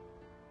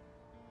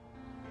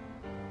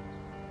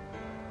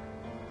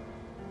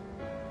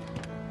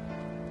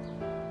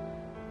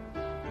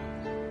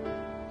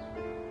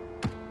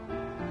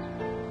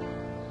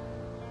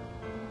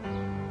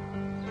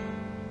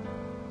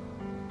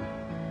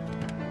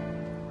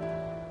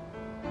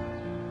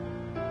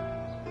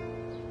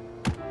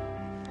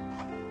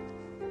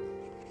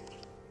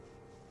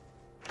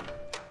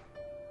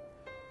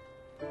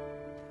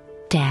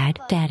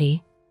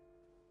 Daddy.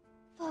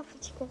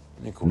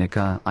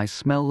 Nika, I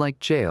smell like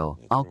jail.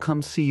 I'll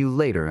come see you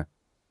later.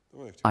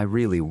 I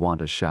really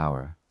want a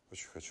shower.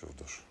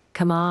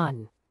 Come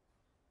on.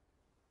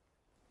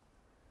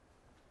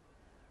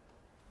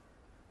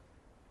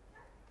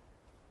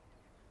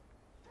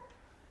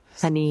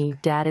 Honey,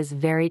 Dad is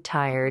very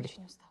tired.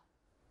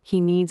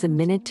 He needs a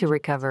minute to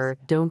recover.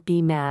 Don't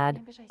be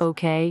mad,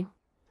 okay?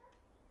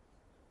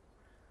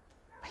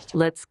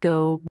 Let's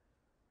go.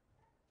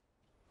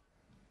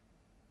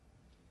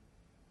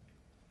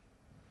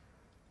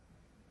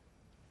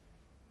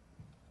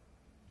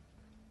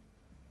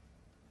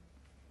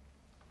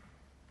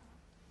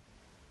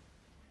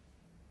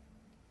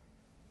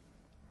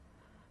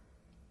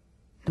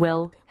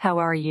 Well, how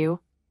are you?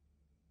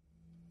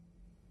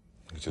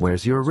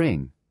 Where's your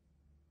ring?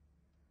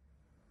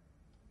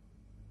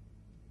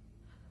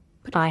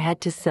 I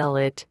had to sell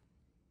it.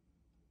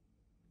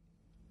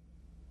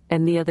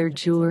 And the other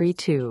jewelry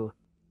too.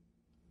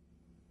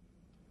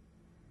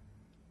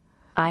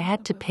 I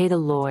had to pay the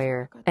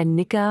lawyer, and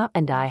Nika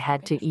and I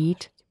had to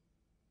eat.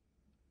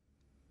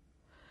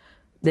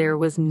 There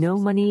was no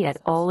money at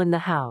all in the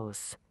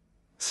house.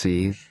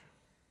 See?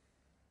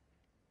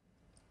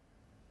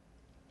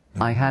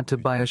 I had to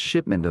buy a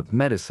shipment of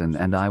medicine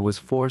and I was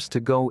forced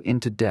to go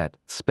into debt,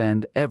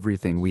 spend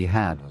everything we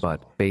had,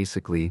 but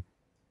basically,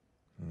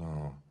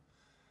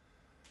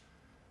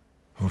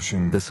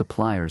 the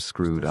supplier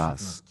screwed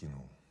us.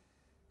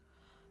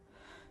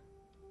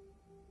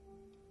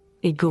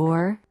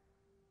 Igor?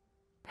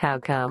 How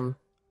come?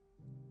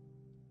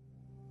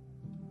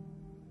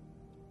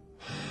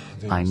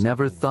 I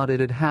never thought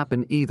it'd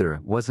happen either.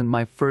 Wasn't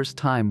my first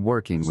time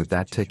working with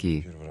that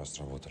Tiki.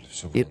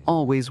 It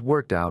always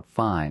worked out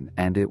fine,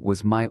 and it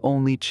was my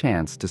only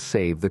chance to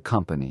save the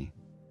company.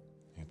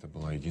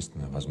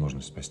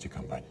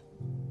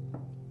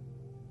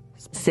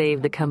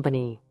 Save the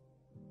company.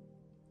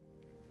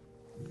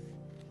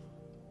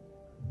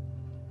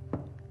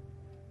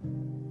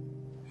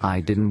 I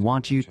didn't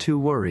want you to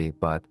worry,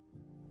 but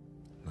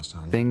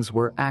things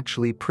were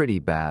actually pretty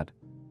bad.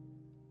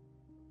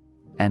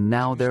 And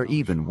now they're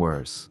even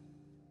worse.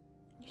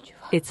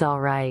 It's all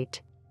right.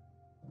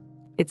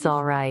 It's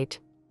all right.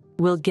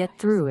 We'll get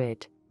through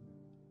it.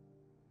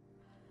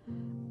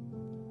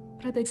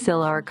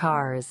 Sell our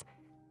cars,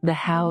 the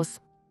house.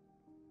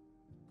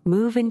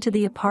 Move into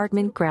the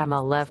apartment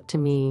Grandma left to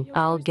me.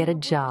 I'll get a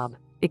job.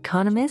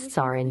 Economists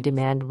are in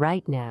demand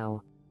right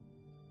now.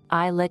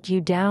 I let you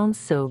down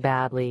so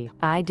badly.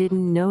 I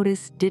didn't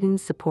notice, didn't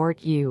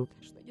support you.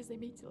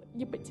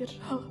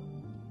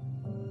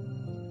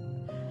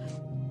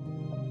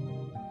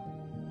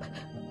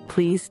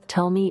 Please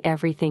tell me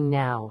everything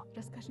now.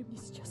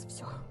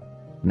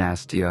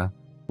 Nastia,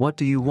 what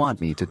do you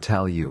want me to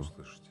tell you?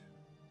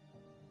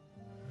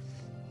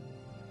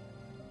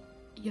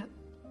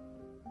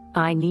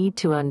 I need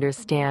to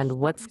understand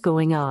what's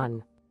going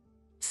on,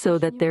 so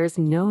that there's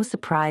no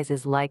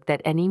surprises like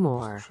that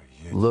anymore.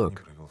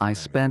 Look, I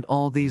spent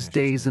all these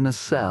days in a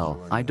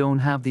cell. I don't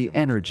have the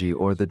energy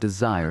or the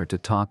desire to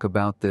talk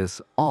about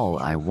this. All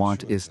I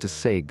want is to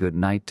say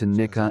goodnight to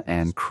Nika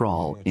and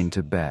crawl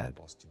into bed.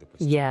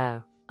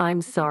 Yeah,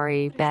 I'm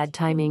sorry. Bad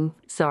timing.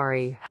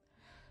 Sorry.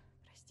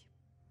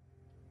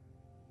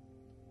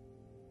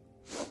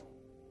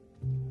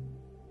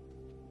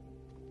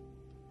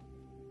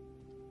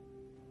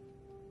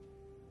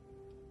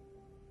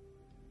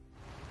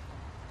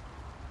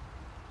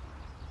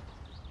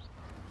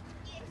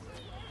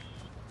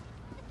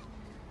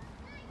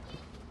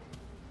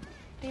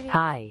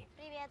 Hi.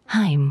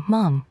 Hi,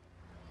 Mom.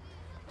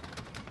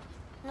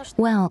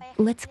 Well,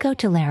 let's go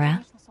to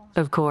Lara.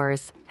 Of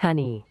course,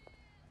 honey.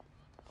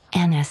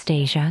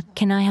 Anastasia,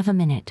 can I have a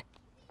minute?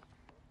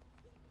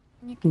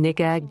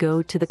 Nika,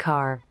 go to the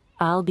car.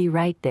 I'll be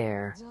right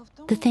there.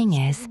 The thing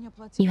is,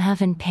 you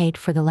haven't paid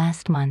for the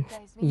last month.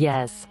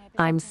 Yes,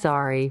 I'm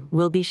sorry.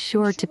 We'll be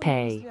sure to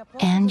pay.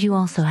 And you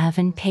also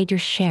haven't paid your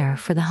share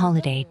for the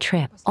holiday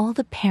trip. All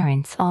the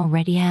parents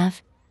already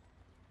have.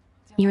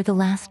 You're the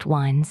last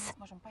ones.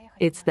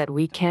 It's that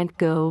we can't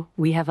go.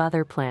 We have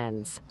other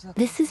plans.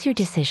 This is your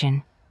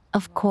decision,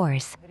 of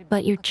course,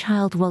 but your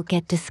child will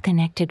get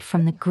disconnected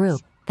from the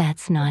group.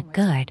 That's not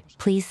good.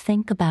 Please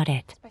think about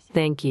it.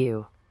 Thank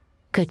you.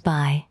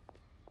 Goodbye.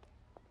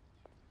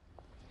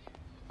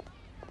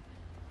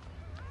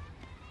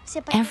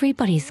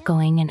 Everybody's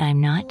going and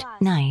I'm not.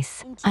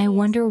 Nice. I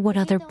wonder what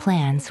other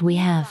plans we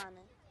have.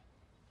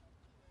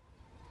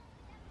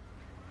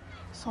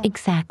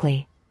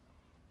 Exactly.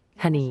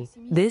 Honey,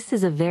 this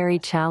is a very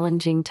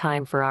challenging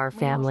time for our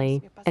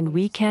family, and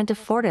we can't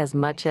afford as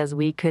much as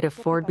we could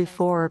afford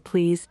before.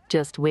 Please,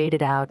 just wait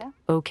it out.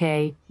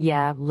 Okay,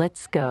 yeah,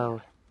 let's go.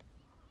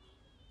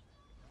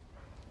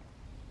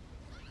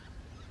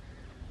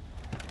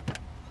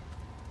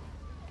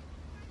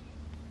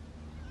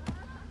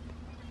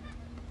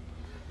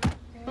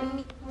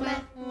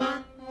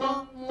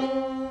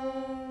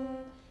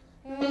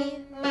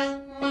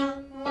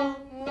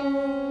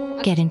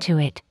 Get into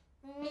it.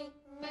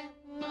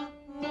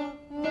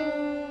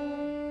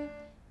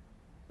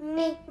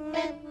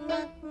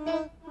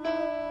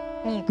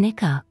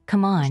 Nika,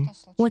 come on.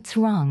 What's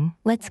wrong?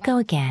 Let's go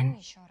again.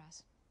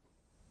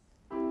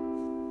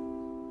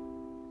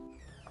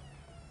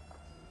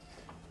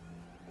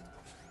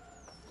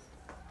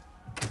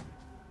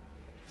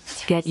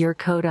 Get your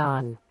coat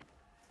on.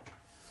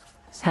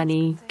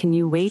 Honey, can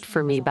you wait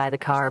for me by the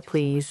car,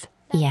 please?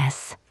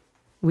 Yes.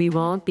 We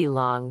won't be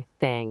long,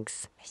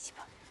 thanks.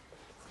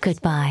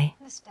 Goodbye.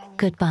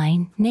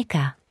 Goodbye,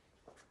 Nika.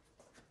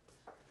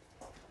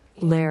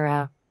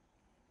 Lara,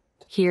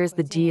 here's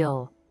the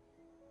deal.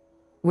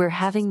 We're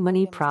having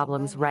money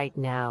problems right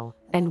now,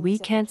 and we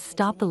can't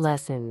stop the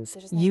lessons.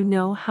 You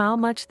know how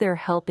much they're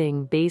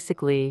helping.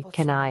 Basically,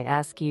 can I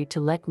ask you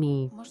to let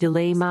me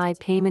delay my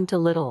payment a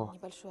little?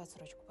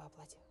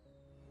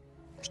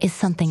 Is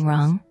something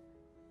wrong?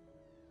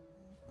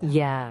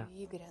 Yeah.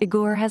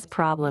 Igor has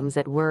problems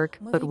at work,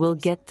 but we'll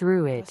get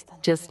through it.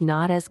 Just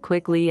not as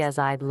quickly as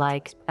I'd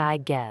like, I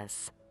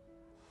guess.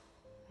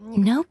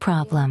 No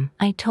problem.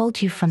 I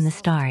told you from the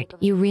start,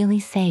 you really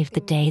saved the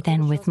day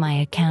then with my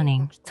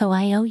accounting, so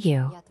I owe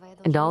you.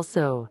 And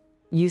also,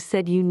 you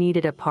said you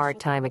needed a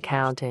part-time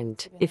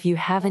accountant. If you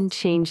haven't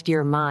changed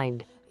your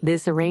mind,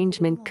 this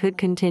arrangement could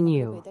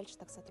continue.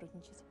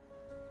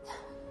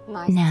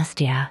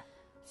 Nastia,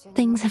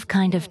 things have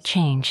kind of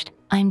changed.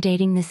 I'm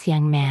dating this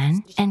young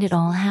man, and it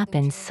all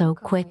happened so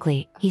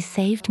quickly. He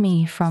saved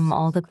me from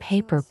all the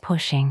paper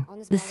pushing.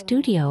 The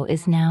studio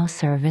is now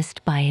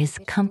serviced by his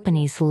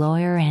company's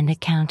lawyer and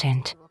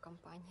accountant.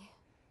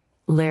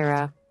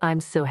 Lara, I'm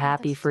so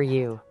happy for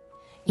you.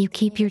 You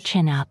keep your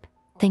chin up.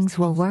 Things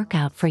will work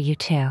out for you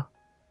too.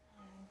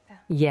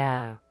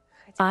 Yeah.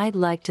 I'd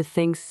like to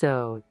think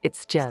so.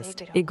 It's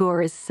just,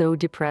 Igor is so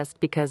depressed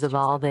because of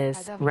all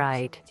this,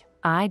 right?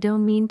 I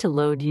don't mean to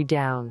load you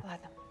down.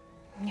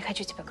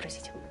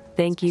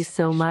 Thank you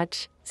so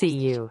much. See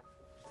you.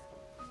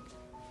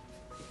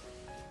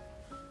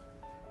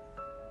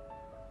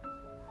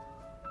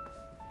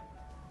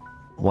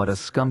 What a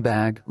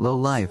scumbag,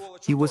 lowlife.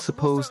 He was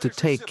supposed to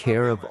take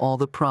care of all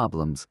the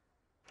problems.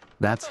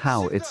 That's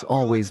how it's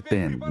always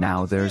been.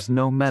 Now there's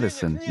no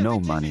medicine,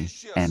 no money,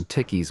 and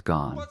Ticky's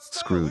gone,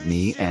 screwed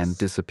me and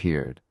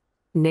disappeared.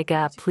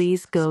 Nika,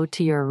 please go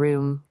to your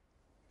room.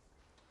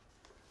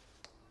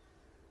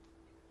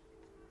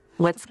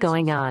 What's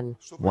going on?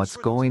 What's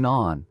going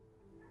on?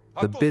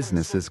 The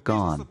business is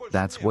gone.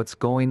 That's what's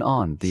going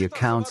on. The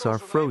accounts are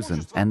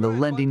frozen, and the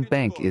lending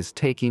bank is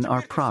taking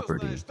our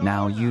property.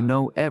 Now you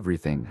know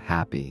everything,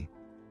 Happy.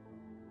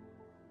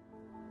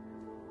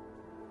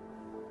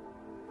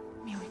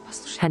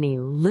 Honey,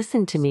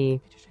 listen to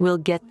me. We'll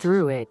get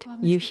through it.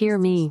 You hear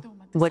me?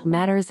 What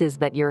matters is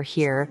that you're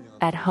here.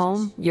 At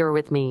home, you're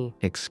with me.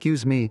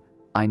 Excuse me,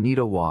 I need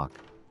a walk.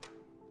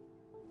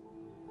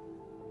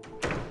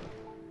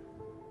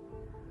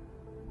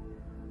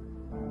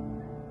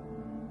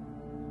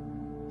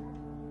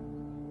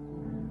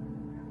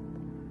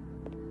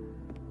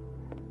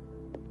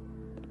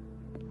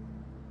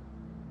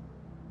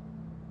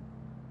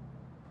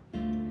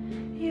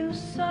 You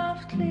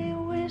softly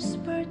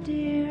whisper,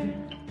 dear,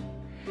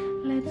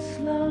 let's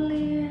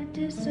slowly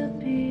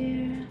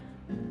disappear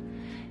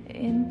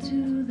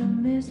into the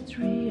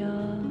mystery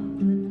of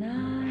the night.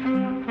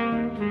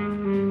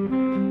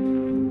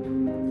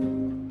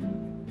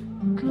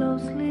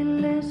 Closely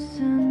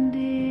listen,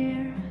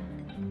 dear,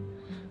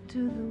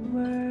 to the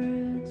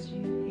words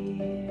you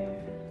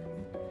hear,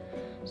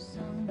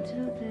 sung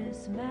to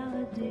this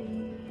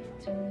melody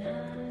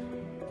tonight.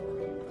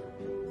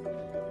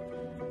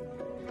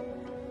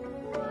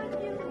 What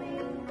you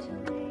mean to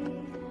me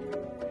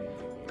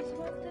is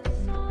what the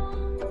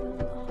song will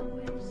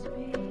always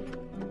be.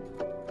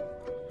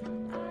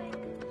 I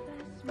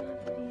confess my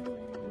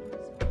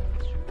feelings are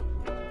true.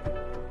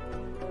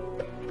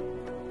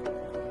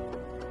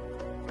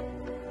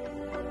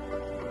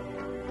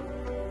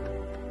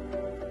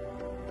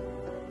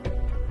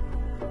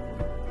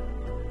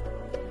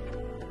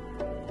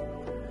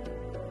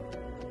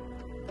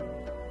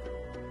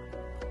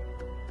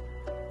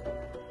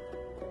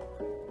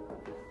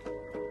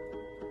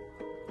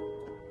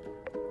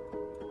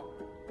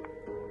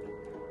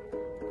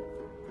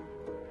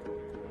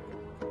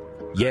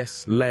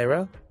 Yes,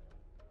 Lara?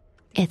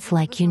 It's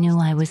like you knew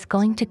I was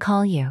going to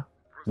call you.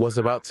 Was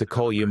about to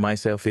call you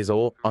myself is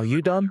all. Are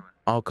you done?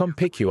 I'll come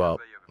pick you up.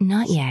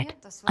 Not yet.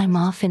 I'm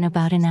off in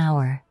about an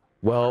hour.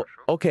 Well,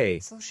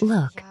 okay.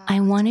 Look, I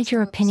wanted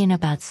your opinion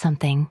about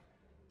something.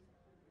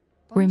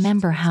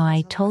 Remember how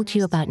I told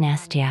you about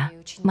Nastia,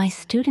 my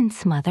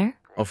student's mother?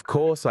 Of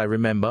course I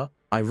remember.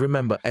 I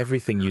remember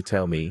everything you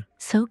tell me.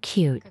 So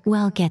cute.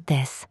 Well, get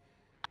this.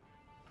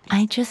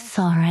 I just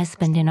saw her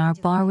husband in our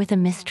bar with a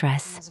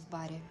mistress.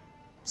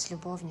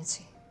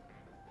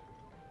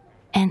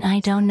 And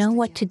I don't know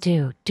what to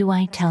do. Do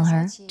I tell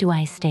her? Do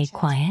I stay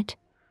quiet?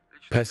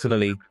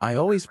 Personally, I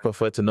always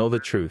prefer to know the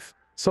truth.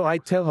 So I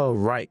tell her,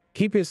 right,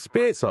 keep your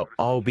spirits up.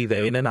 I'll be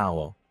there in an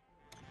hour.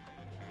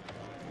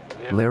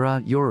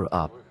 Lara, you're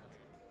up.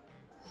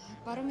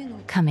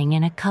 Coming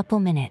in a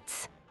couple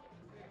minutes.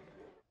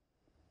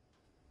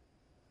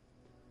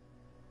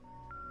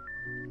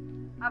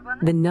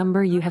 The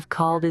number you have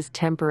called is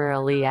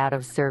temporarily out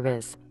of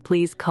service.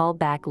 Please call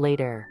back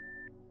later.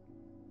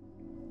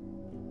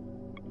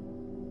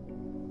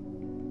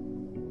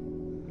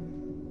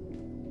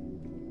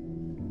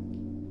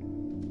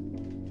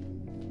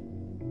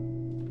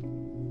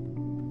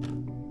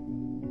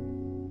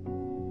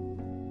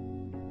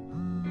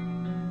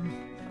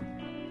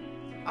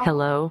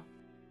 Hello?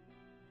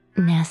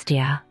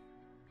 Nastia.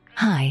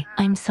 Hi,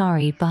 I'm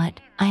sorry,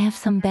 but I have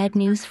some bad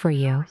news for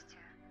you.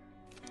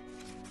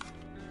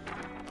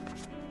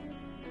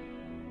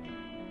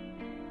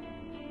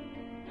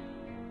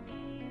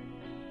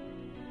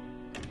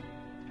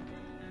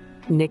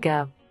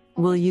 Nika,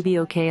 will you be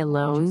okay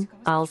alone?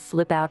 I'll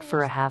slip out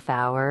for a half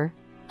hour.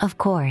 Of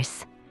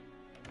course.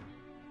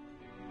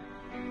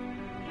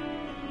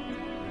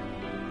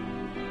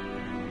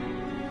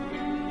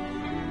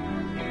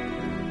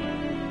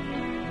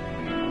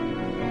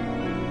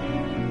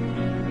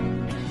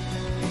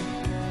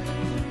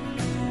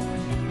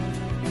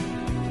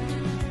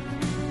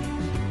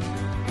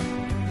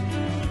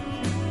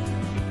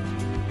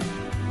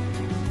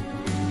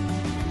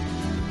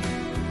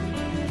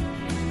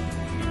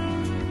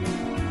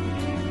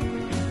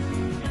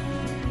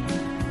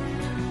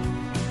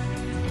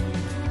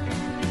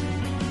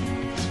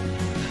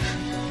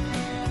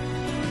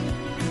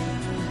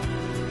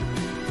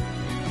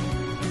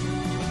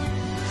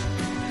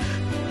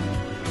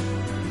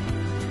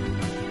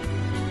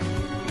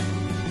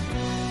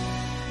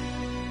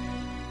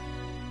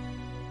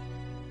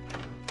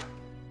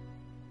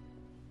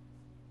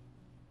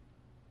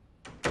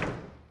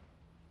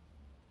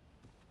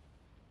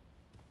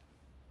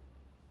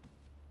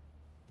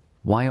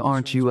 Why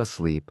aren't you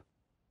asleep?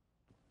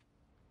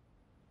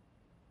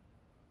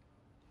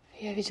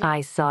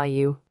 I saw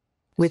you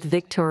with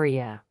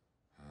Victoria.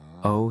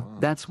 Oh,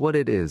 that's what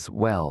it is.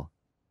 Well,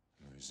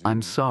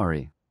 I'm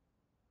sorry.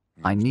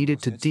 I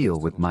needed to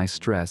deal with my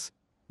stress.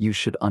 You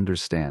should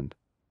understand.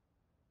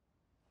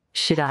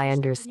 Should I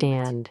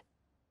understand?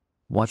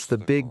 What's the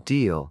big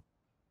deal?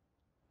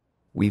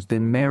 We've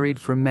been married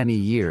for many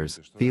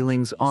years.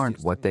 Feelings aren't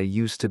what they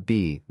used to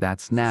be.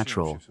 That's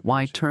natural.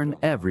 Why turn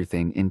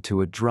everything into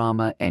a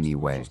drama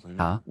anyway,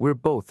 huh? We're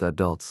both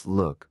adults.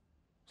 Look,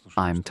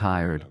 I'm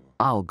tired.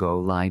 I'll go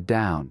lie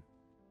down.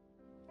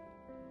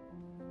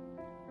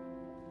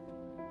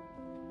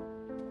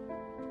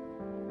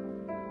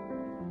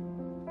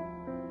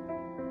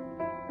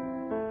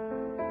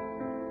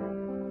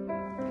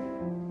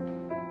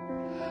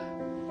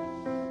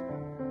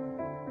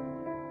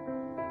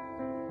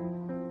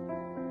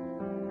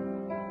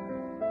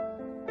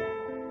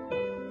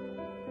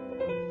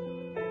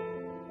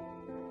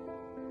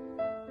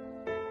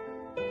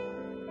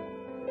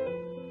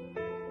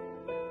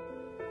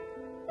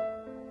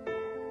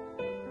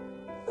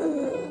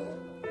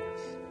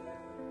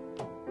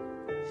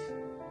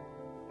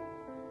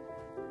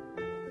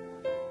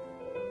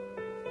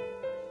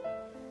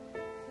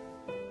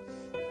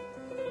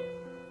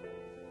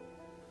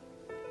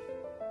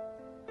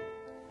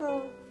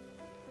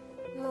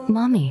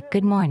 Mommy,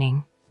 good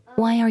morning.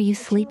 Why are you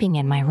sleeping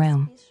in my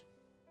room?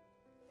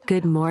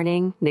 Good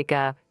morning,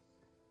 Nika.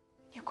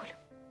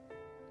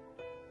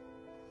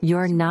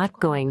 You're not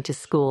going to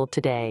school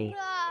today.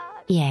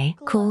 Yay,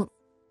 cool.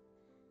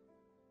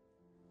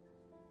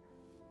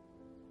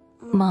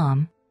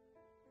 Mom,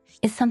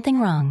 is something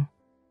wrong?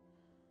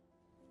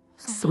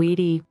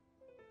 Sweetie,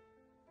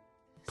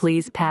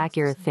 please pack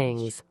your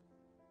things.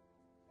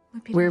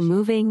 We're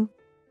moving.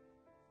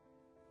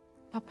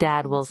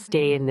 Dad will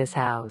stay in this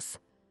house,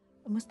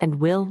 and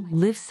we'll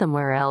live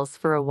somewhere else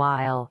for a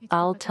while.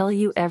 I'll tell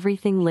you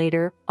everything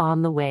later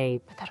on the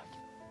way.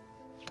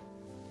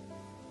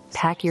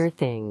 Pack your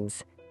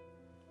things.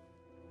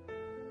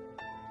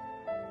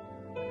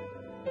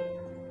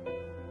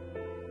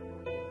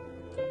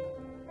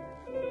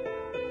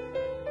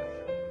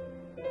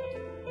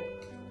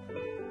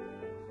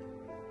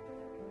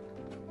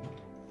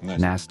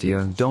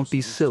 Nastia, don't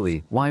be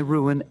silly. Why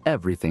ruin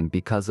everything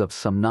because of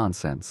some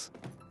nonsense?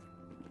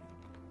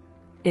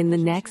 In the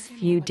next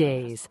few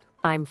days,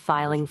 I'm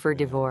filing for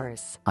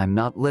divorce. I'm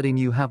not letting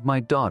you have my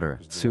daughter.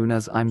 Soon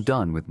as I'm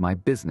done with my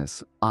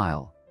business,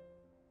 I'll.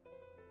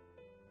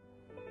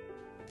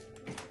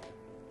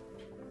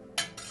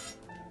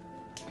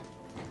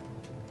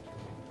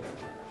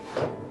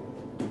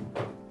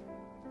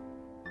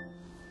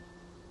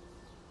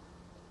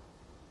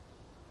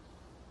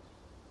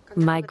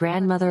 My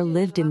grandmother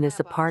lived in this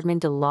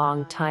apartment a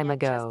long time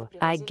ago.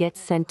 I'd get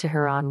sent to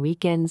her on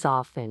weekends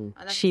often.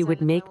 She would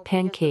make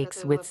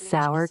pancakes with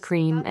sour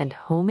cream and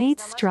homemade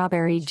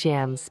strawberry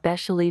jam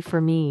specially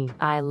for me.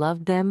 I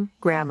loved them.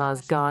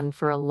 Grandma's gone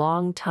for a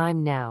long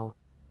time now,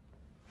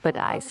 but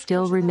I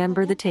still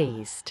remember the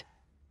taste.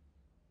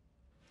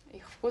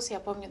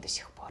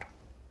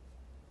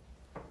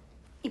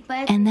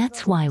 And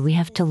that's why we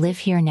have to live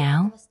here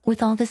now,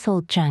 with all this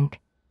old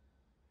junk.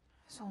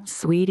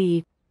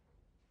 Sweetie,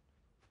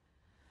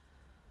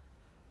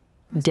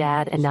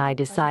 Dad and I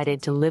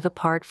decided to live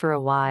apart for a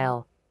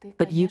while,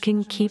 but you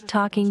can keep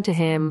talking to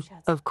him,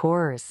 of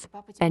course.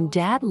 And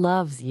Dad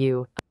loves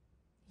you.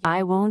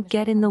 I won't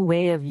get in the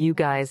way of you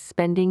guys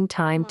spending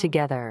time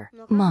together.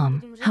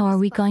 Mom, how are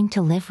we going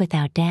to live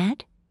without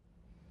Dad?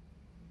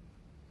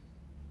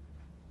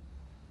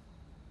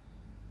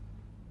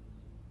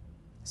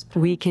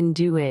 We can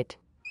do it.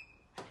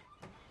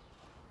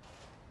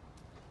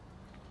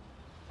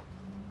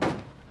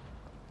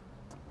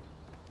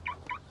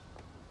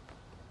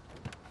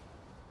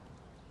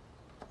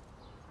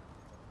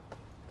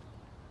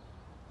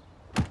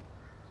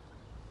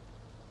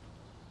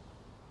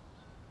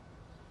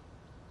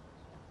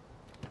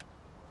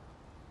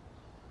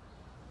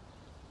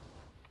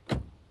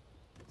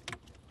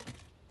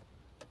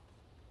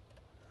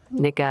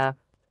 Nika,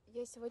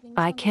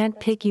 I can't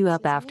pick you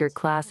up after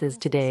classes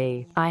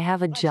today. I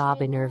have a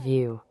job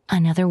interview.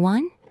 Another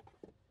one?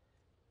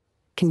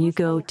 Can you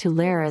go to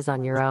Lara's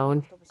on your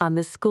own, on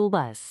the school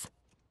bus?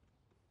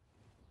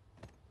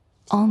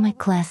 All my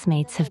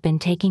classmates have been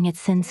taking it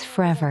since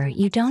forever.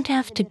 You don't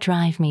have to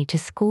drive me to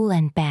school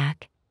and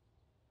back.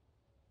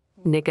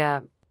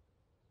 Nika,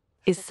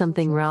 is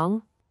something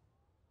wrong?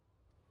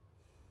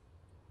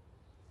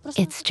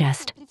 It's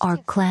just, our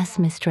class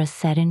mistress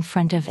said in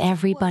front of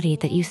everybody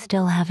that you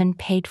still haven't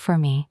paid for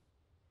me.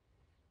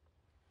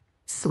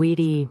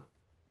 Sweetie,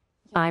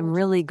 I'm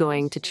really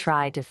going to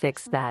try to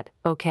fix that,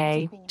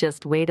 okay?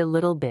 Just wait a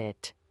little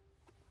bit.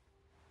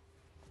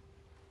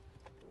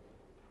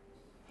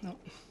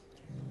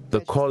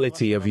 The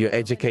quality of your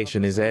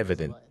education is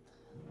evident.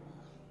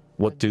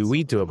 What do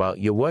we do about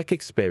your work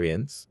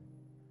experience?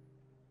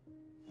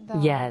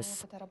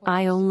 Yes,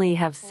 I only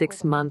have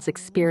 6 months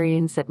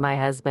experience at my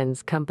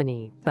husband's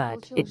company,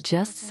 but it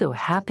just so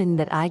happened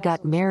that I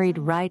got married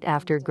right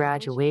after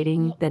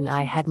graduating, then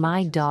I had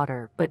my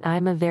daughter, but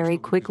I'm a very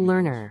quick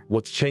learner.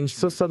 What's changed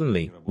so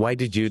suddenly? Why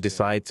did you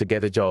decide to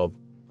get a job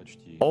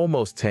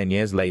almost 10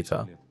 years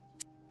later?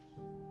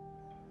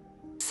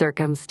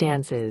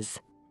 Circumstances.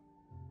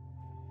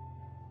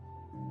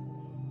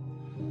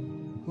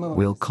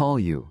 We'll call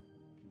you.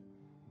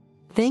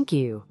 Thank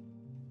you.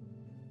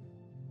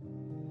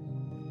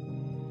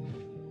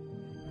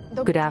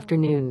 Good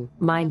afternoon.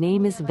 My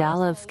name is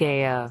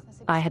Valovskaya.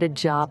 I had a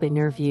job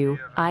interview.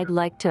 I'd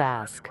like to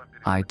ask.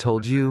 I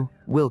told you,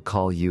 we'll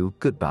call you.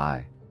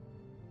 Goodbye.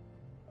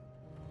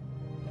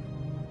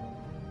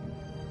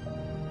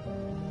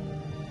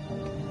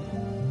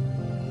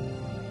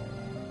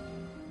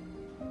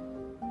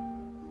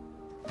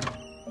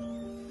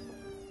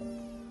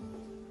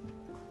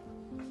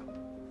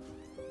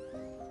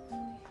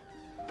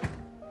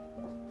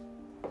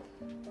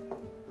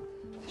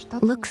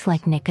 Looks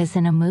like Nika's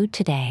in a mood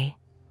today.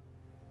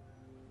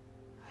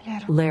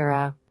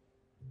 Lara,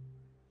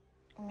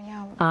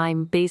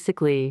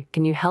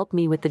 can you help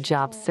me with the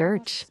job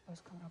search?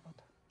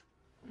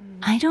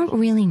 I don't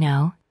really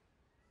know.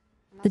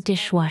 The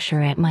dishwasher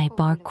at my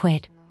bar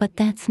quit, but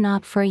that's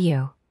not for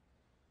you.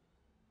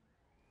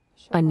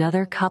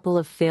 Another couple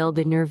of failed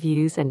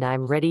interviews and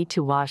I'm ready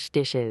to wash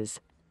dishes.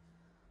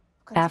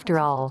 After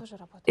all,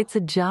 it's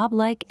a job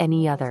like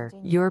any other.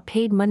 You're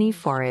paid money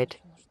for it,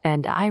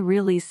 and I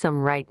really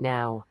some right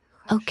now.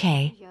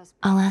 Okay,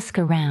 I'll ask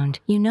around.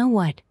 You know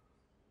what?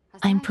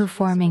 I'm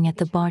performing at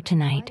the bar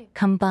tonight.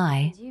 Come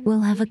by,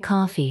 we'll have a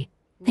coffee.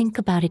 Think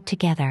about it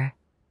together.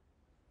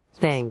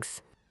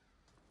 Thanks.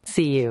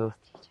 See you.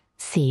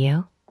 See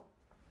you.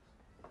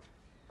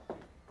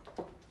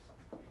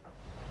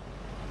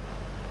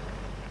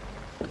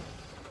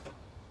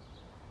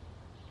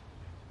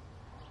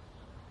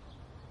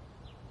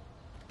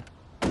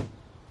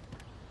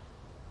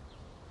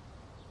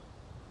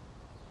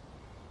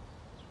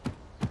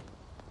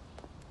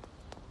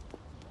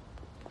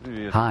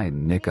 Hi,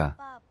 Nika.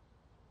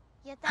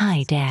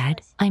 Hi,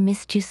 Dad. I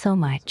missed you so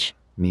much.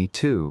 Me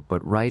too,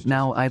 but right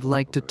now I'd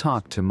like to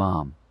talk to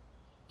Mom.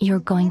 You're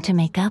going to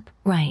make up,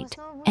 right?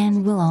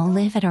 And we'll all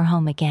live at our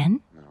home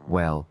again?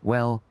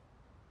 Well,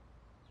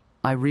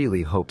 I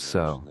really hope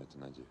so.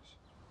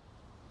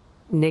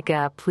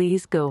 Nika,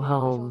 please go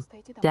home.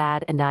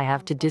 Dad and I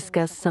have to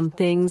discuss some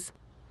things.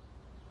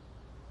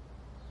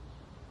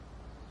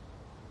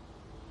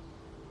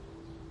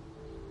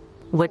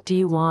 What do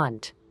you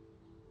want?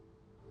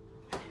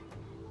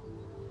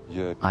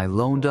 I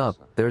loaned up.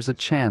 There's a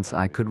chance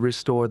I could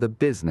restore the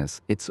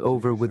business. It's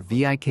over with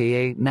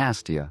Vika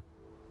Nastia.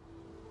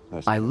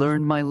 I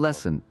learned my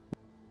lesson.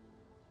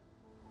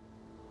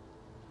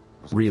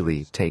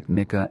 Really, take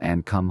Nika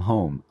and come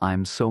home.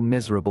 I'm so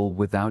miserable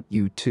without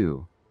you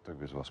too.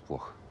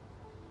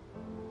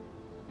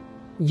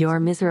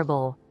 You're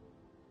miserable.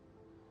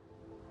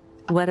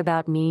 What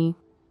about me?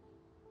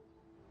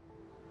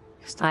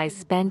 I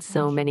spent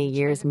so many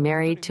years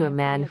married to a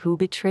man who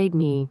betrayed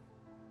me.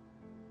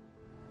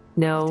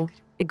 No,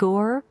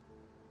 Igor,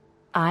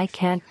 I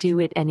can't do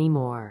it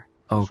anymore.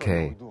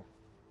 Okay.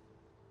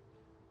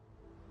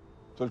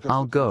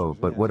 I'll go,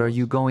 but what are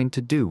you going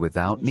to do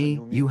without me?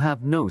 You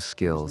have no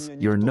skills.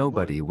 You're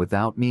nobody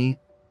without me.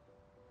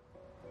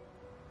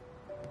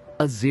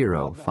 A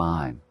 0,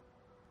 fine.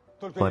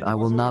 But I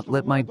will not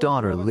let my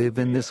daughter live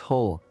in this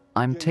hole.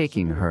 I'm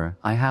taking her.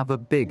 I have a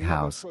big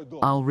house.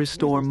 I'll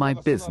restore my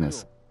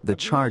business. The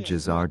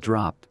charges are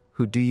dropped.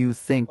 Who do you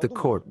think the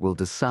court will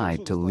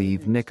decide to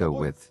leave Nika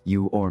with,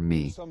 you or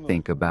me?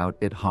 Think about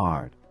it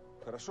hard.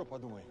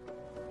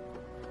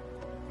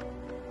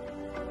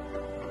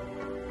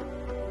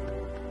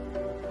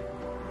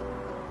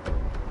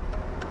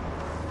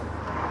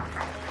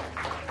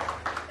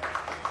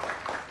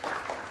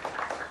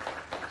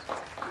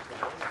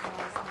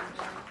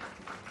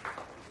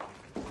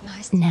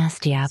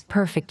 Nastia,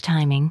 perfect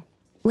timing.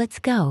 Let's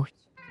go.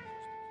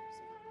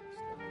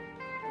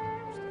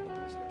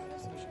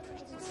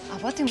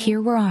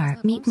 Here we are.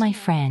 Meet my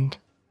friend.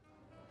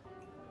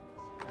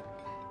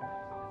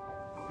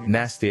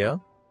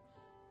 Nastia?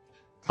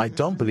 I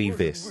don't believe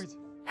this.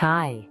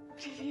 Hi.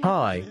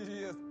 Hi.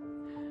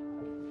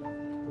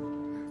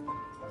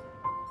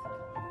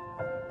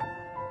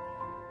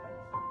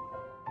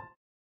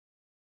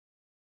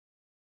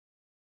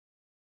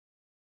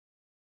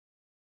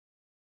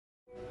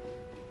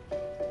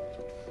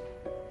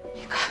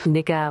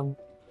 Nika.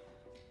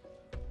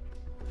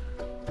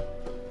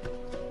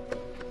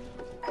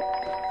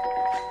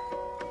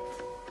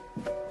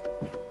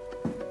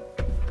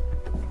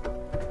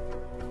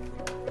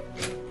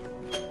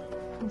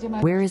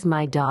 Where is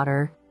my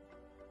daughter?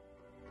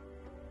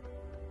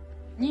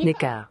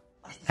 Nika.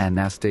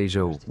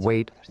 Anastasia,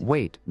 wait.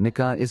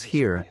 Nika is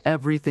here.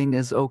 Everything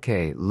is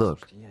okay.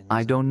 Look,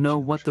 I don't know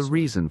what the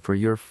reason for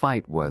your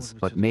fight was,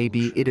 but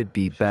maybe it'd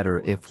be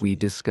better if we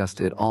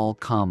discussed it all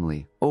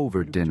calmly,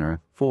 over dinner.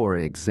 For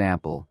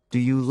example, do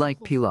you like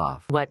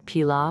pilaf? What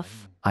pilaf?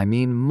 I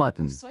mean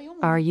mutton.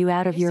 Are you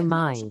out of your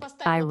mind?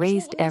 I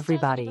raised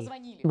everybody.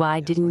 Why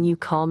didn't you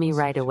call me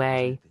right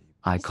away?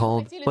 I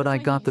called, but I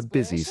got the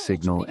busy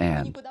signal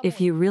and... If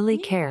you really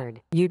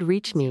cared, you'd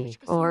reach me,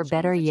 or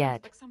better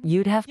yet,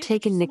 you'd have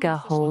taken Nika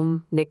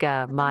home.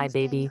 Nika, my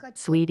baby,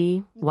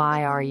 sweetie,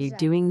 why are you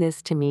doing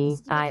this to me?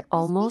 I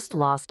almost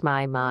lost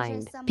my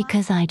mind.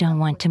 Because I don't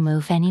want to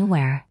move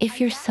anywhere. If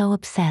you're so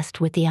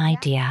obsessed with the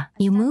idea,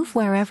 you move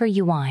wherever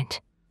you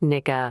want.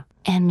 Nika.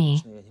 And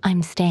me,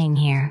 I'm staying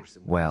here.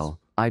 Well,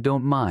 I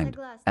don't mind,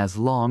 as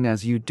long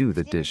as you do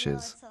the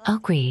dishes.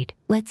 Agreed.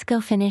 Let's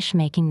go finish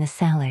making the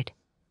salad.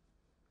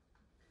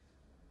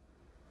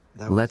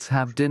 Let's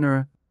have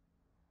dinner.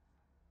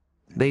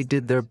 They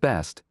did their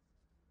best.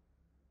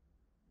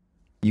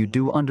 You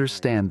do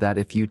understand that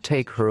if you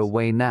take her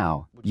away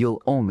now,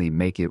 you'll only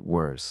make it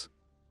worse.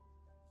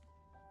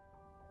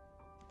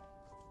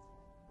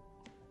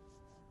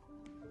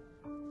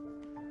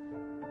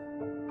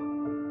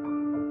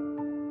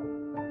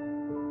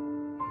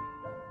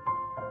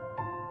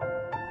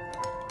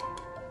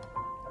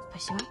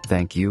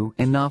 Thank you.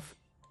 Enough?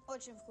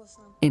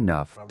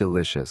 Enough.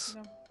 Delicious.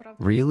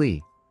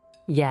 Really?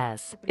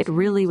 Yes, it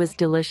really was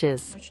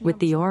delicious, with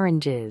the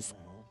oranges.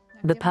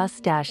 The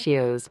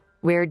pistachios.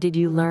 Where did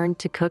you learn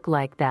to cook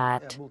like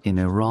that? In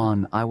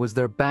Iran, I was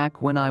there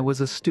back when I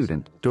was a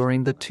student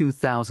during the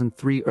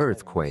 2003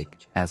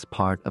 earthquake as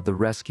part of the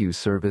rescue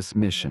service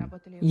mission.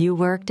 You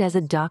worked as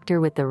a doctor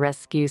with the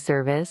rescue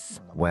service?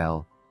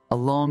 Well, a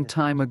long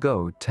time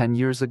ago, 10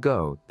 years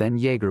ago, then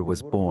Jaeger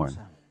was born.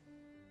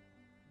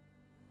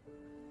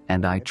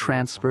 And I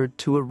transferred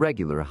to a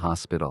regular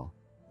hospital.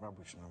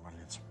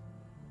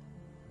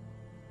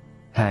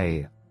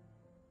 Hey,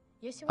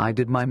 I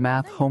did my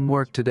math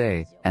homework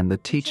today, and the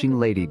teaching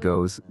lady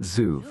goes,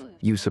 Zuv,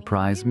 you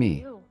surprise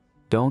me.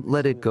 Don't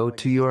let it go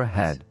to your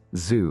head.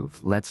 Zuv,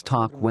 let's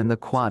talk when the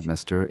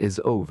quadmester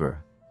is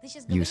over.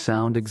 You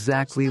sound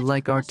exactly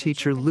like our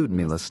teacher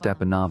Ludmila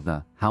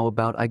Stepanovna. How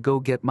about I go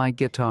get my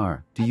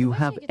guitar? Do you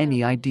have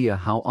any idea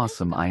how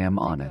awesome I am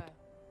on it?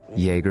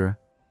 Jaeger?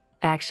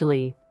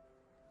 Actually,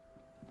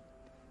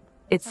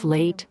 it's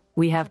late.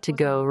 We have to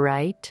go,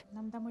 right?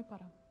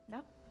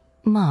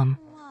 Mom,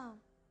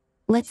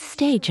 let's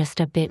stay just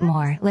a bit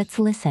more. Let's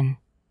listen.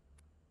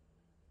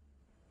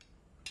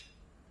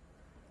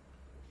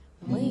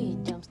 Мы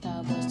идем с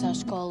тобой со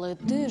школы,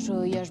 ты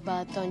жуешь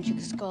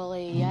батончик с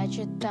колой, я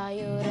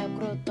читаю рэп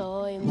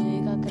крутой,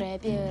 мы как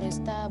рэперы с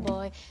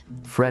тобой.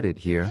 Fretted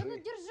here.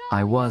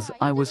 I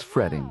was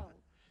fretting.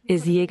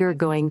 Is Jaeger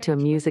going to a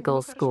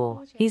musical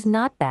school? He's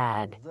not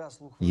bad.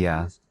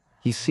 Yeah.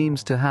 He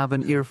seems to have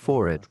an ear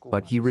for it,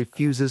 but he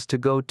refuses to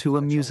go to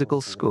a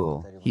musical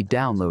school. He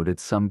downloaded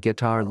some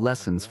guitar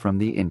lessons from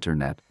the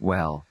internet.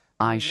 Well,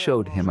 I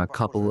showed him a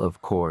couple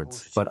of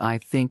chords, but I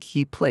think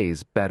he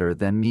plays better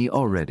than me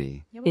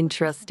already.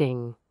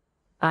 Interesting.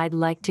 I'd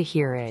like to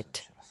hear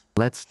it.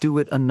 Let's do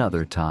it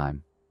another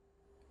time.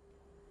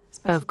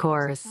 Of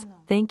course.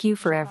 Thank you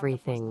for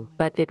everything,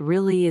 but it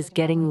really is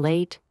getting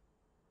late.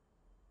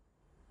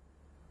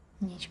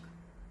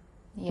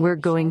 We're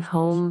going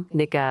home,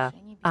 Nika.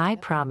 I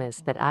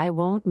promise that I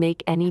won't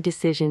make any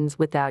decisions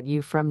without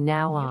you from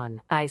now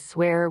on. I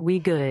swear we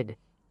good.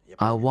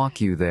 I'll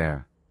walk you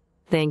there.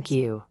 Thank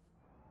you.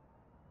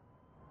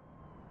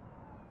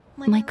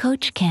 My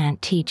coach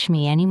can't teach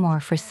me anymore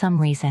for some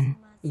reason.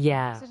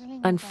 Yeah.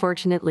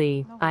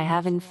 Unfortunately, I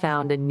haven't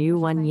found a new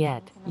one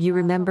yet. You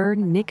remember,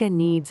 Nika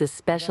needs a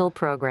special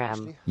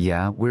program.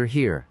 Yeah, we're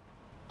here.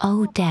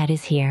 Oh, Dad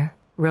is here.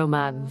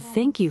 Roma,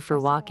 thank you for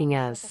walking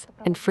us,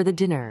 and for the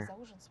dinner.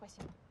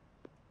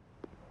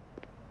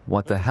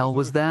 What the hell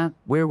was that?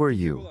 Where were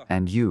you?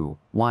 And you,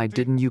 why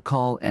didn't you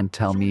call and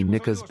tell me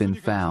Nika's been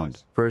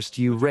found? First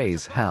you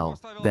raise hell,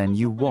 then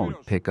you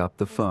won't pick up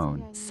the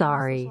phone.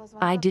 Sorry,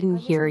 I didn't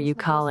hear you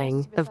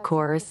calling. Of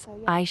course,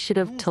 I should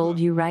have told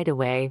you right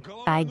away.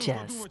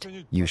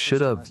 You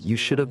should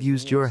have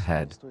used your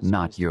head,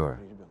 not your...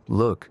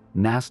 Look,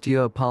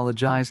 Nastia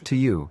apologized to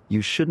you.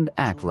 You shouldn't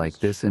act like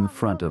this in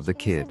front of the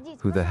kid.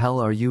 Who the hell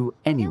are you,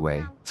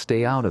 anyway?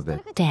 Stay out of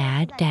it.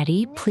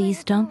 Daddy,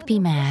 please don't be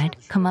mad.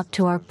 Come up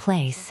to our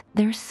place.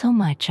 There's so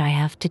much I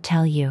have to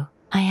tell you.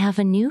 I have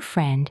a new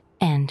friend,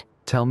 and...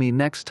 Tell me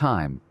next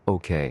time,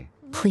 okay?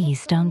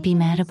 Please don't be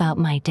mad about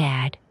my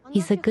dad.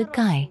 He's a good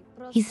guy.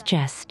 He's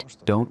just...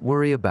 Don't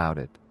worry about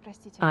it.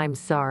 I'm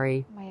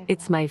sorry.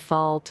 It's my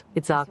fault.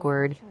 It's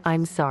awkward.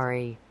 I'm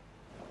sorry.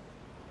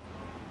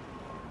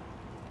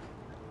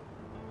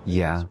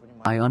 Yeah,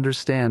 I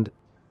understand.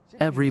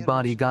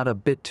 Everybody got a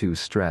bit too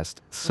stressed,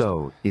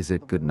 so is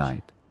it good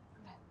night?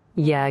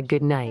 Yeah,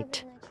 good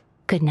night.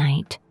 Good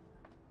night.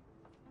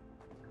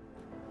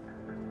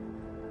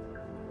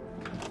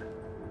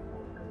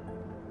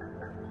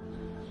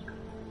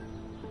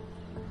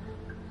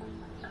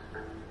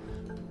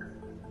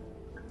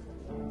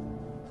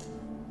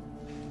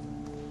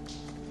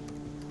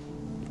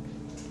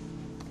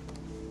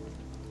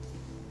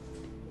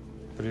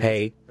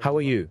 Hey, how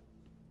are you?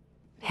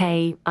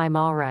 Hey, I'm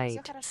all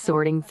right.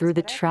 Sorting through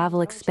the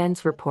travel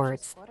expense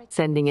reports.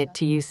 Sending it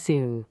to you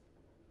soon.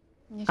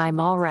 I'm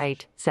all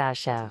right,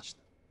 Sasha.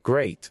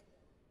 Great.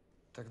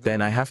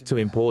 Then I have two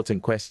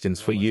important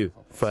questions for you.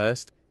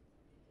 First,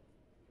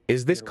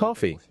 is this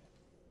coffee?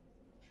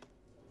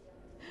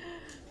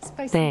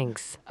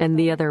 Thanks. And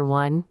the other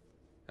one?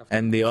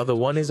 And the other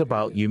one is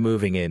about you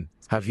moving in.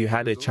 Have you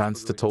had a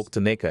chance to talk to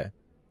Nika?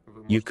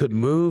 You could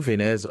move in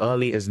as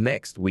early as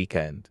next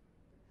weekend.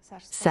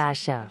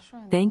 Sasha,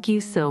 thank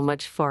you so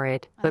much for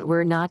it, but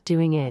we're not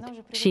doing it.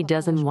 She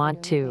doesn't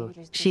want to.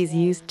 She's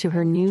used to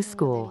her new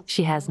school.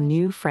 She has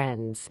new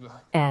friends.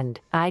 And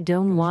I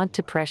don't want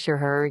to pressure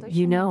her,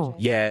 you know.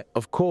 Yeah,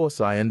 of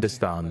course I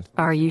understand.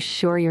 Are you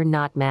sure you're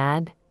not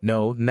mad?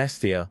 No,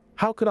 Nastia,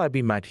 how could I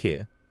be mad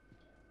here?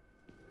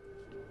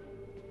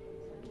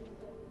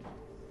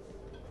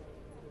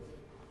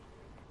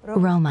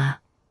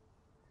 Roma.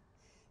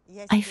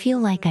 I feel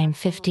like I'm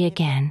 50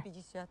 again.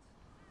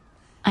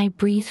 I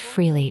breathe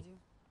freely.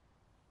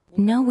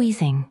 No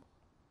wheezing.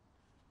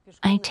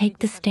 I take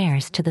the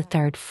stairs to the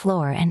third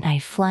floor and I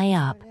fly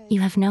up.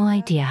 You have no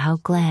idea how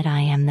glad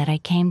I am that I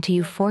came to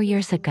you 4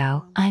 years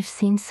ago. I've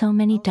seen so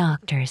many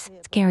doctors.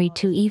 Scary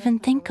to even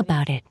think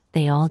about it.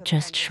 They all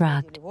just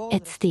shrugged.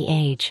 It's the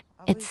age.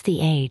 It's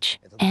the age.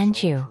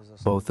 And you.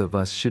 Both of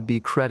us should be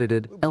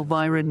credited.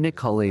 Elvira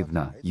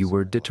Nikolaevna, you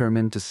were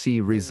determined to see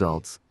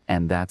results,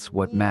 and that's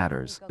what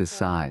matters.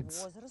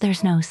 Besides,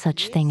 There's no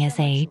such thing as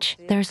age.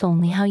 There's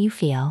only how you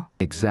feel.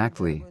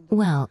 exactly.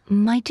 Well,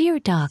 my dear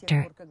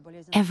doctor,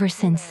 ever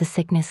since the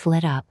sickness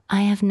lit up,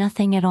 I have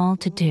nothing at all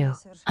to do.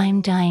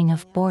 I'm dying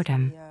of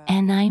boredom,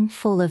 and I'm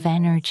full of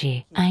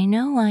energy. I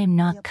know I'm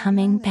not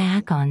coming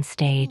back on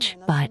stage,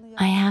 but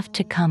I have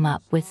to come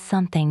up with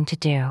something to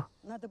do.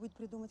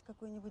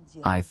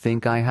 I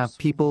think I have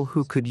people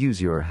who could use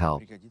your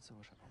help.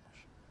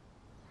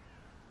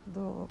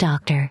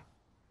 Doctor.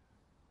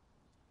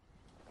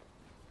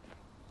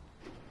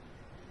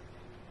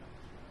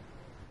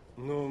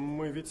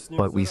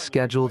 But we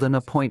scheduled an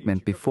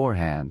appointment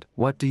beforehand.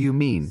 What do you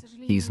mean?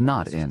 He's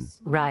not in.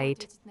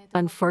 Right.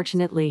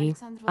 Unfortunately,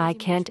 I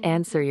can't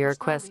answer your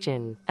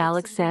question.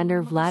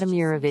 Alexander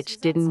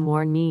Vladimirovich didn't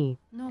warn me.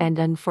 And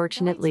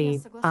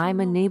unfortunately, I'm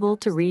unable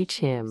to reach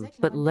him.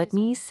 But let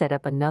me set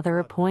up another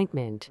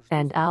appointment,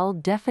 and I'll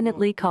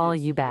definitely call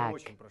you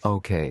back.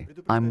 Okay,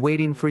 I'm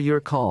waiting for your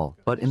call,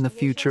 but in the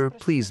future,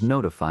 please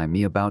notify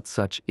me about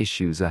such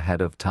issues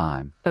ahead of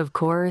time. Of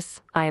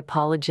course, I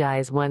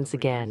apologize once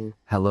again.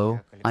 Hello,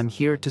 I'm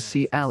here to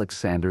see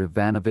Alexander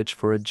Ivanovich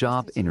for a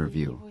job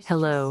interview.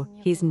 Hello,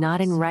 he's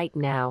not in right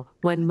now.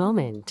 One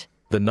moment.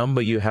 The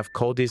number you have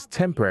called is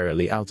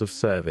temporarily out of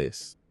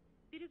service.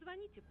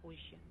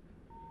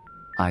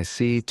 I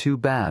see, too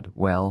bad.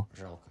 Well,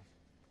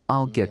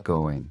 I'll get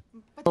going.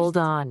 Hold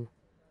on.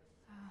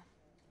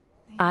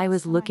 I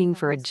was looking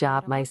for a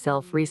job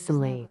myself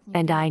recently,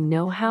 and I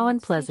know how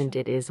unpleasant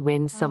it is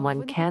when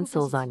someone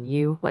cancels on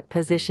you. What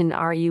position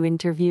are you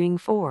interviewing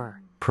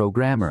for?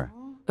 Programmer.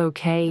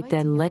 Okay,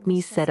 then let me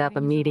set up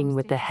a meeting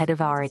with the head of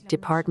our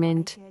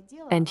department,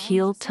 and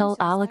he'll tell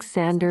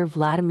Alexander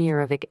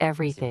Vladimirovich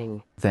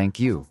everything. Thank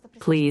you.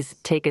 Please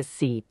take a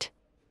seat.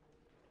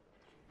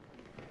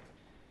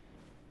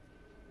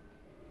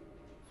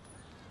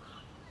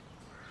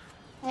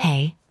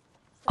 Hey,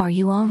 are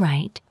you all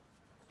right?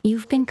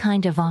 You've been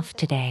kind of off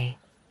today.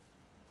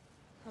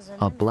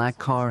 A black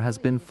car has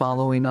been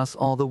following us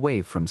all the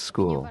way from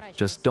school.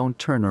 Just don't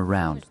turn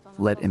around.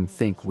 Let him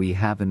think we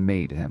haven't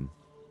made him.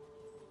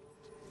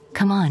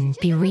 Come on,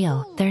 be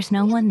real. There's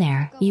no one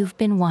there. You've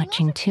been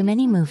watching too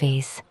many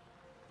movies.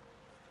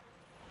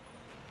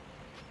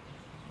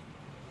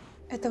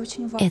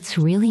 It's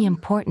really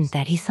important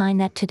that he sign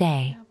that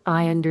today.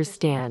 I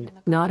understand.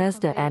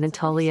 Nastia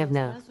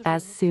Anatolievna.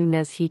 As soon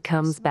as he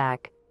comes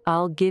back,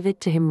 I'll give it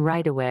to him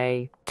right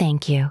away.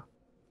 Thank you.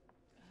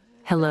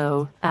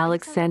 Hello,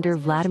 Alexander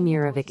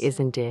Vladimirovich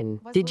isn't in.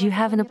 Did you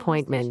have an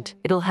appointment?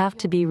 It'll have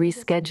to be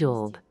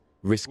rescheduled.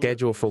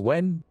 Reschedule for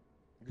when?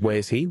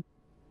 Where's he?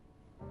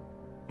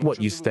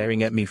 What you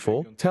staring at me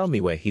for? Tell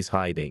me where he's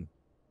hiding.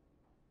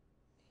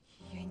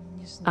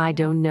 I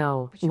don't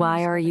know.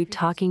 Why are you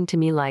talking to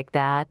me like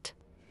that?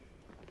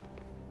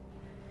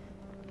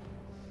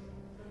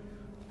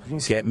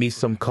 Get me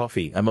some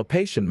coffee. I'm a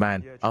patient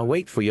man. I'll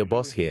wait for your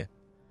boss here.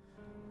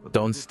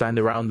 Don't stand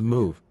around,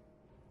 move.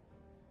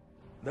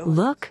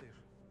 Look.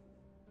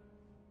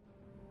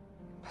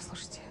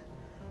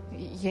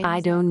 I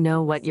don't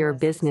know what your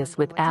business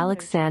with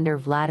Alexander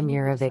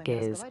Vladimirovich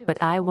is,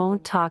 but I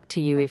won't talk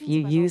to you if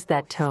you use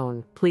that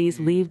tone. Please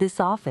leave this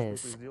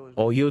office.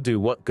 Or you'll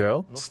do what,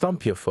 girl?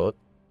 Stomp your foot?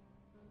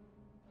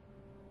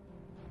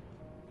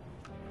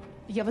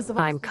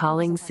 I'm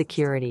calling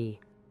security.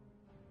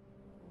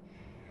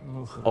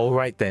 All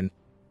right then.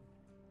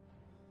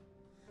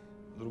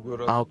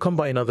 I'll come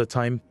by another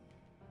time.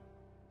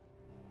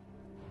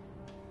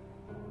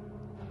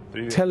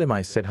 Tell him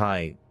I said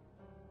hi.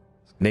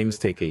 Name's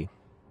Tiki.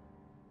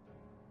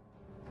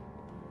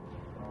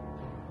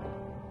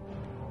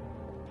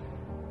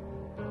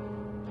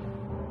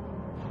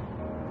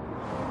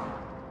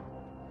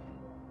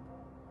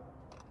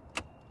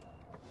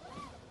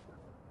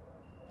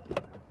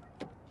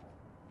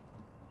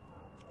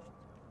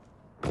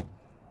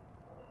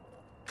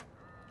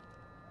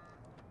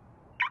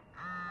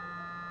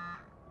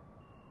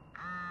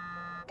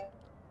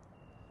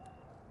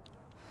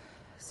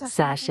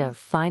 Sasha,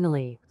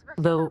 finally.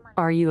 Though,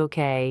 are you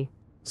okay?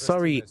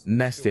 Sorry,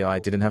 Nastia, I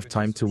didn't have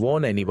time to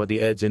warn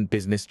anybody urgent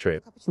business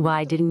trip.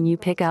 Why didn't you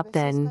pick up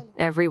then?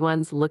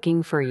 Everyone's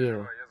looking for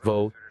you.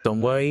 Vo,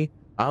 don't worry.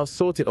 I'll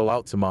sort it all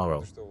out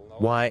tomorrow.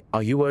 Why,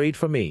 are you worried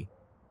for me?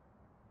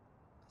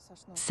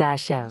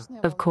 Sasha,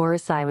 of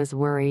course I was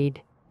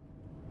worried.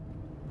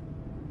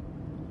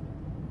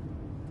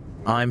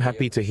 I'm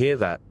happy to hear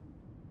that.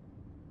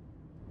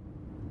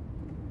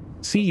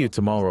 See you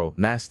tomorrow,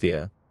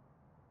 Nastia.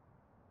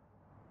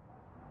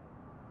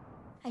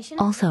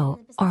 Also,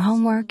 our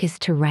homework is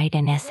to write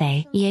an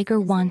essay. Jaeger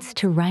wants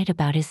to write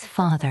about his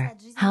father,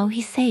 how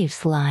he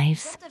saves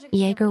lives.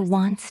 Jaeger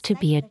wants to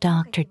be a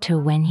doctor too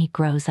when he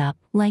grows up,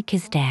 like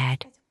his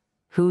dad.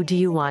 Who do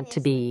you want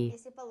to be?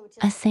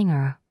 A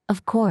singer,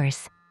 of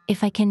course,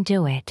 if I can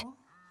do it.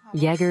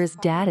 Jaeger's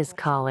dad is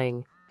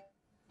calling.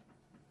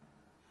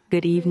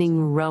 Good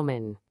evening,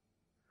 Roman.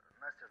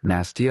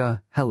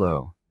 Nastia,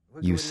 hello.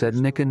 You said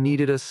Nika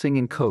needed a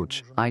singing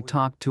coach. I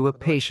talked to a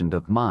patient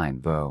of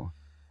mine, Vo.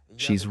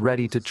 She's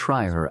ready to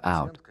try her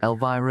out.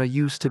 Elvira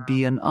used to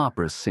be an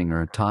opera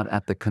singer taught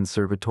at the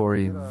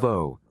conservatory,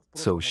 Vo,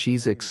 so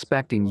she's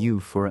expecting you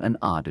for an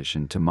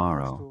audition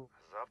tomorrow.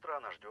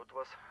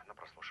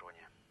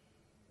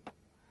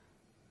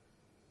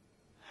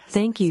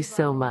 Thank you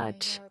so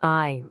much.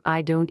 I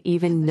don't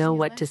even know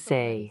what to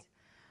say.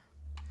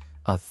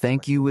 A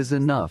thank you is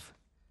enough.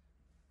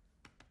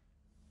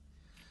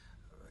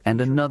 And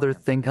another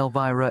thing,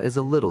 Elvira is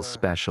a little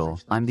special.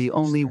 I'm the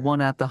only one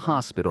at the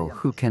hospital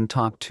who can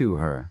talk to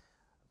her.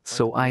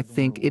 So I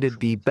think it'd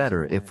be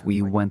better if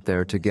we went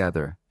there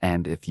together.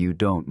 And if you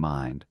don't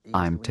mind,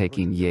 I'm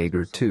taking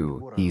Jaeger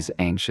too. He's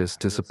anxious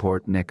to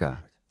support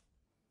Nika.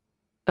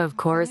 Of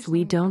course,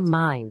 we don't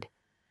mind.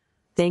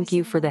 Thank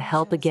you for the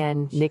help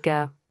again,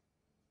 Nika.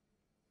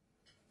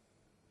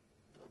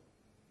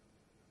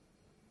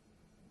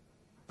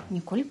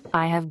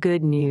 I have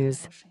good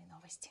news.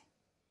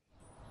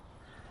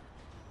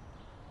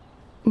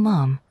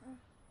 Mom,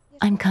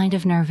 I'm kind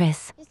of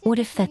nervous. What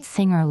if that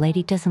singer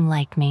lady doesn't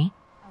like me?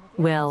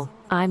 Well,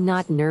 I'm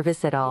not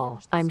nervous at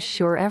all. I'm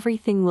sure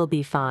everything will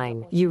be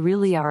fine. You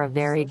really are a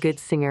very good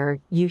singer,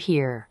 you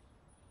hear.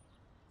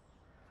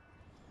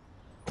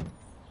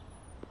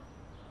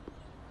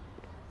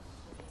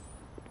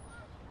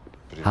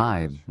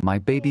 Hi, my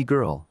baby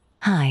girl.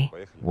 Hi.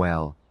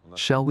 Well,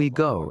 shall we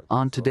go?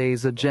 On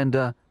today's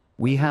agenda,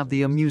 we have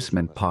the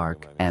amusement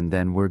park, and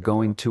then we're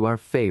going to our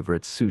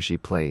favorite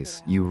sushi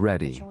place. You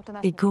ready?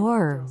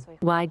 Igor,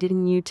 why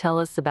didn't you tell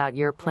us about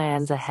your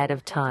plans ahead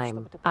of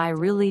time? I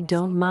really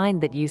don't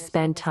mind that you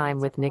spend time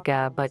with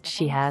Nika, but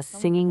she has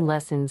singing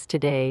lessons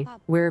today.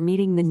 We're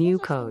meeting the new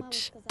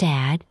coach.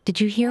 Dad,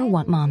 did you hear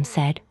what Mom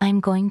said?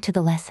 I'm going to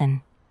the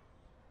lesson.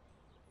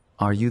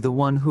 Are you the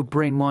one who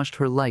brainwashed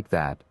her like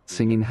that?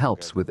 Singing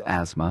helps with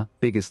asthma.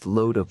 Biggest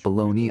load of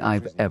baloney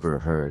I've ever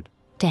heard.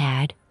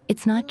 Dad,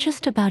 it's not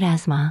just about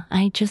asthma.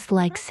 I just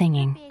like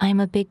singing. I'm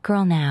a big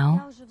girl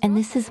now, and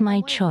this is my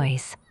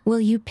choice.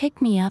 Will you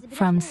pick me up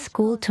from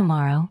school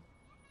tomorrow?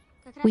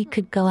 We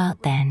could go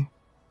out then.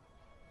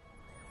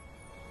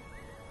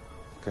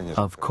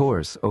 Of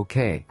course,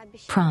 okay.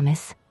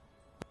 Promise.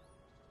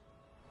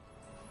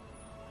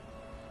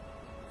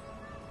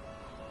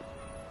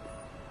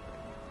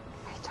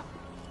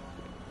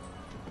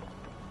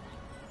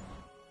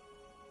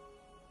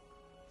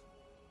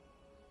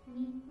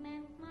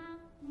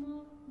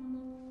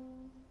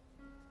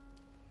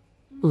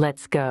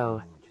 Let's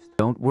go.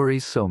 Don't worry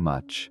so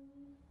much.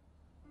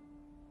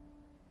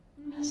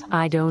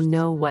 I don't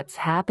know what's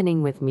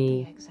happening with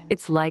me.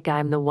 It's like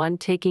I'm the one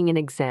taking an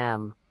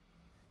exam.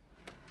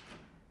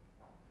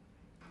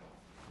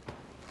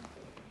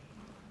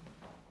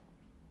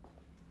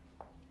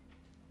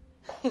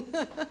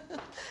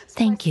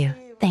 Thank you.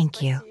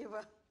 Thank you.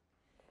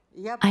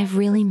 I've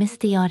really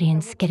missed the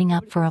audience getting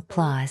up for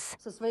applause.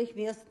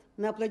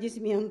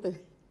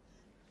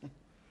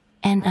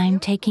 And I'm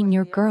taking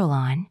your girl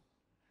on.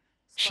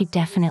 She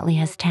definitely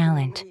has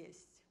talent.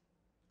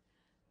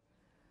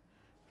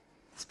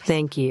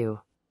 Thank you.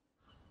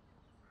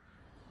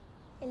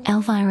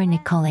 Elvira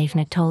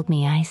Nikolaevna told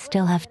me I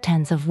still have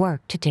tons of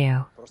work to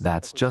do.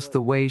 That's just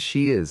the way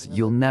she is.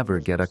 You'll never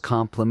get a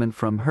compliment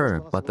from her,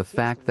 but the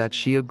fact that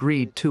she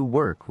agreed to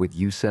work with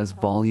you says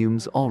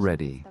volumes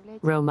already.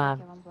 Roma,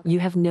 you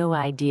have no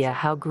idea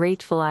how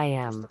grateful I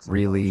am.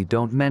 Really,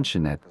 don't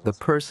mention it. The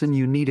person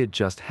you needed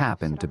just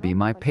happened to be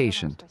my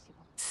patient.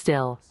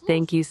 Still,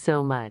 thank you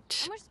so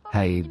much.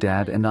 Hey,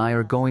 Dad and I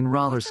are going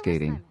roller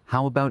skating.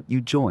 How about you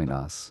join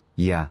us?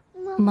 Yeah.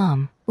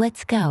 Mom,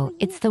 let's go.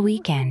 It's the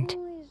weekend.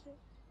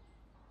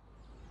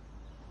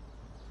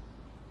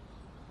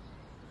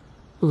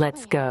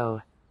 Let's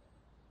go.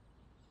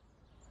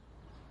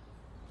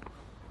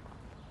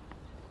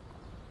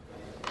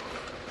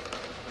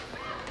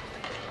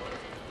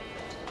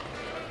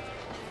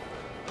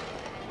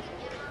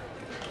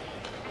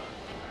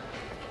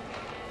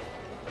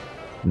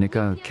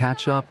 Nika,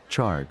 catch up,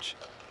 charge.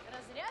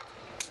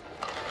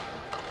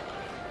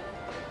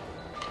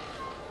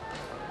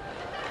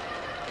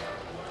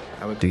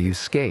 Do you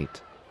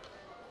skate?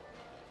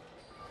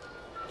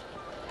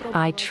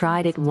 I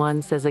tried it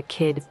once as a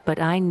kid, but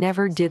I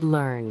never did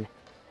learn.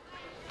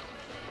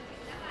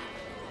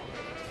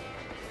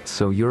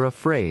 So you're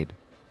afraid?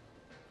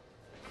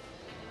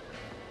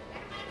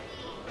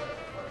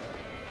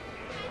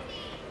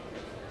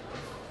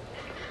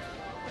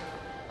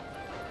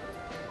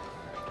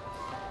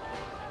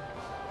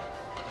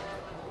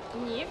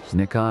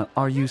 Nika,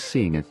 are you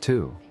seeing it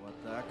too?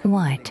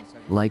 What?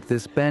 Like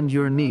this, bend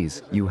your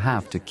knees. You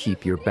have to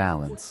keep your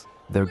balance.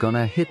 They're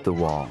gonna hit the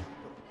wall.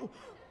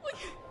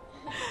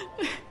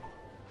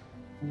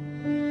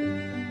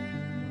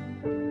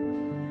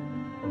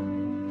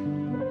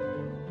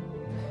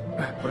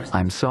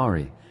 I'm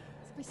sorry.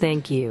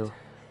 Thank you.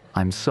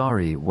 I'm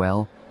sorry,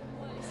 well,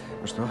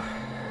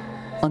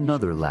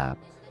 another lap.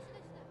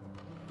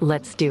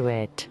 Let's do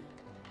it.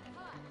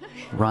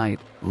 Right,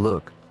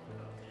 look.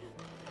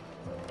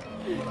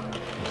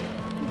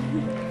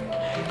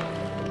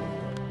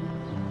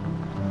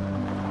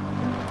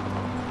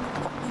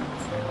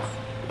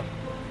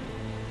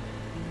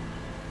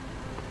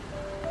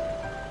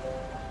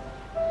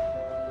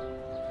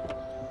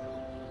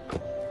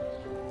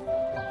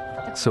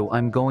 So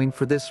I'm going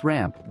for this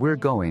ramp. We're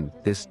going.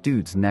 This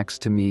dude's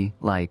next to me,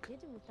 like.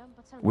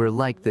 We're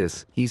like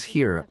this. He's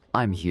here.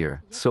 I'm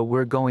here. So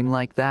we're going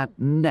like that,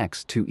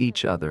 next to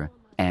each other.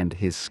 And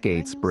his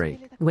skates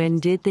break. When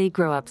did they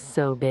grow up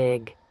so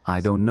big?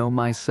 I don't know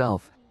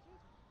myself.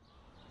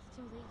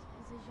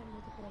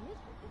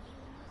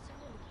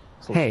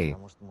 Hey,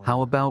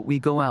 how about we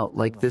go out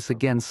like this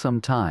again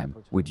sometime?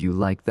 Would you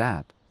like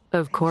that?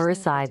 Of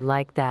course I'd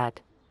like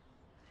that.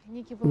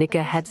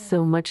 Nika had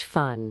so much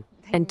fun.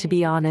 And to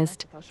be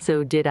honest,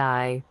 so did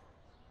I.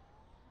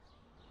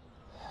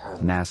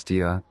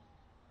 Nastia.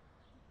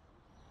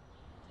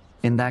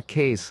 In that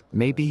case,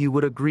 maybe you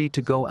would agree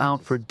to go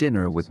out for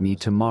dinner with me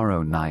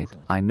tomorrow night.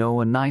 I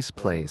know a nice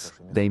place.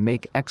 They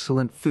make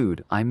excellent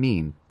food. I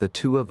mean, the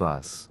two of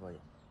us.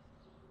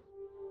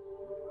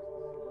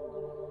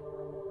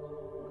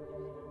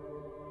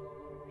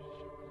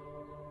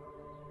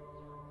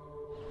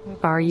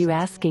 Are you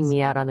asking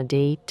me out on a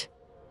date?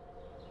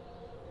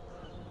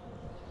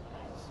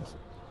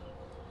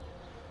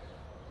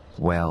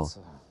 Well,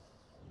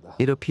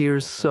 it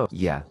appears so.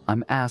 Yeah,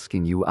 I'm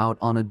asking you out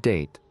on a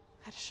date.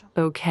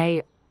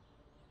 Okay.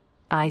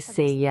 I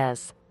say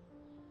yes.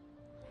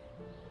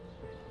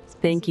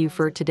 Thank you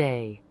for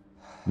today.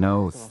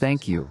 No,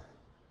 thank you.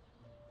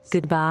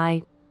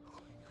 Goodbye.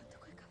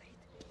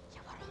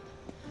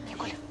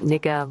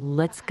 Nika,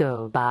 let's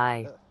go.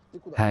 Bye.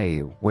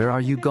 Hey, where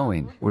are you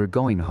going? We're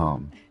going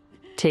home.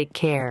 Take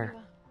care.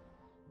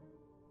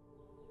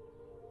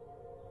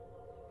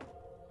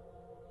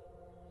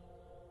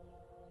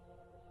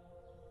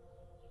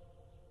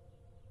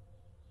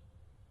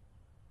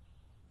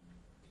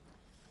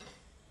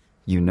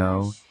 You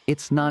know,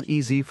 it's not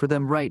easy for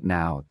them right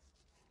now.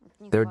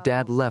 Their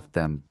dad left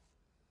them.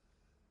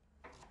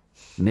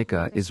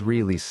 Nika is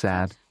really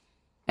sad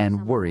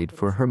and worried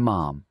for her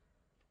mom.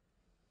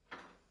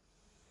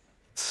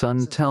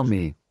 Son, tell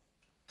me,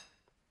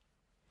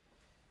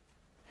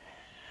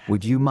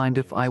 would you mind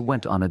if I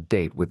went on a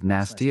date with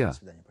Nastia?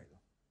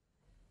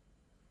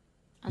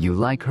 You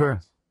like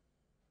her?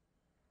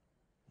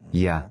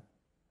 Yeah.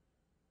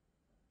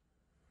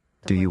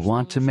 Do you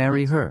want to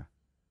marry her?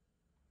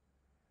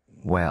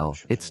 Well,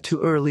 it's too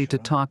early to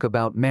talk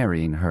about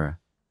marrying her.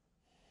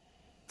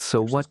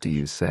 So what do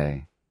you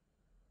say?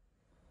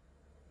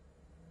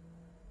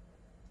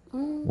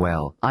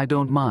 Well, I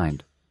don't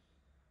mind.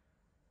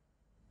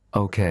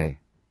 Okay.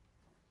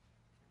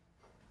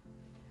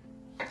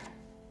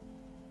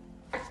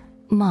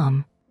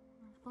 Mom,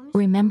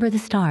 remember the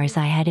stars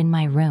I had in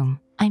my room?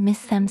 I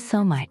miss them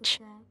so much.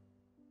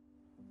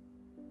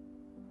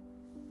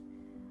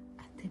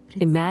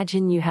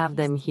 Imagine you have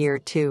them here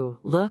too.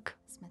 Look.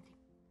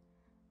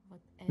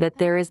 That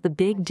there is the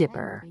Big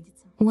Dipper.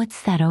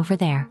 What's that over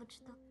there?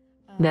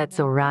 That's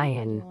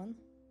Orion.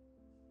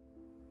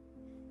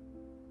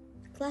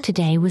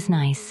 Today was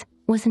nice,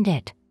 wasn't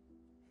it?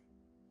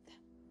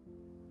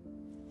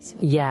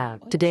 Yeah,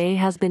 today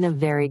has been a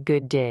very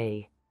good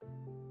day.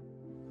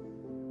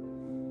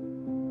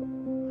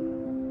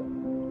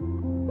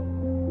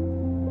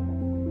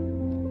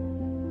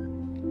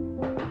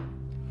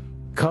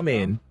 Come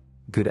in.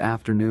 Good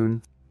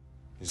afternoon.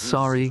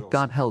 Sorry,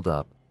 got held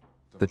up.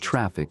 The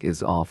traffic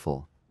is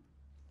awful.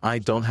 I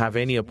don't have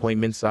any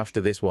appointments after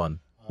this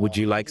one. Would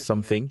you like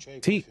something?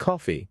 Tea,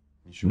 coffee?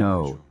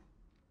 No.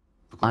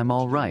 I'm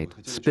all right.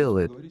 Spill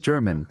it.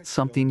 German,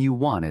 something you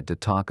wanted to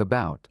talk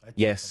about.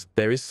 Yes,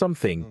 there is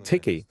something.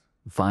 Tiki.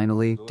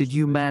 Finally, did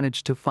you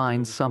manage to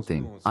find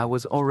something? I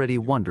was already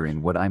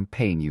wondering what I'm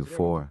paying you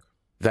for.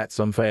 That's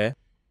unfair.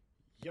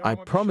 I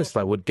promised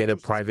I would get a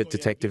private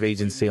detective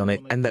agency on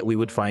it and that we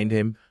would find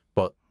him,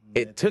 but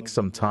it took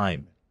some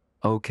time.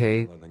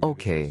 Okay,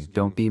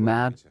 don't be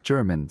mad.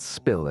 German,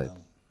 spill it.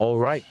 All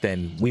right,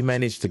 then. We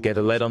managed to get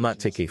a lead on that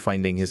Tiki.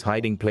 Finding his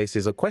hiding place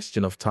is a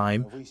question of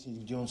time.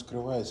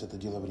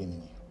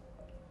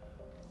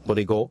 But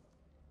he go.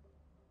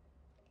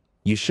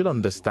 You should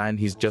understand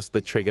he's just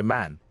the trigger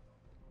man.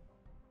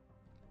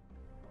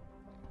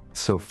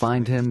 So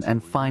find him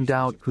and find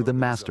out who the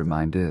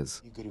mastermind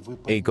is.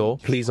 Igor,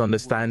 please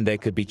understand there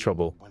could be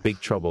trouble, big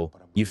trouble.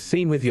 You've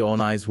seen with your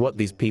own eyes what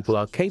these people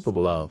are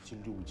capable of.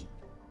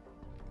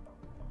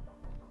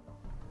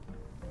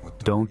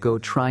 Don't go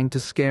trying to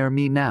scare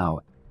me now.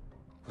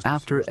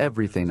 After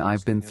everything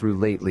I've been through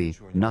lately,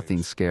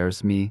 nothing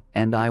scares me,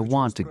 and I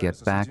want to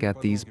get back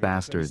at these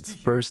bastards.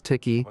 First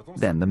Tiki,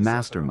 then the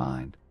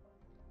mastermind.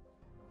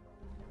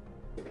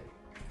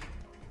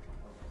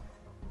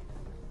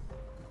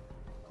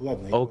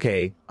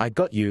 Okay, I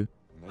got you.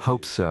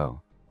 Hope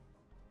so.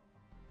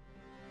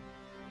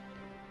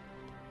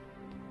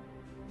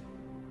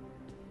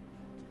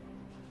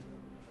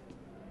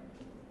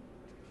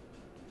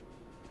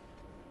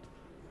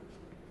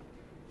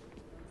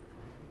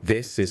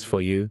 This is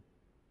for you.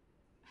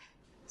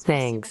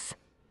 Thanks.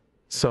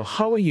 So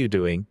how are you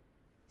doing?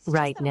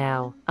 Right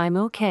now, I'm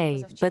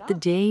okay, but the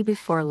day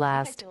before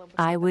last,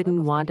 I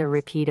wouldn't want a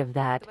repeat of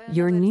that.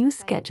 Your new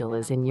schedule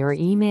is in your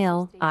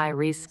email. I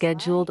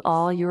rescheduled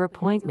all your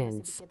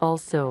appointments.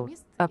 Also,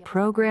 a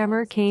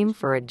programmer came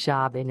for a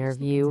job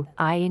interview.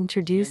 I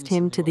introduced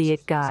him to the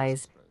IT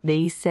guys.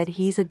 They said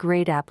he's a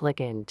great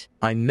applicant.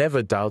 I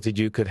never doubted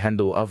you could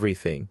handle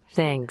everything.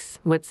 Thanks.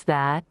 What's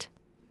that?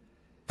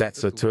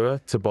 That's a tour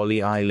to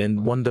Bali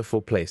Island,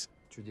 wonderful place.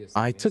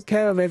 I took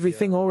care of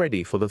everything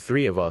already for the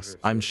three of us.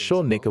 I'm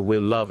sure Nika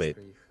will love it.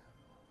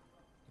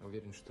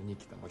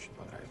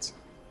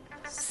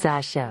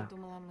 Sasha,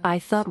 I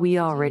thought we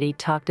already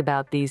talked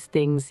about these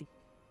things.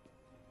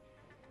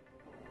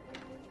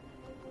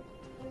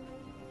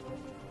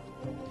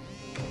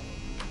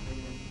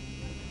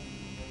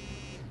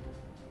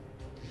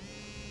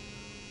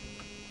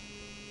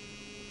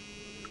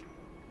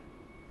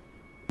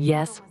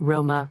 Yes,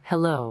 Roma,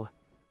 hello.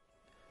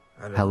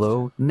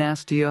 Hello,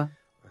 Nastia?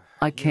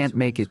 I can't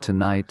make it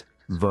tonight,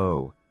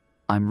 Vo.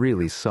 I'm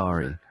really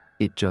sorry.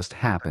 It just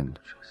happened.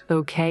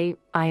 Okay,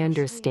 I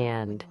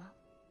understand.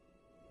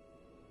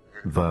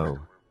 Vo,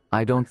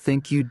 I don't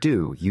think you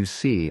do. You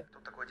see,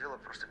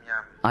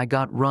 I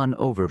got run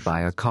over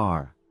by a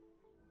car.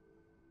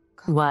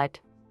 What?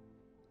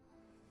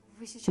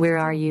 Where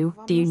are you?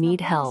 Do you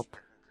need help?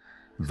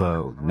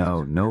 Vo,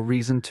 no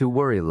reason to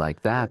worry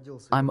like that.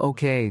 I'm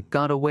okay,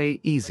 got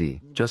away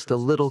easy. Just a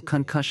little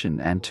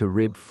concussion and 2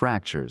 rib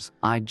fractures.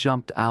 I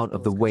jumped out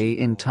of the way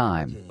in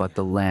time, but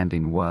the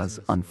landing was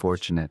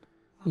unfortunate.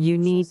 You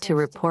need to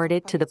report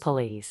it to the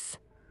police.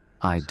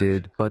 I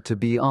did, but to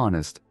be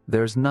honest,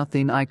 there's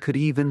nothing I could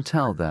even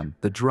tell them.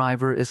 The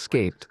driver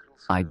escaped.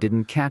 I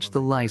didn't catch the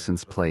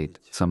license plate.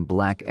 Some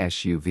black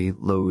SUV,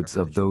 loads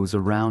of those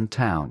around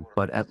town,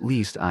 but at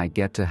least I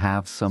get to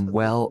have some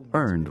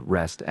well-earned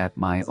rest at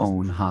my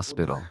own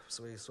hospital.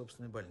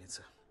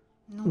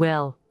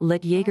 Well,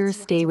 let Jaeger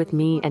stay with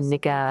me and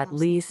Nika at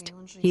least.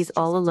 He's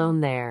all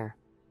alone there.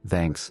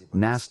 Thanks,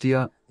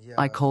 Nastia.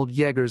 I called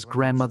Jaeger's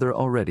grandmother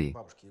already.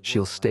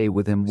 She'll stay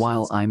with him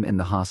while I'm in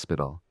the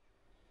hospital.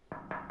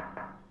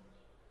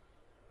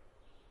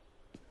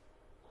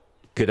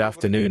 Good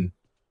afternoon.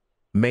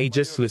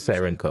 Major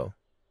Slusarenko.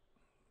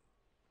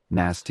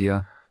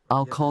 Nastia,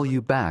 I'll call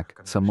you back.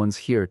 Someone's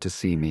here to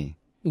see me.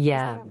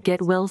 Yeah, get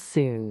well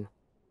soon.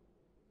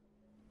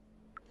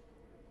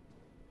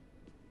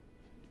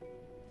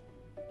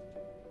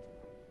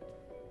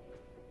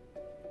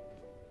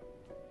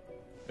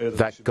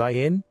 That guy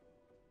in?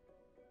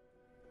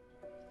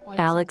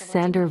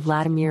 Alexander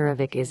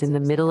Vladimirovich is in the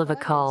middle of a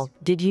call.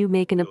 Did you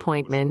make an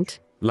appointment?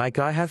 Like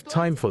I have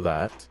time for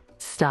that.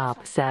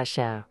 Stop,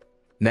 Sasha.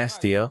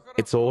 Nastia,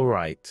 it's all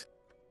right.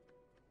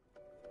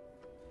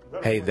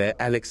 Hey there,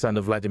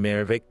 Alexander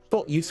Vladimirovich.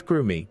 Thought you'd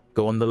screw me.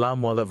 Go on the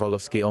lam while that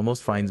Volovsky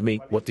almost finds me.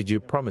 What did you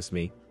promise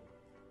me?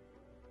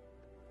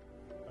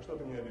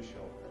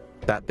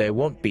 That there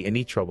won't be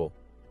any trouble.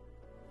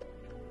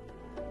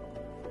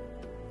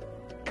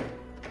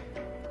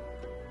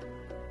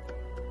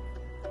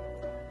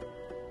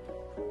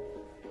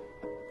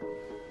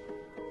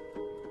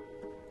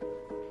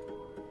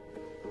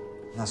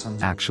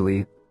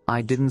 Actually,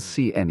 I didn't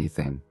see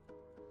anything.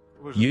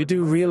 You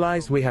do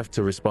realize we have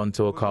to respond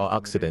to a car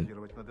accident.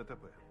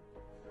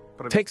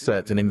 Take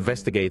certain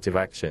investigative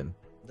action.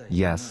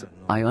 Yes,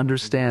 I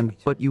understand,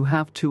 but you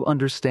have to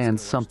understand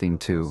something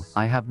too.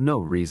 I have no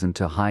reason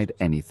to hide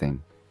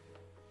anything.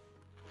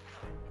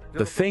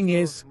 The thing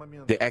is,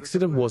 the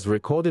accident was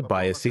recorded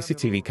by a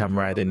CCTV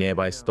camera at a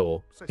nearby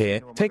store. Here,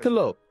 take a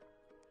look.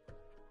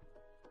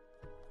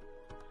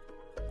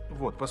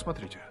 Вот,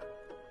 посмотрите.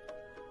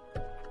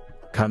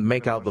 Can't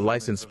make out the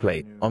license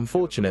plate,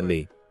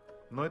 unfortunately.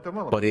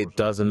 But it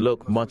doesn't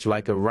look much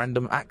like a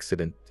random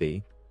accident,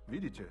 see?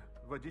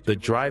 The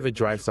driver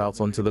drives out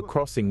onto the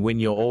crossing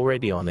when you're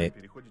already on it.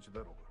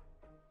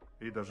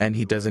 And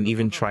he doesn't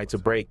even try to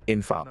brake.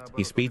 In fact,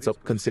 he speeds up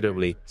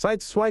considerably,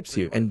 sideswipes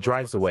you, and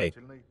drives away.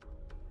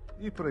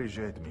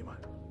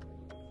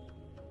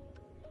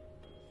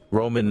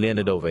 Roman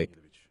Leonidovich.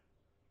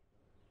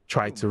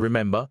 Try to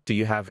remember, do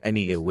you have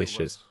any ill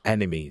wishes,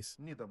 enemies?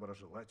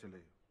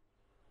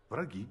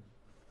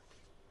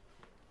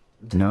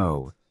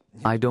 No,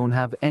 I don't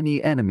have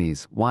any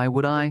enemies. Why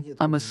would I?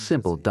 I'm a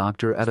simple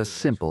doctor at a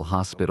simple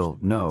hospital.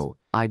 No,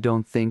 I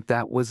don't think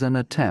that was an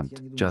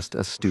attempt, just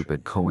a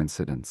stupid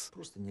coincidence.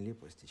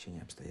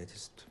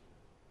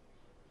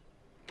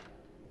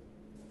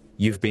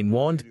 You've been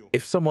warned.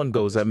 If someone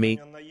goes at me,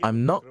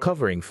 I'm not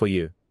covering for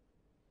you.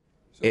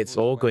 It's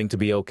all going to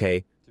be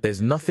okay.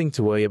 There's nothing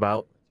to worry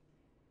about.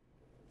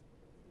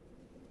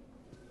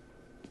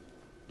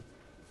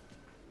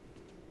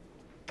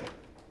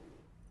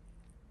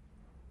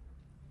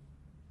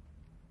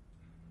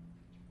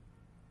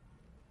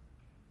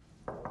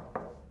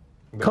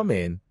 Come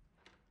in.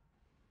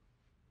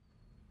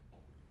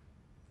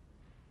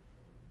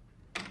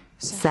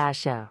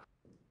 Sasha.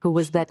 Who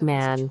was that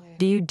man?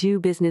 Do you do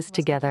business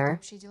together?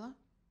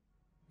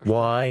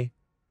 Why?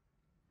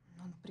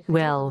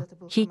 Well,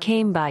 he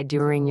came by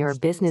during your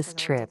business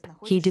trip.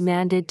 He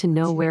demanded to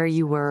know where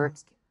you were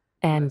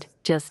and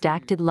just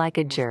acted like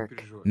a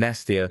jerk.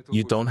 Nastia,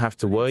 you don't have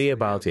to worry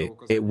about it.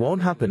 It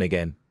won't happen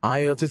again.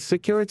 I ordered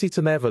security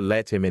to never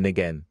let him in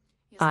again.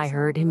 I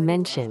heard him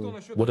mention.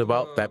 What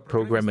about that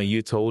programmer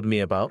you told me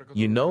about?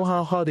 You know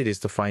how hard it is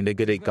to find a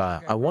good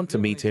guy. I want to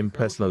meet him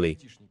personally.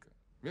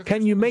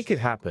 Can you make it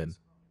happen?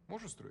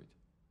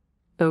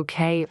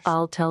 Okay,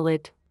 I'll tell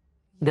it.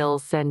 They'll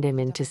send him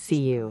in to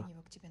see you.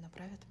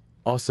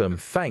 Awesome,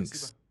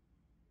 thanks.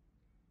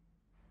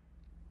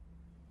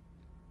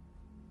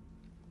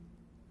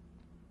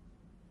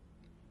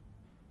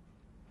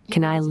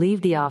 Can I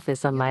leave the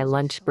office on my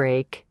lunch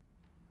break?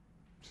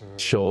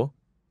 Sure.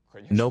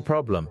 No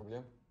problem.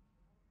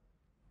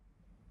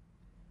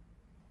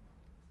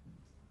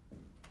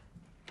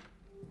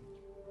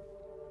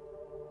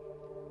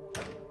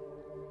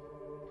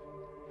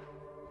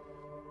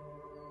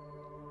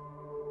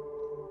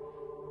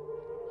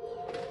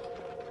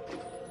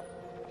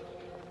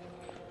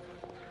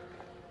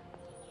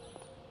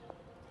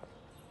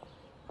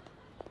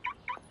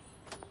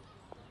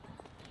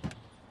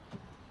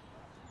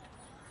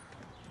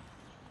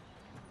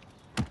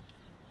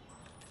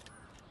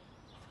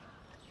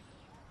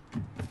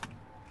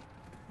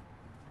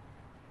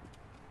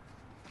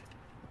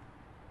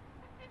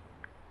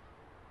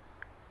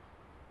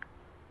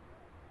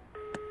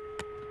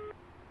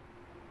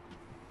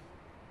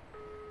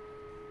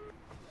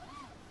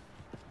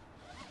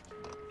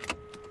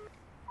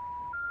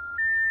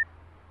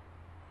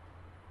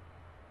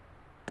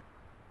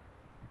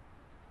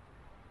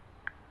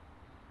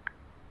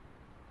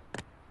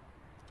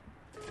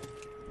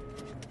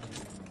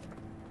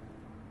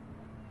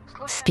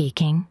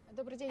 Speaking.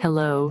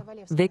 Hello,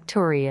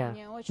 Victoria.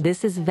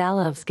 This is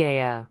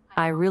Valovskaya.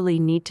 I really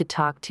need to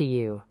talk to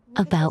you.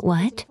 About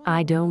what?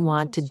 I don't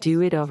want to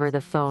do it over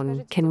the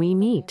phone. Can we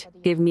meet?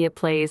 Give me a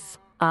place.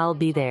 I'll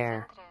be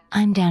there.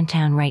 I'm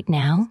downtown right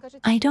now.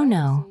 I don't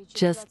know.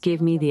 Just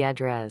give me the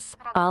address.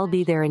 I'll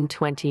be there in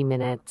 20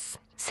 minutes.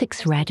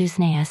 6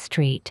 Raduzhnaya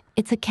Street.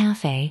 It's a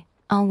cafe.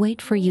 I'll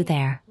wait for you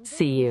there.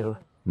 See you.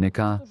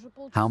 Nika,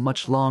 how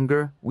much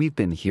longer? We've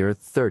been here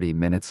 30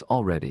 minutes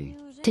already.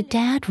 Did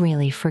Dad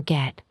really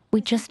forget? We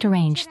just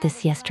arranged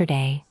this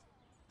yesterday.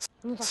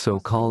 So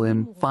call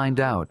him, find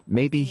out.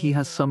 Maybe he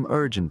has some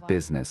urgent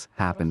business.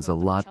 Happens a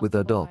lot with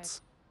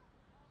adults.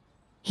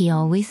 He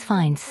always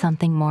finds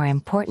something more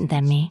important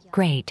than me.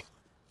 Great.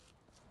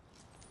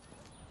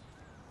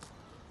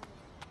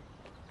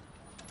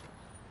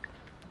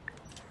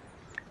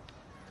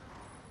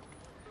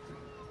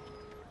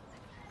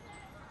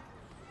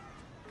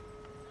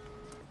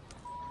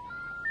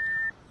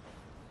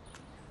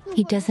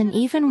 He doesn't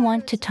even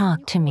want to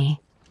talk to me.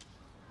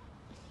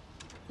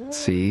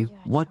 See,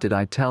 what did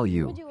I tell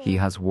you? He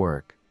has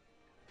work.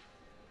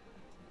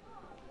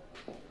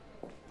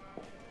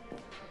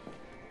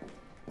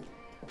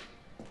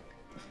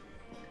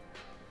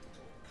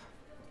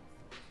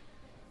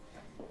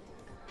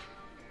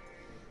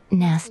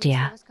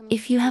 Nastya,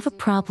 if you have a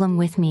problem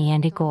with me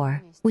and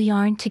Igor, we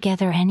aren't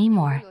together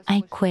anymore.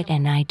 I quit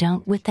and I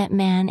don't with that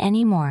man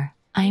anymore.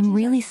 I'm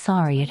really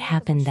sorry it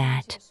happened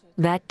that.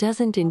 That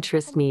doesn't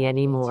interest me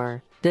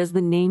anymore. Does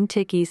the name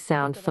Tiki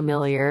sound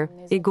familiar?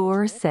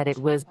 Igor said it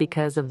was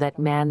because of that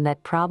man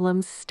that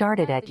problems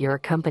started at your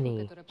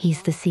company.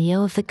 He's the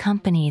CEO of the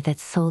company that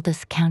sold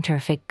us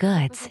counterfeit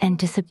goods and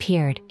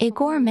disappeared.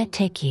 Igor met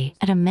Tiki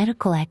at a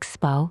medical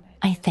expo,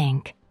 I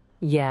think.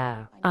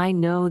 Yeah, I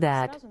know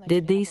that.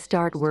 Did they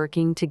start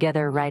working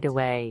together right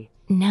away?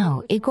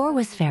 No, Igor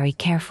was very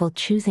careful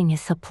choosing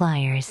his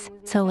suppliers.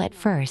 So at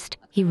first,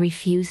 he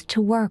refused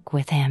to work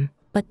with him.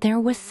 But there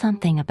was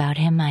something about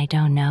him I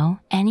don't know.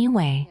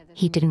 Anyway,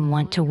 he didn't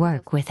want to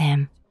work with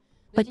him.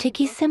 But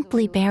Tiki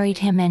simply buried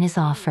him in his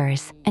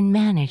offers and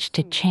managed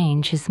to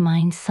change his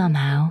mind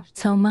somehow,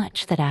 so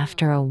much that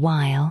after a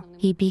while,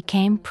 he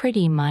became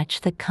pretty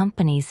much the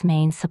company's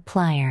main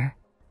supplier.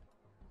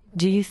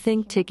 Do you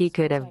think Tiki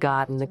could have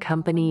gotten the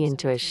company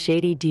into a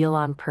shady deal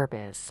on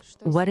purpose?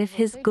 What if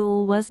his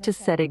goal was to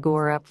set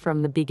Igor up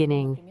from the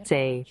beginning,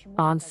 say,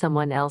 on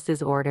someone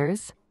else's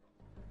orders?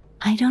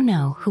 I don't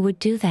know who would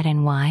do that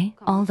and why,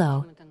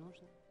 although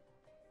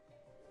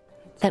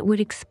That would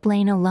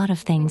explain a lot of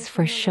things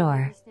for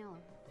sure.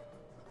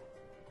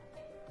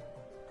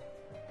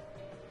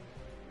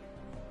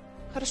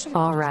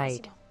 All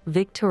right,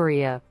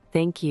 Victoria,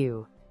 thank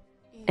you.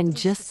 And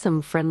just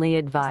some friendly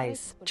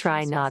advice.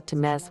 Try not to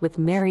mess with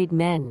married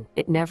men.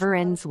 It never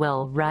ends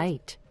well,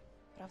 right?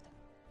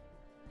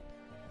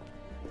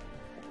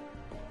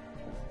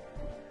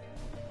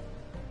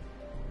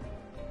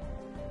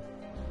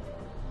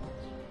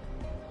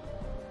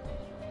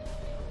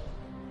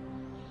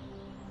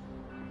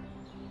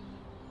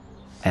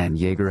 And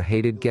Jaeger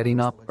hated getting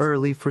up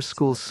early for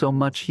school so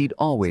much he'd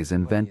always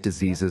invent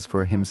diseases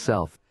for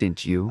himself,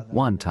 didn't you?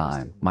 One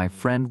time, my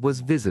friend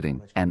was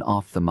visiting an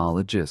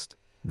ophthalmologist.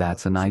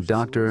 That's an eye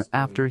doctor.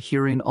 After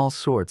hearing all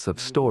sorts of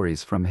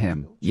stories from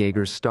him,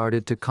 Jaeger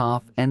started to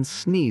cough and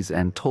sneeze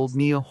and told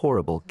me a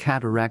horrible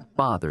cataract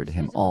bothered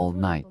him all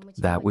night.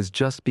 That was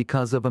just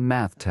because of a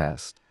math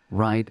test.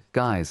 Right,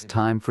 guys,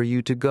 time for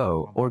you to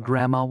go, or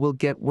Grandma will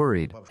get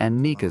worried,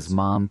 and Nika's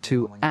mom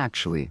to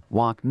actually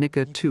walk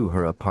Nika to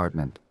her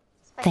apartment.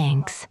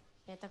 Thanks.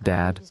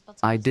 Dad,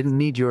 I didn't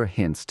need your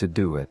hints to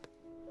do it.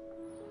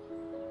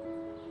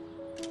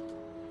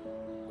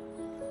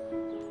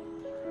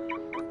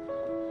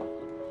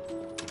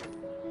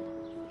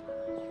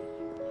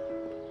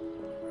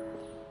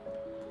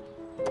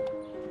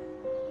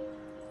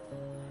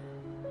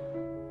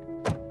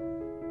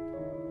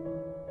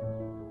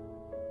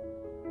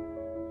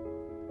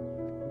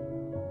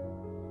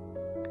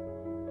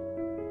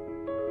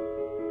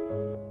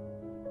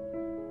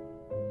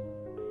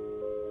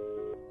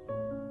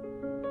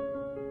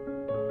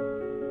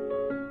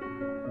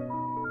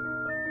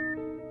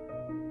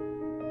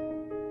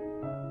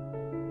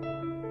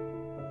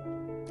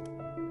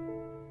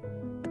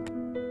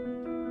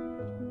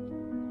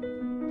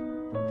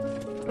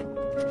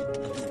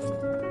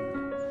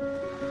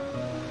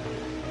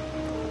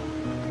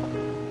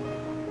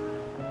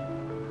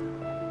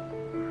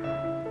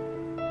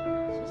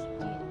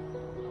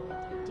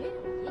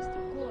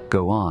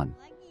 Go on.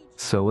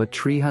 So a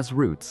tree has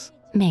roots.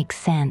 Makes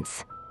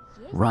sense.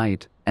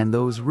 Right, and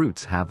those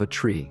roots have a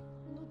tree.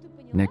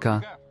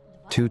 Nika,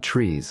 2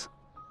 trees.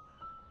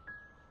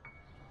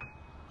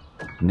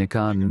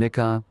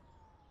 Nika.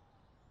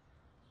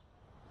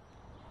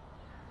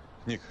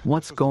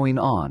 What's going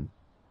on?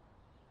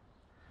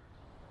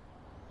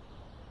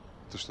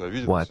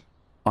 What?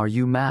 Are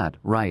you mad?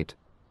 Right.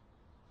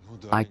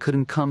 I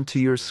couldn't come to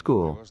your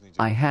school.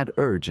 I had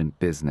urgent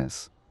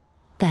business.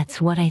 That's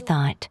what I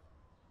thought.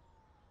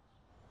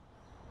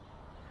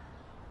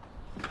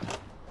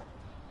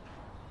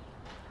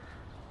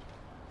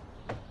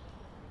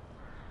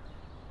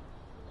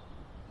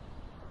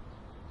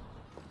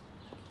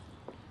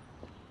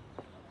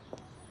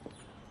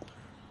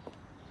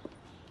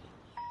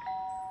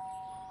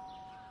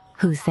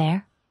 Who's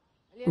there?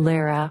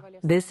 Lara,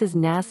 this is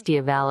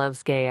Nastia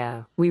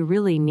Valovskaya. We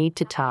really need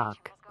to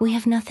talk. We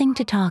have nothing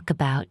to talk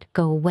about.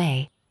 Go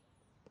away.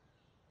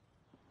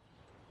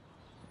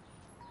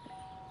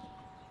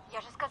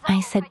 I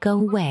said go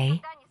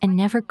away and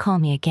never call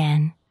me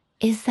again.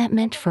 Is that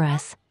meant for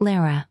us,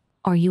 Lara?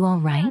 Are you all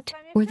right?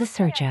 We're the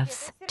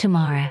Sergevs.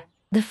 Tamara.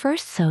 The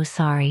first so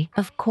sorry.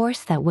 Of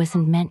course that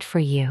wasn't meant for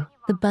you.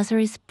 The buzzer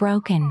is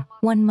broken.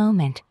 One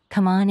moment.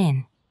 Come on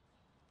in.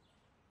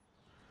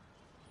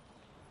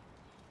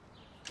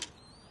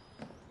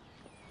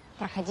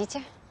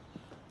 Проходите.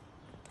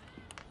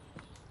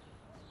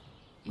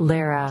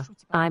 Lara,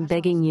 I'm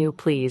begging you,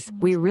 please.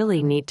 We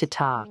really need to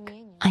talk.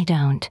 I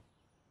don't.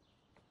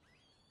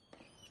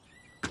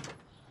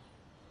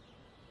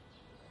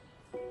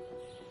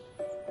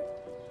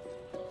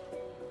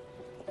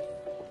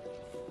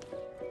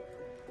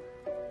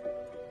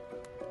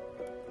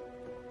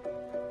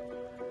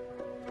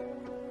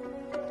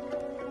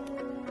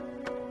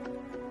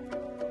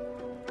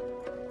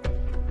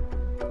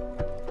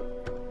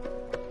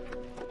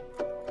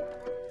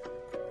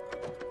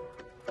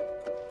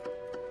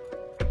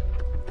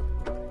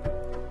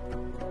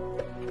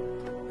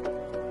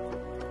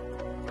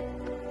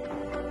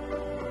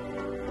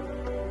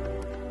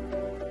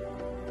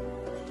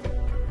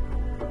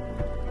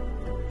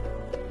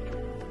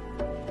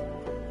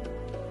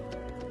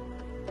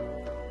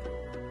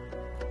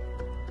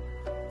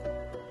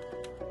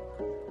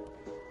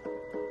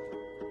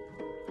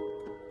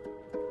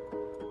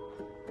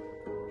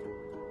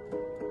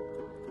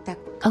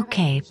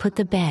 Okay, put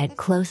the bed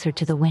closer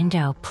to the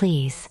window,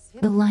 please.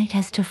 The light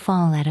has to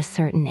fall at a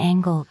certain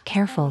angle.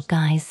 Careful,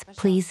 guys.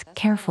 Please,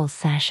 careful,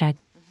 Sasha.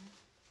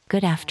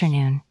 Good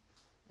afternoon.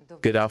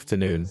 Good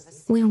afternoon.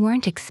 We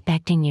weren't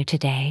expecting you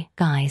today.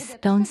 Guys,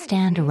 don't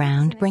stand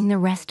around. Bring the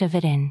rest of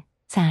it in.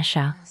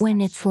 Sasha, when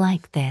it's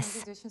like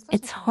this,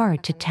 it's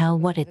hard to tell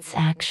what it's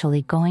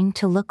actually going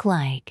to look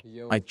like.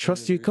 I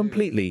trust you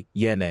completely,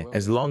 Yene.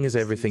 As long as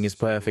everything is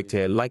perfect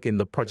here, like in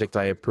the project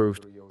I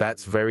approved,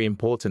 that's very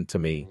important to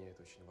me.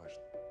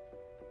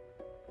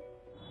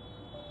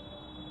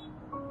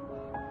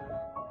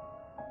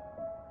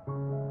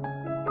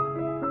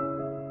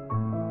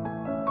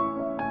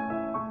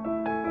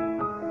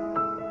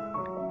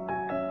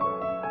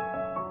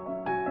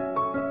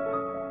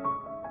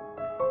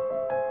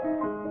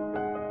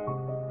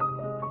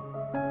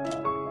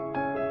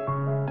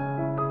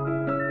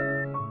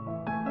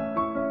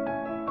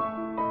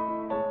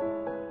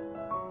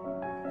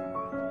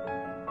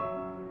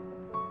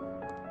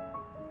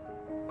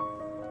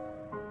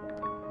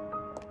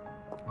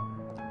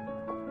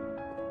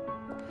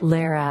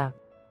 Lara,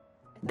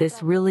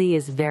 this really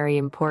is very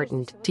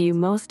important to you.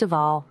 Most of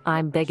all,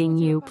 I'm begging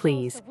you,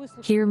 please,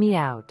 hear me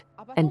out.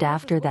 And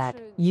after that,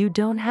 you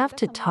don't have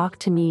to talk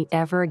to me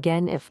ever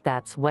again if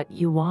that's what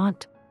you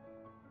want.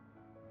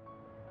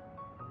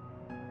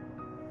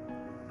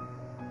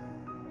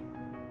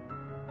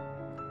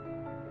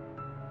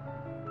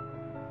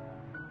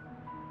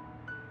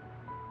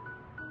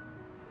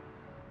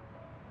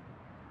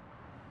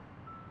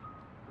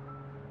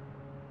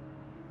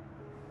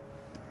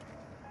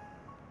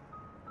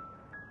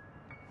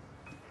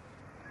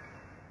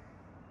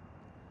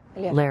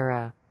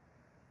 Lara,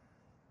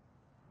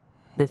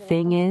 the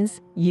thing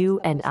is, you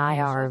and I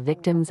are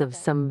victims of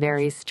some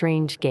very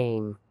strange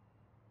game.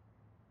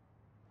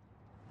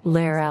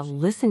 Lara,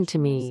 listen to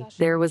me.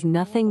 There was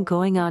nothing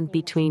going on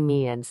between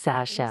me and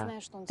Sasha.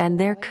 And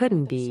there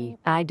couldn't be.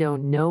 I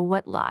don't know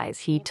what lies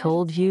he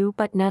told you,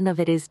 but none of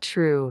it is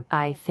true,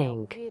 I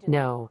think.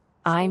 No.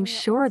 I'm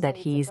sure that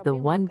he's the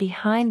one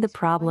behind the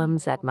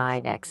problems at my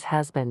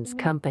ex-husband's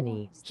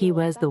company. He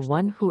was the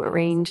one who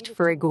arranged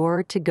for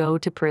Igor to go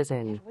to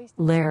prison.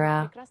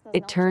 Lara,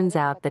 it turns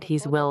out that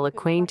he's well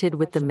acquainted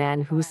with the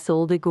man who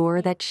sold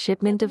Igor that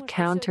shipment of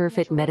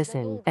counterfeit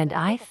medicine, and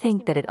I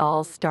think that it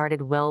all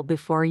started well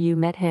before you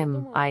met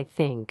him, I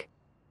think.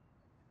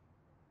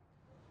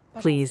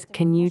 Please,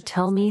 can you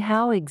tell me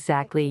how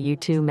exactly you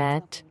two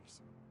met?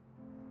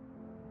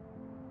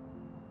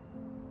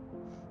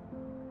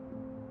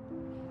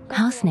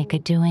 How's Nika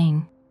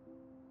doing?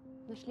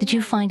 Did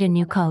you find a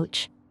new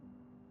coach?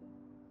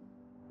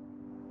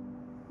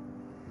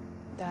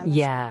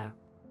 Yeah.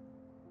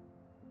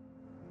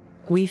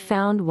 We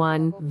found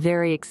one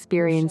very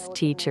experienced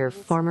teacher,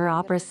 former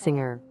opera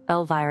singer,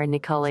 Elvira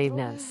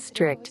Nikolaevna,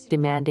 strict,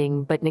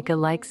 demanding, but Nika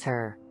likes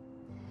her.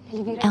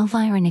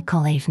 Elvira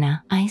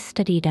Nikolaevna, I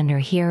studied under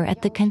here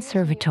at the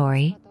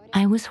conservatory.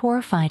 I was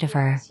horrified of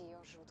her.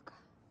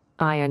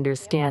 I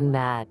understand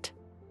that.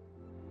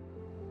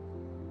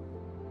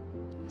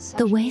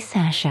 The way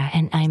Sasha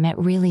and I met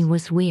really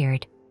was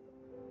weird.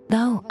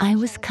 Though I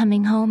was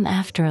coming home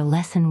after a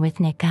lesson with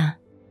Nika,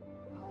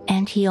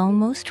 and he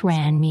almost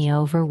ran me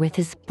over with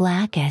his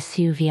black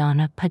SUV on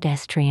a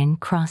pedestrian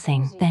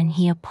crossing. Then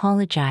he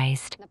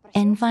apologized,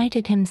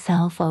 invited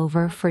himself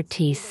over for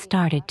tea,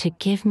 started to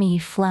give me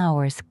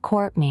flowers,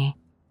 court me.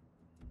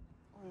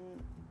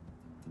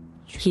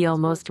 He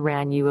almost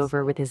ran you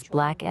over with his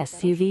black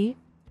SUV?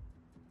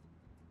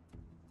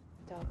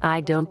 I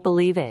don't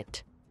believe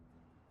it.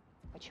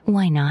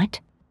 Why not?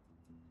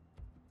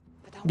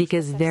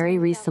 Because very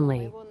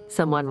recently,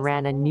 someone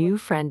ran a new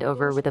friend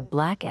over with a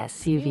black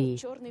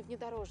SUV.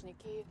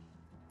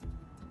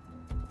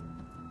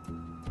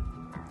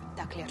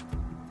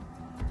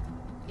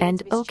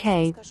 And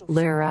okay,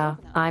 Lara,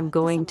 I'm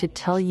going to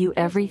tell you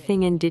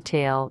everything in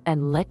detail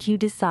and let you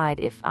decide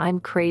if I'm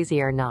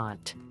crazy or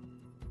not.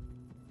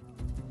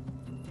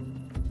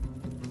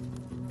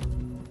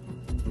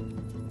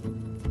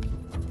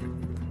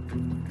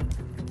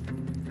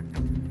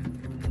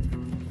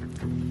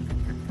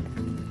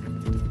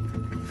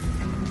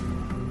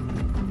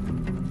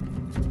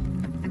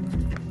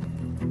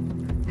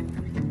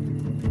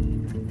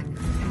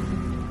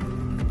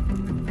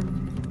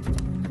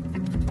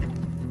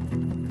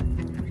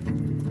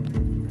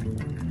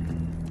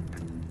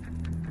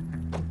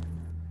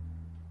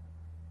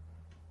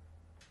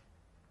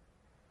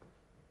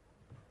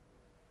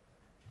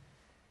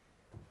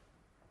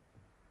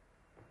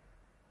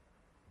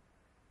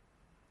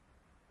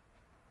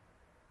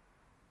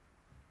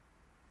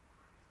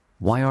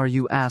 Why are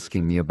you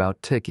asking me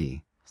about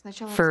Tiki?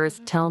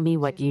 First, tell me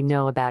what you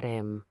know about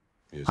him.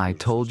 I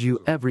told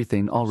you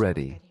everything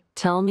already.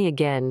 Tell me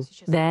again,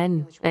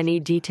 then.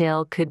 Any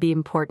detail could be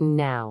important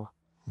now.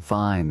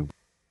 Fine.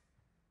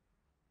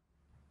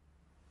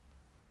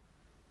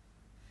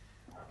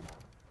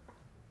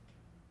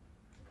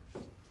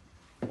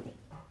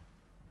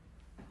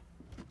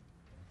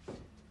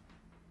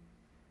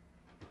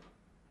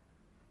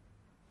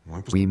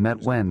 We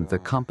met when the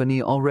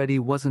company already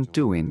wasn't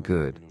doing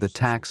good. The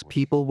tax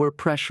people were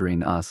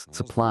pressuring us.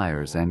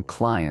 Suppliers and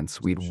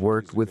clients we'd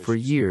worked with for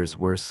years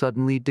were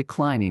suddenly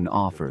declining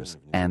offers.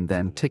 And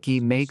then Tiki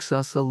makes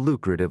us a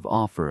lucrative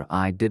offer.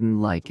 I didn't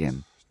like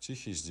him.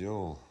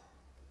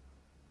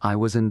 I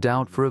was in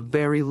doubt for a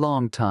very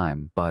long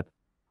time, but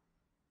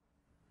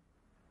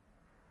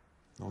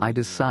I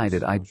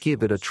decided I'd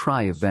give it a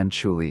try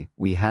eventually.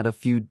 We had a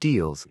few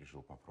deals.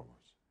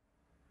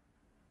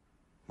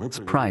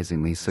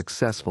 Surprisingly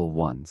successful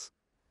ones.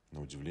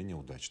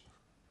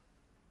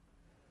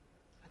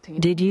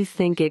 Did you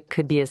think it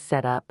could be a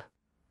setup?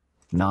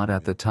 Not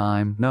at the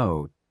time,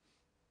 no.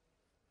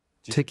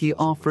 Tiki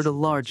offered a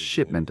large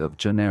shipment of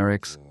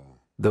generics.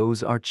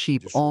 Those are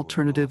cheap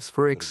alternatives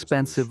for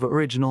expensive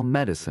original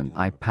medicine.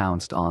 I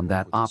pounced on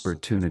that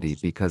opportunity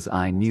because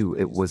I knew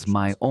it was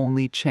my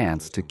only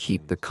chance to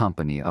keep the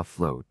company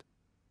afloat.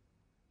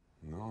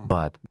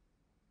 But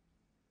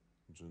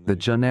the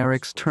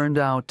generics turned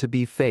out to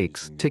be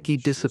fakes. Tiki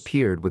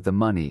disappeared with the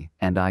money,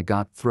 and I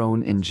got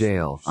thrown in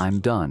jail. I'm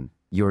done.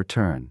 Your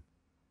turn.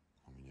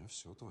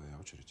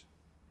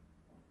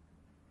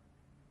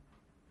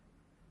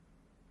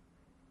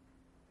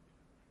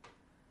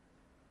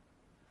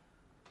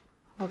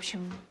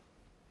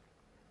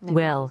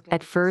 Well,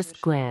 at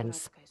first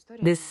glance,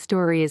 this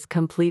story is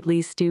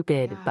completely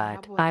stupid,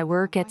 but I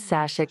work at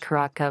Sasha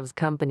Karakov's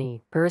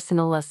company,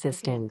 personal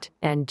assistant,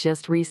 and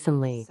just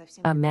recently,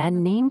 a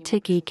man named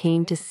Tiki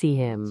came to see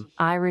him.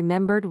 I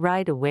remembered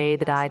right away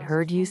that I'd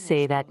heard you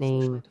say that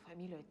name.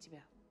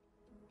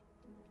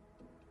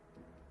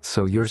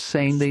 So you're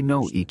saying they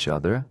know each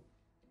other?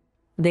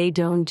 They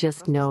don't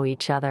just know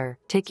each other.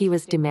 Tiki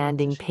was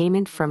demanding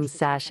payment from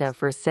Sasha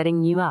for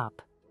setting you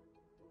up.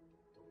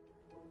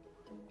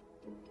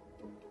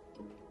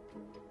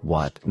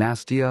 What,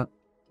 Nastia?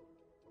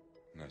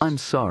 I'm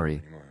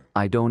sorry.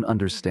 I don't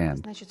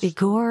understand.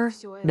 Igor,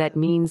 that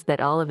means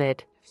that all of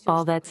it,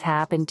 all that's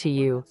happened to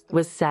you,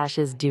 was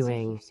Sasha's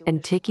doing,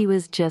 and Tiki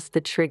was just the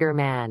trigger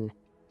man.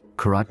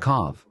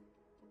 Korotkov.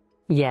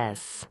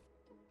 Yes.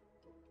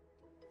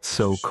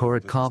 So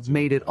Korotkov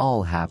made it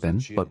all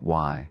happen, but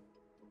why?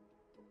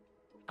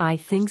 I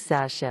think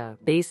Sasha,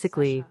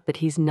 basically, that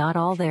he's not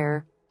all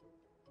there.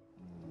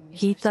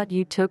 He thought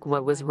you took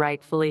what was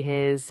rightfully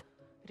his.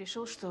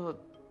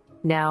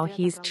 Now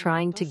he's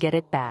trying to get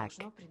it back.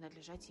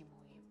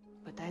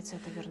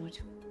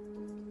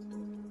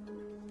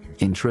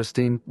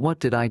 Interesting. What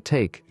did I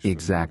take,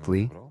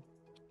 exactly?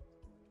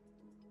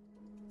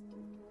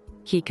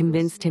 He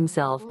convinced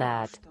himself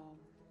that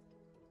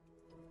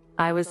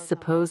I was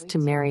supposed to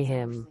marry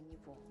him,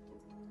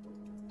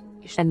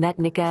 and that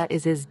Nika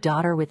is his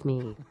daughter with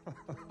me.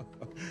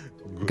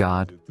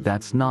 God,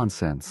 that's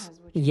nonsense.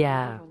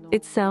 Yeah,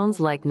 it sounds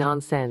like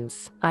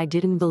nonsense. I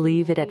didn't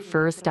believe it at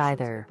first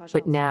either,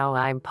 but now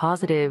I'm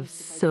positive,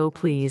 so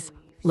please,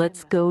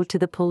 let's go to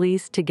the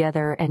police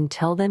together and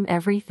tell them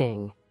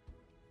everything.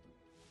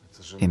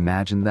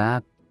 Imagine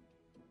that.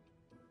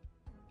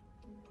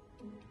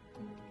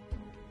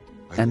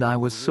 And I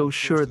was so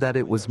sure that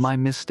it was my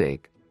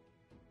mistake.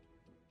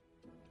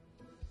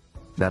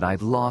 That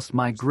I'd lost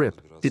my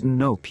grip, didn't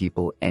know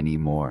people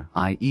anymore.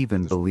 I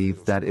even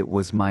believed that it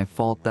was my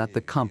fault that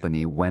the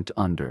company went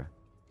under.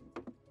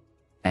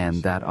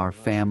 And that our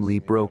family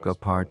broke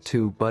apart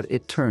too, but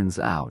it turns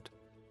out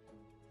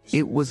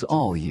it was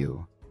all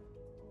you.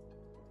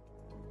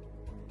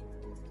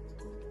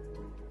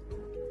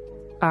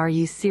 Are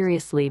you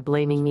seriously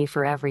blaming me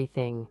for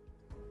everything?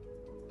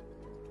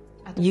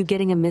 You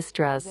getting a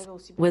mistress,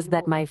 was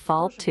that my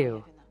fault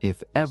too?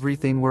 If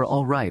everything were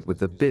all right with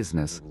the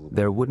business,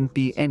 there wouldn't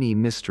be any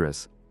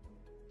mistress.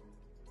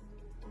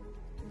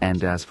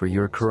 And as for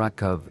your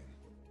Karakov,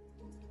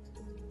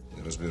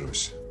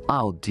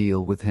 I'll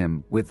deal with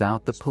him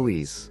without the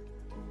police.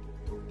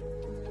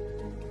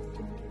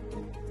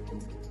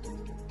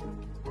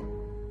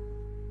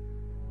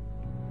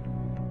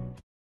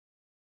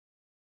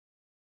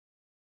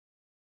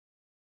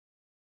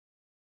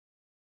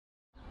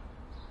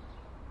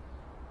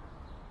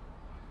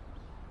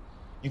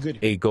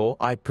 Igor,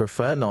 I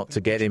prefer not to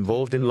get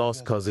involved in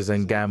lost causes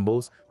and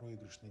gambles.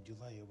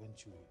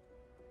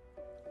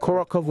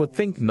 Korokov would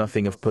think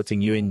nothing of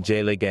putting you in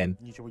jail again.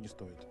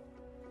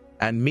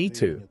 And me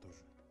too.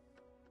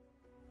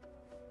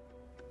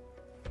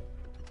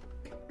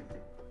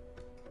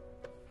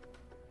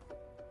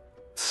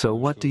 So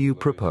what do you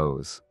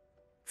propose?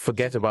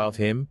 Forget about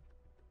him.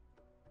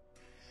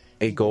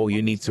 Igor,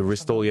 you need to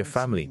restore your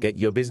family, get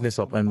your business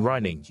up and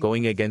running.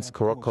 Going against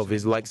Korokov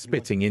is like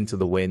spitting into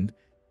the wind.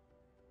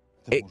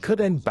 It could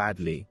end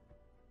badly.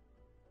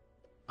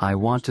 I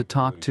want to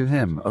talk to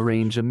him,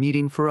 arrange a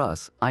meeting for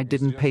us. I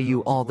didn't pay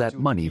you all that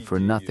money for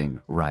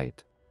nothing,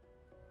 right?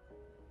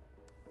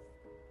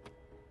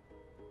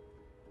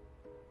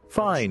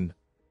 Fine.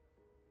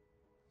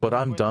 But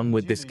I'm done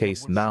with this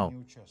case now.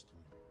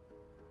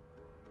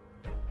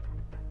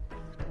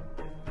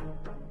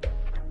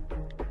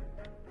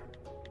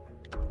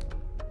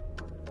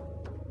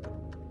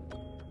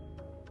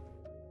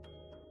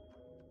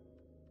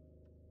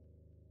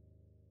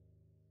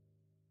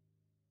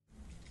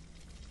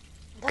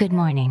 Good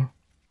morning.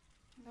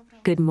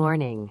 Good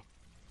morning.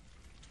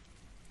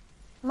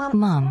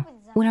 Mom,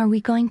 when are we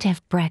going to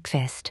have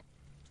breakfast?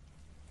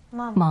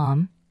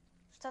 Mom,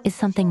 is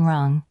something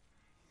wrong?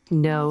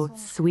 No,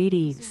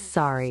 sweetie,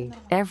 sorry.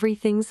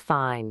 Everything's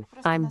fine.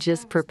 I'm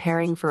just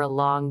preparing for a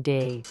long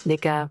day.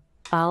 Nika,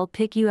 I'll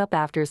pick you up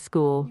after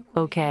school,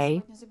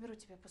 okay?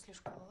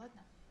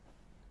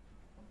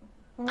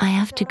 I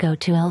have to go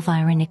to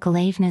Elvira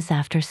Nikolaevna's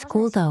after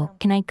school, though.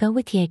 Can I go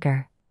with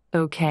Jaeger?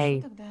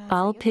 Okay,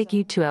 I'll pick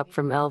you two up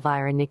from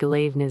Elvira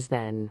Nikolaevna's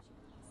then.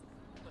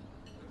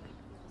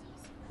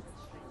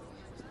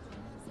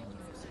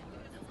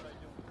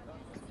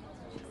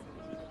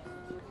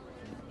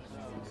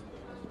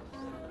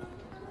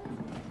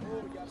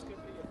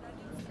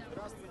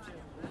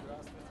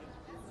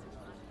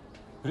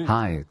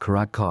 Hi,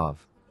 Karakov.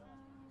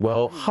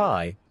 Well,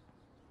 hi.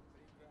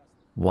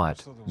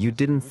 What? You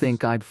didn't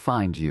think I'd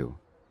find you?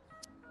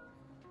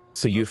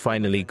 So you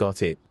finally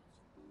got it.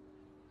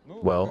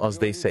 Well, as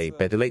they say,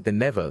 better late than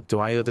never. Do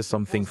I order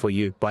something for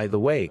you, by the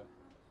way?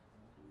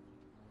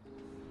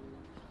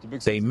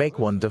 They make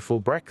wonderful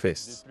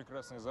breakfasts.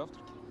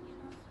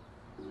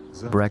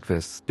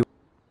 Breakfast.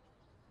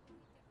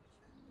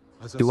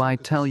 Do I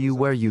tell you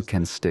where you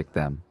can stick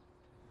them?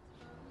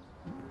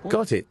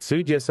 Got it,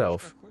 suit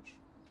yourself.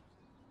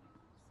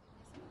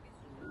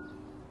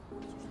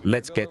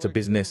 Let's get to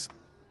business.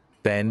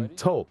 Then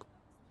talk.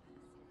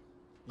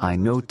 I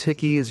know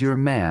Tiki is your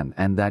man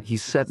and that he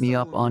set me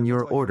up on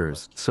your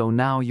orders, so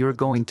now you're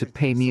going to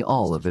pay me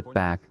all of it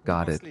back,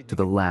 got it, to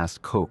the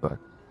last kopa.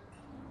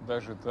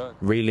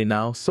 Really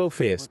now? So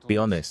fierce, be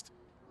honest.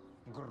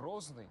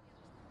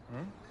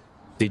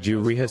 Did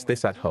you rehearse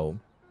this at home?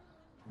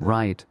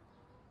 Right.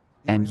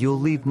 And you'll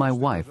leave my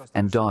wife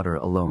and daughter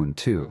alone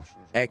too.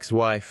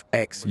 Ex-wife,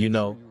 you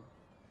know.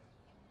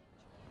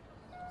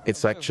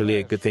 It's actually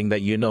a good thing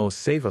that you know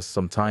save us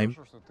some time.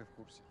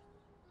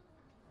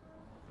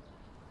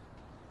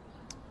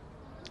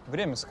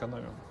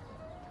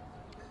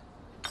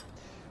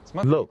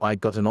 Look, I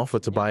got an offer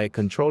to buy a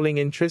controlling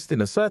interest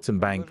in a certain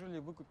bank,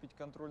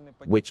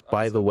 which,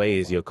 by the way,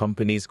 is your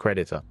company's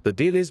creditor. The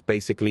deal is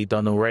basically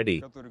done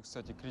already.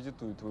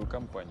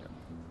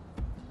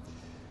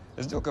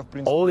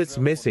 All it's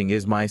missing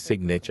is my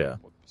signature.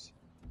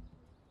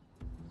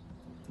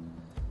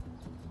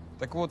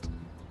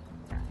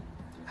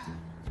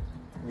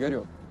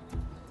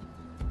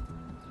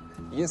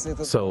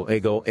 So,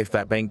 Ego, if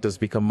that bank does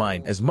become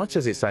mine, as much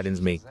as it saddens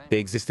me, the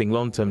existing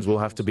loan terms will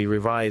have to be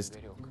revised.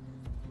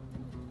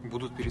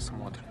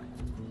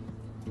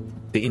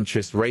 The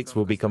interest rates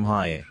will become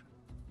higher.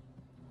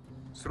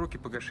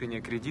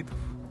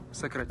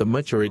 The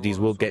maturities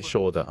will get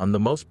shorter, and the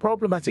most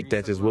problematic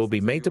debtors will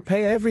be made to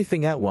pay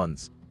everything at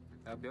once.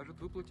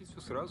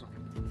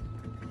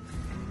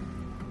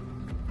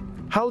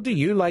 How do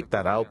you like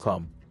that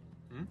outcome?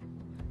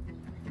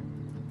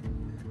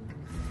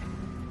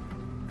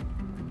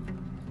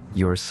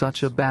 You're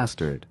such a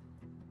bastard.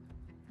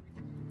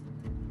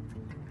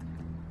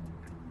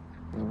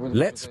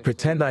 Let's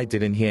pretend I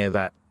didn't hear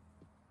that.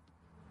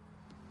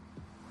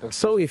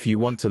 So if you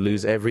want to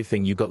lose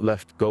everything you got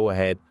left, go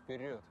ahead.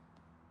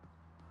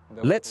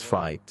 Let's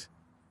fight.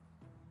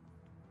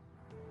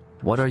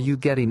 What are you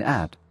getting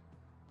at?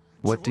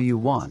 What do you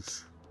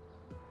want?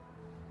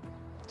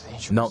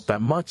 Not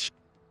that much.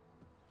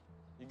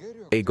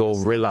 Ego,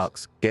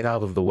 relax. Get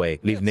out of the way.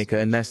 Leave Nika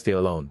and Nastia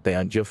alone. They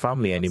aren't your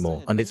family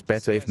anymore, and it's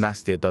better if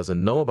Nastia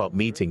doesn't know about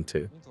meeting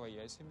too.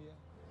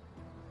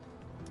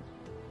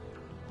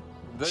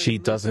 She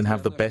doesn't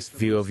have the best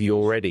view of you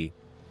already.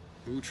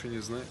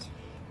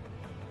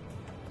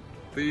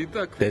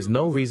 There's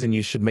no reason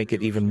you should make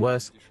it even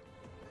worse.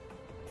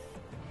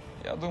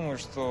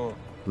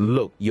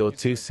 Look, you're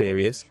too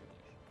serious.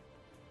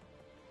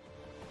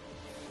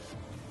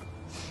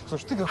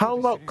 How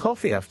about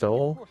coffee after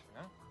all?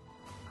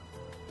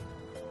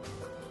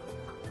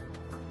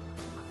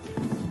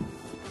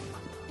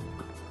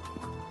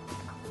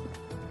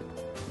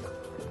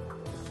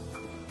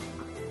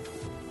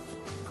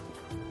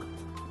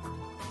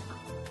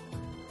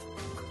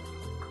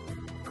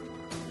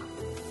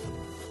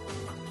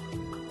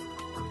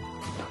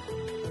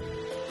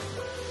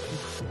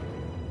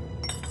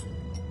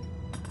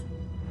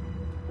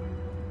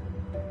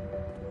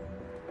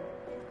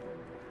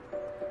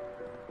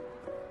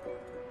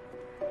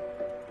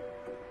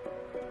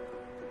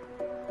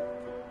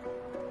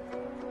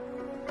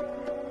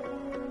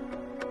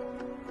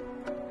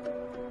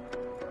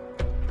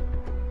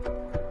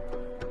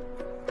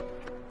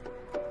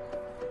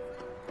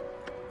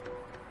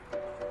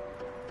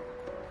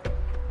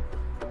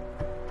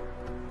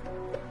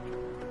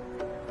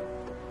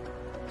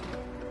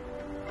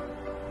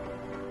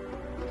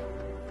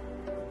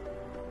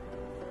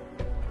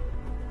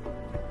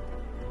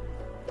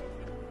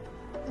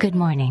 Good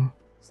morning.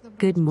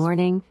 Good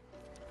morning.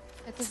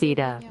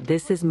 Sita,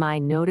 this is my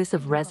notice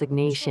of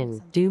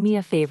resignation. Do me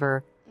a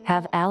favor,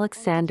 have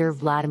Alexander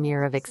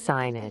Vladimirovich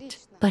sign it.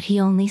 But he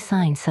only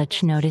signs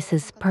such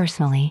notices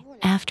personally,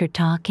 after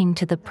talking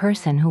to the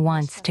person who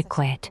wants to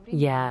quit.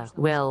 Yeah,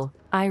 well,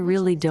 I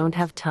really don't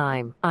have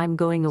time. I'm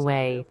going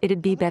away.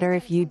 It'd be better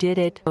if you did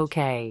it,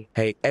 okay?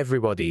 Hey,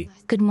 everybody.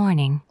 Good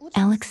morning,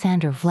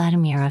 Alexander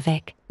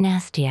Vladimirovich.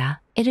 Nastya,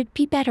 it'd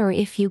be better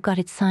if you got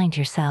it signed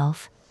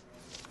yourself.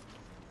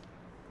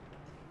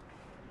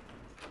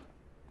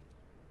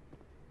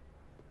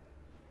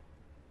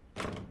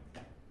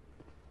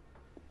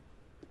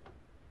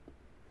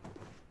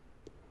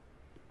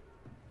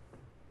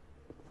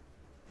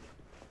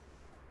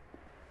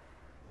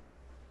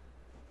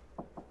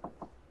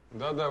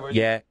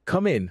 Yeah,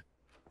 come in.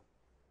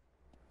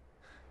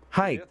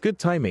 Hi, good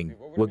timing.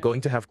 We're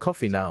going to have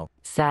coffee now.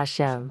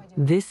 Sasha,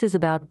 this is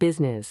about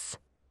business.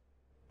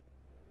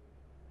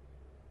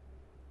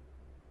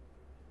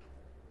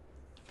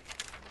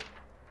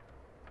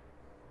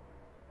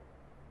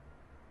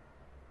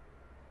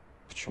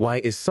 Why,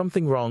 is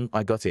something wrong?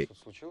 I got it.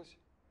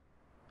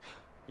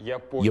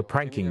 You're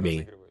pranking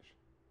me.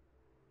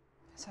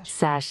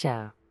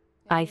 Sasha,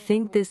 I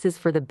think this is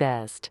for the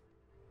best.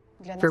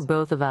 For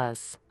both of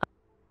us.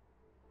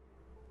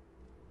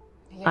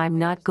 I'm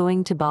not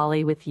going to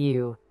Bali with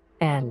you,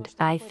 and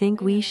I think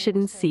we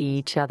shouldn't see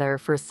each other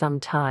for some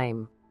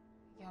time.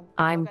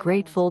 I'm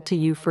grateful to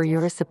you for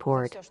your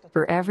support,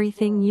 for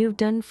everything you've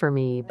done for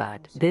me,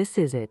 but this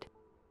is it.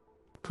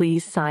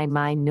 Please sign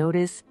my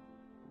notice.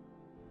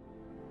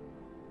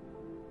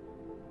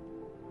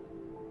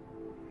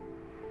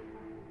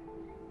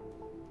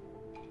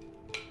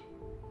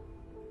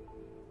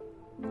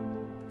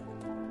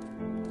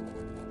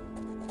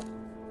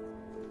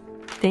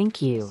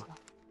 Thank you.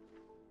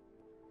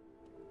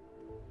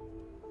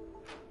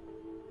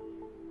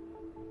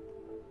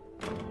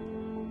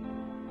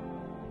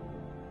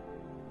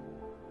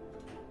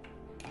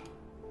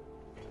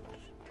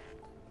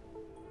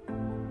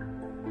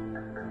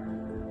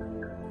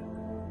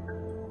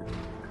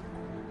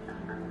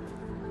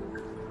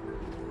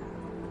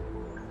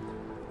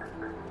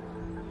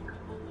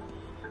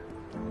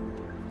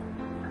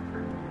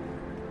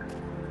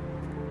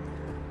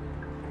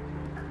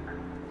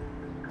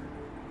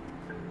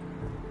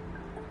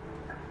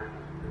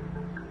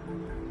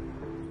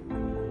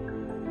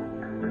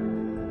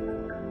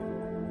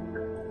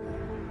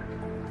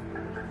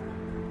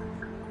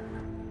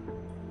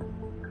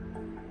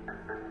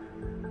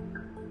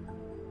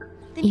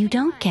 You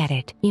don't get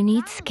it. You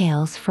need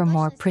scales for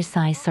more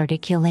precise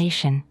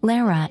articulation.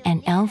 Lara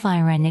and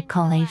Elvira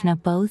Nikolaevna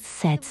both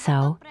said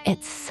so.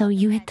 It's so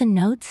you hit the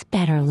notes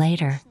better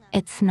later.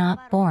 It's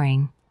not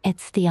boring.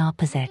 It's the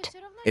opposite.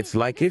 It's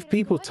like if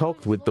people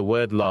talked with the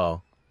word la.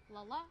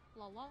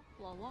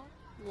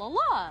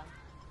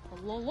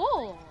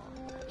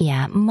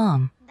 Yeah,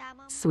 Mom.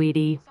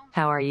 Sweetie,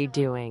 how are you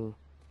doing?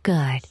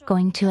 Good.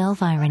 Going to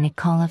Elvira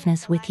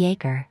Nikolaevna's with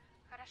Jaeger.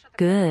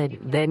 Good.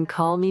 Then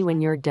call me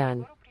when you're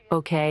done.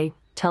 Okay?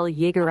 Tell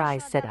Jaeger I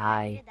said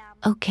hi.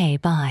 Okay,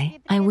 bye.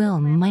 I will.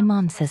 My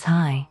mom says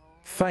hi.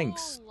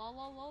 Thanks.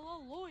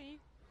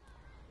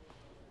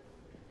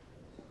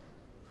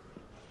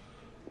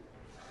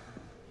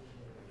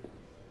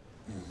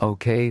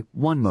 Okay,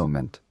 one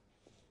moment.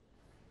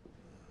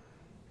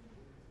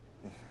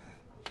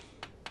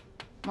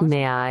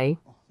 May I?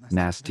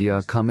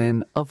 Nastia, come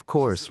in. Of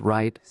course,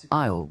 right?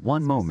 I'll.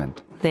 One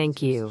moment.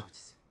 Thank you.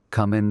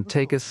 Come in,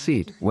 take a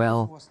seat.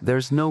 Well,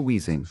 there's no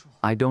wheezing.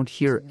 I don't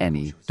hear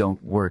any.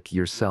 Don't work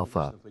yourself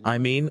up. I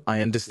mean,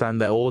 I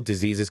understand that all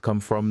diseases come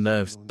from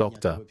nerves,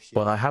 doctor,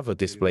 but I have a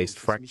displaced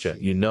fracture,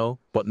 you know?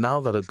 But now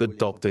that a good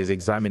doctor is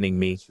examining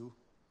me,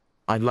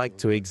 I'd like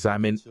to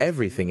examine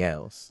everything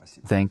else.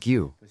 Thank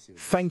you.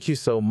 Thank you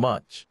so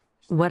much.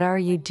 What are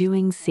you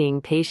doing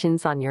seeing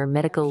patients on your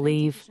medical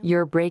leave?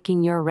 You're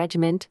breaking your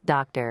regiment,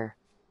 doctor.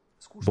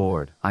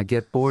 Bored. I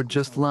get bored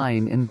just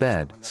lying in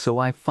bed, so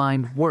I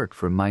find work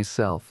for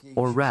myself,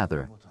 or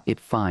rather, it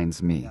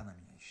finds me.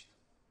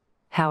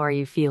 How are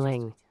you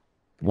feeling?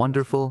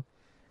 Wonderful.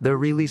 They're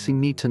releasing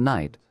me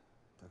tonight.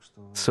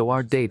 So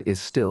our date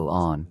is still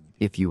on,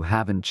 if you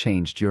haven't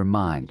changed your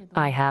mind.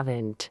 I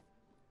haven't.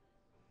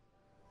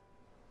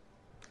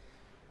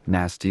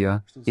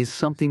 Nastia, is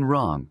something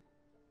wrong?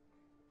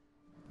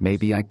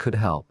 Maybe I could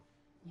help.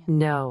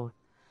 No.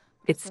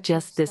 It's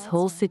just this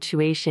whole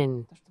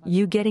situation.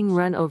 You getting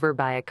run over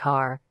by a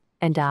car,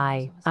 and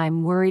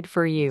I'm worried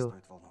for you.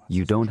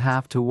 You don't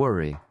have to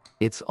worry.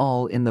 It's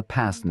all in the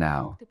past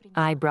now.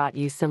 I brought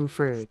you some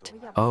fruit.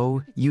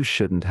 Oh, you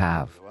shouldn't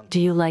have.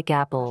 Do you like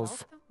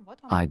apples?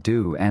 I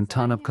do,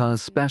 Antonovka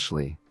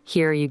especially.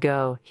 Here you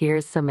go.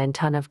 Here's some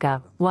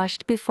Antonovka,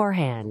 washed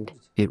beforehand.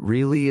 It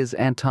really is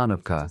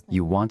Antonovka.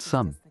 You want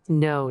some?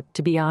 No,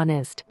 to be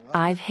honest,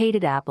 I've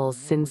hated apples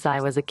since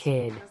I was a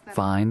kid.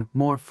 Fine,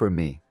 more for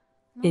me.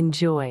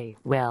 Enjoy.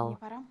 Well,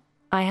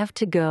 I have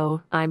to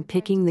go. I'm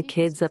picking the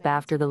kids up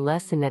after the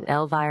lesson at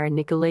Elvira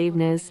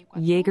Nikolaevna's.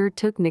 Jaeger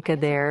took Nika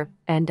there,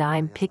 and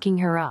I'm picking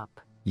her up.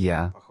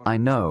 Yeah, I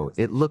know.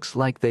 It looks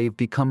like they've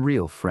become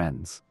real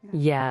friends.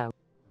 Yeah.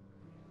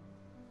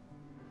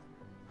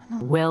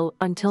 Well,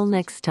 until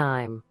next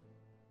time.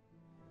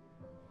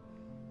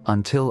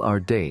 Until our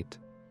date.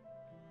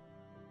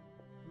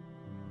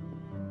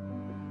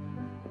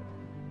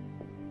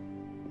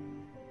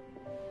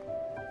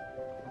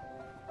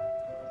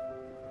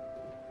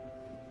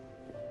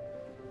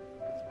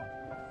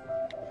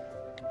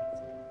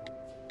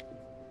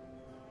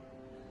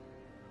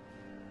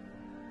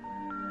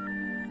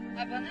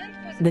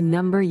 The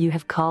number you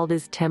have called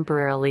is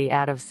temporarily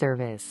out of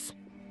service.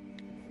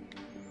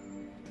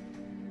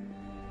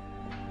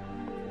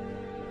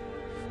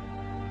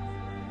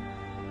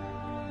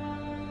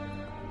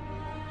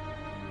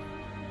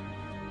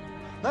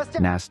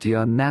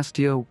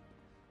 Nastia.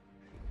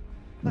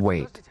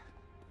 Wait.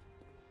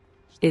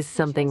 Is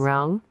something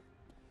wrong?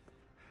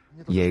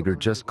 Jaeger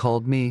just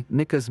called me.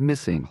 Nika's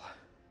missing.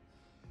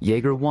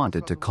 Jaeger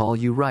wanted to call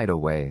you right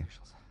away,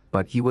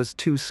 but he was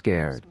too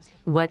scared.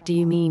 What do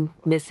you mean,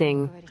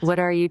 missing? What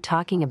are you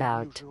talking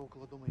about?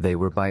 They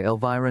were by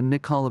Elvira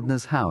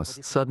Nikolaevna's house.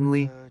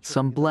 Suddenly,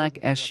 some black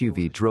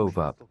SUV drove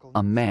up.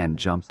 A man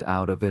jumped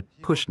out of it,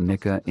 pushed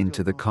Nika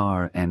into the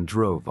car, and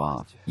drove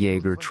off.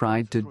 Jaeger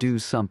tried to do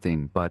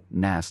something, but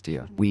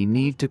Nastia. We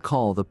need to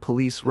call the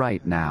police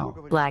right now.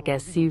 Black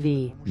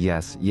SUV.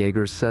 Yes,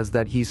 Jaeger says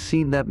that he's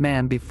seen that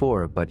man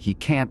before, but he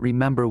can't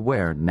remember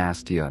where.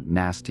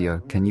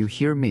 Nastia, can you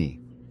hear me?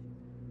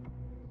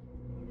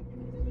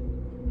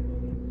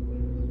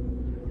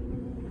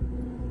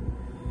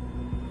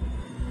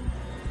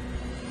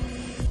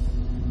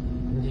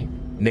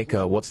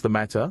 Nika, what's the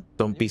matter?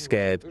 Don't be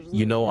scared.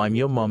 You know I'm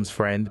your mom's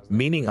friend,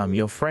 meaning I'm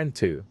your friend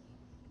too.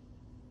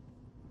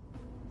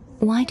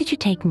 Why did you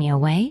take me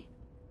away?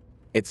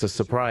 It's a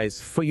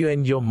surprise for you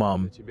and your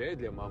mom.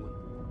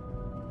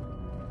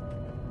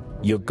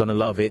 You're gonna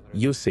love it,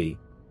 you see.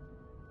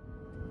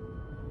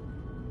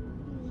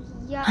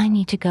 I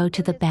need to go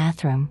to the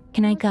bathroom.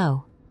 Can I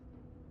go?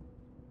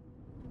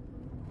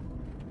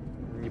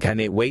 Can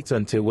it wait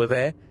until we're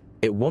there?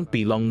 It won't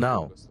be long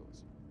now.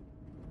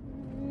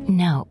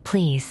 No,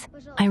 please.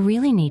 I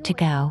really need to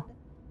go.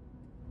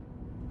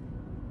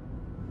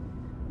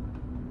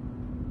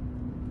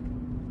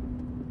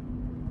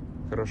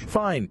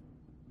 Fine.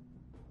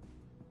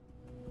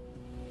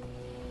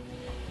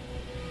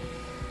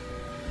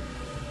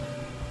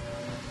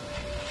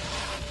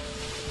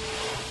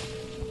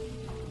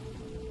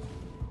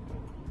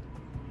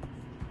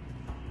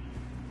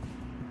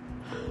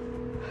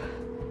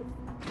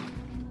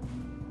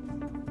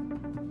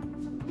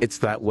 It's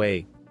that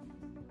way.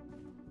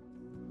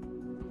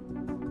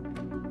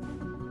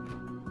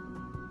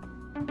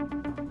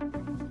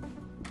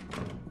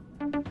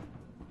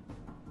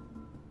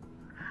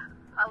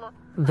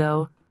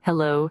 Though,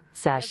 hello,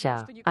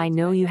 Sasha. I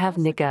know you have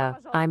Nika.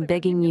 I'm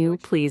begging you,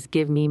 please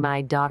give me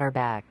my daughter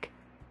back.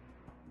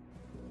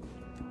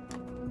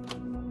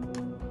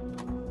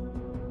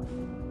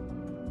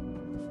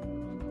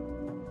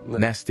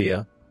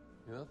 Nastia,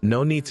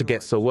 no need to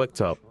get so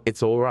worked up.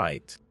 It's all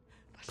right.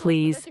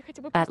 Please,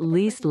 at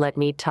least let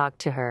me talk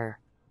to her.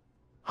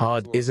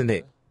 Hard, isn't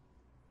it?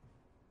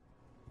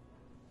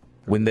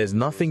 When there's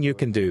nothing you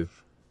can do.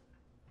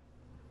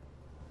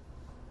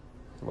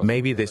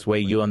 Maybe this way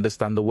you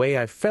understand the way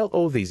I felt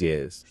all these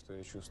years.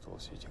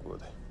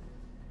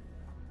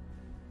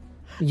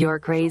 You're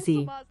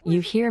crazy.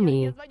 You hear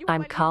me?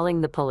 I'm calling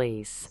the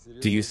police.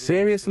 Do you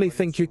seriously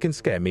think you can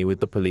scare me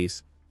with the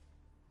police?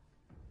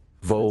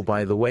 Vo,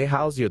 by the way,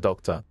 how's your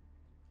doctor?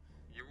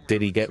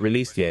 Did he get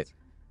released yet?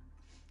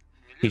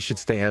 He should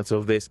stay out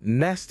of this.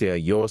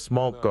 Nastya, you're a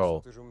smart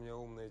girl.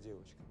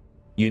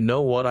 You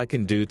know what I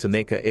can do to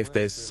Nika if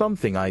there's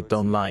something I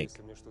don't like.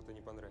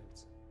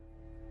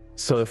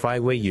 So if I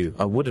were you,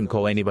 I wouldn't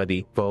call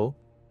anybody, Vo.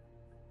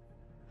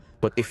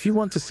 But if you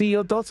want to see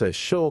your daughter,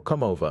 sure,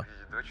 come over.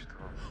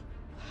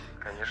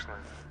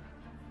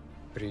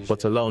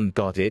 But alone,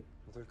 got it?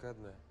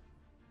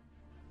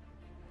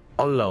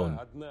 Alone.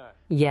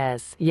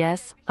 Yes,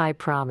 yes, I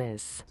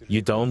promise.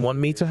 You don't want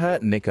me to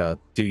hurt Nika,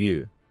 do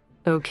you?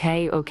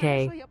 Okay,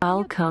 okay.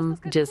 I'll come.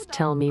 Just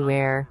tell me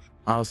where.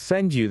 I'll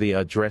send you the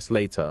address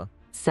later.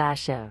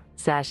 Sasha,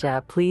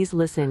 please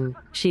listen.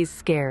 She's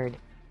scared.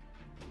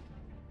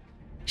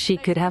 She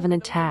could have an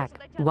attack.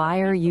 Why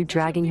are you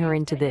dragging her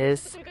into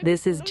this?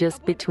 This is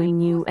just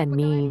between you and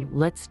me.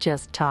 Let's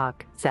just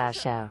talk,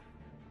 Sasha.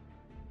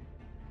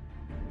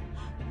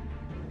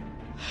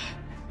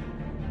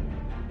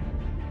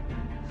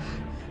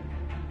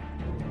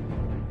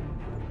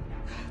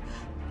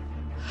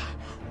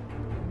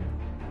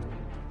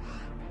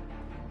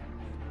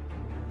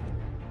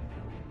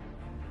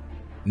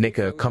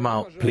 Nika, come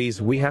out,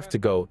 please. We have to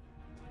go.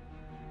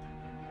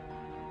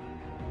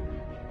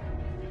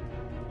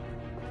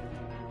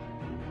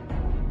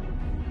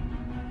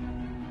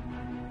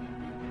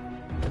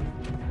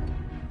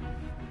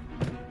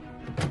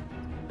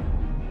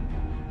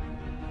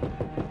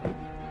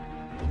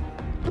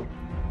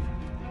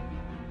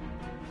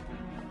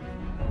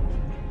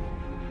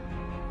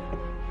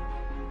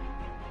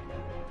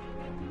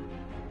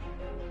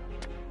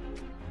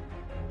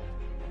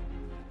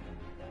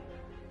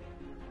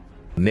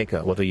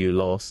 Nika, what are you,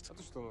 lost?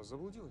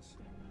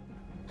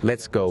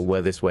 Let's go,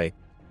 we're this way.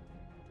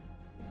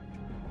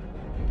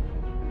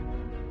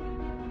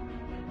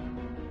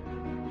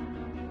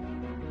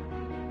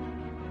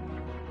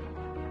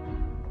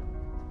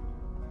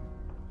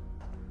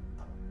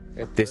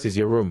 This is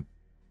your room.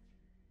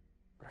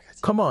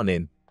 Come on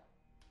in.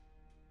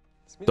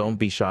 Don't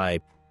be shy.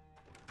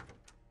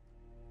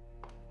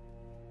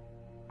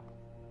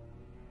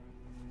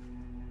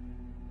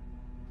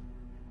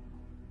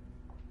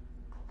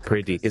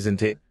 Pretty,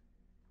 isn't it?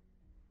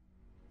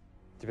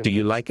 Do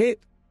you like it?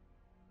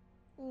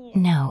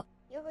 No,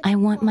 I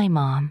want my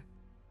mom.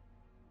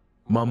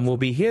 Mom will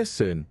be here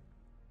soon.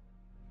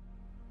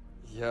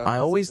 I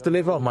always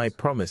deliver on my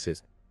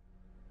promises.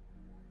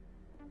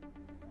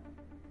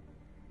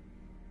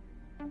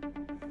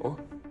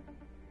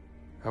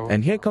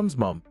 And here comes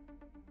Mom.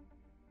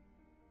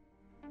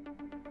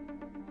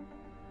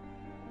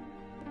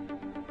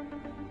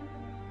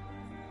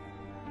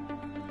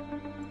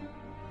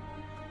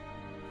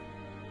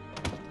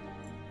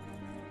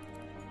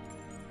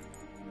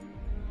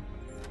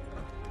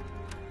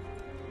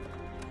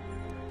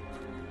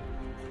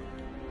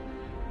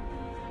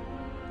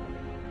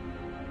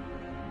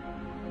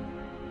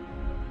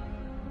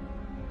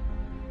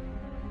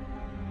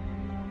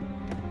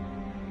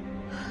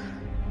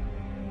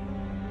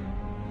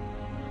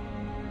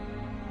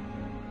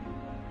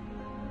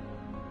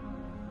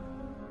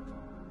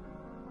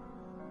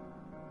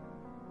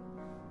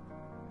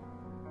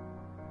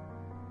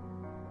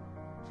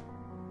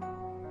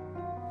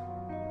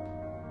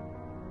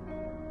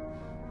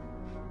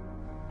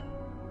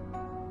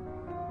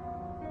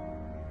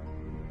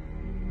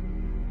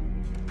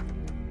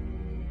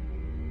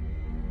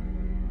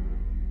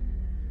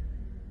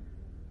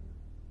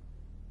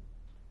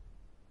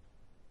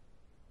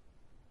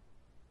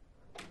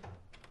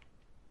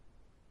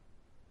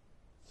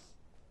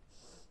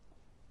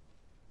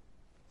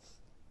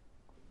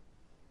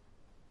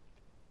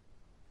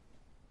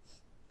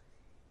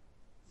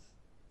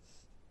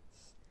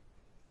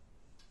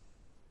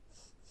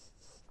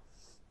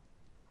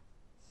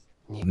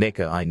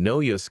 Nika, I know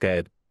you're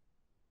scared,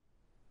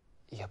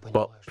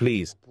 but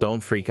please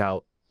don't freak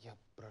out.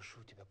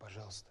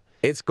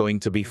 It's going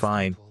to be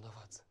fine.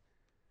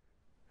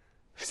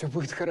 Все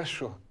будет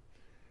хорошо.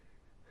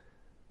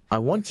 I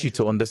want you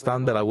to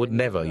understand that I would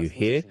never, you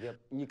hear?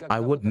 I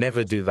would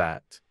never do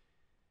that.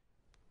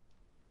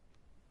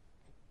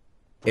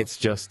 It's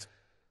just,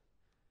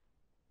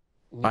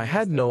 I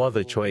had no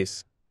other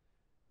choice.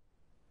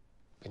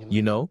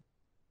 You know?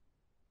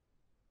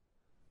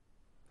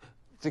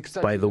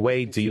 By the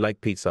way, do you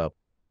like pizza?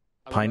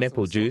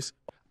 Pineapple juice?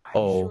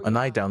 Oh, and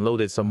I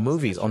downloaded some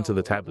movies onto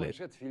the tablet.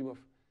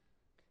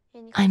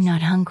 I'm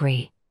not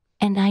hungry,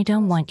 and I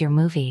don't want your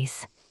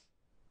movies.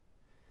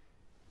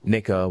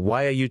 Nika,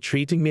 why are you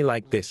treating me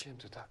like this?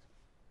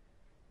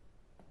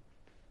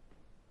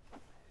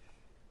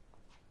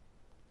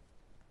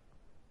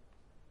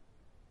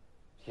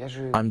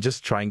 I'm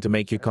just trying to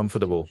make you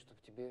comfortable.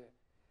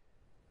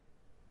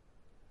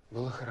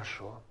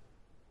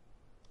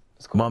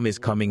 Mom is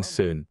coming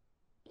soon,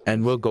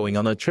 and we're going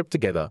on a trip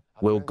together.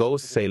 We'll go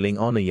sailing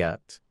on a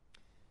yacht.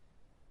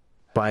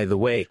 By the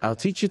way, I'll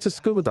teach you to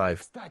scuba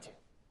dive.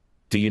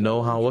 Do you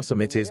know how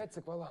awesome it is?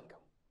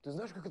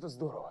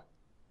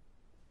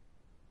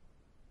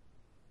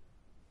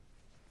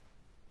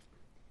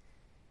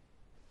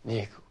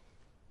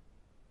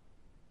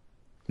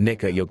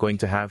 Nika, you're going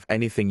to have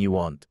anything you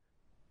want.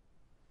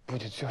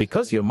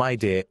 Because you're my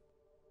dear.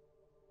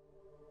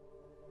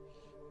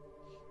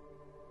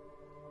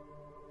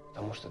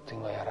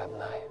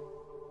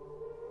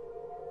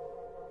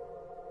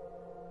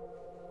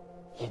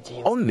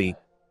 Only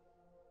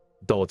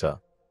daughter.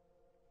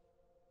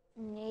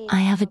 I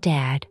have a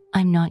dad.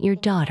 I'm not your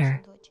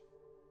daughter.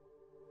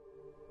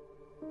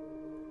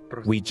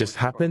 We just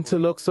happen to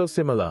look so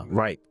similar,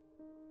 right?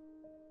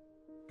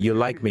 You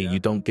like me, you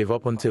don't give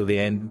up until the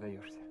end.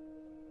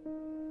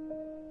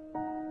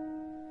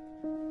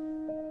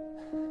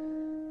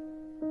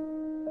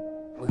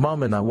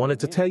 Mom and I wanted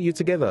to tell you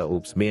together.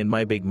 Oops, me and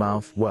my big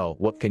mouth. Well,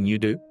 what can you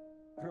do?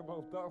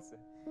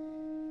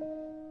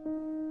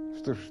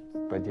 Что ж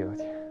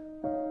поделать?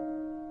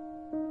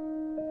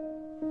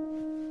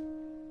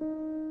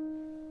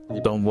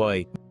 Don't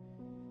worry.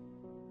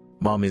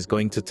 Mom is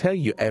going to tell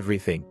you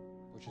everything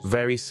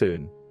very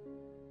soon.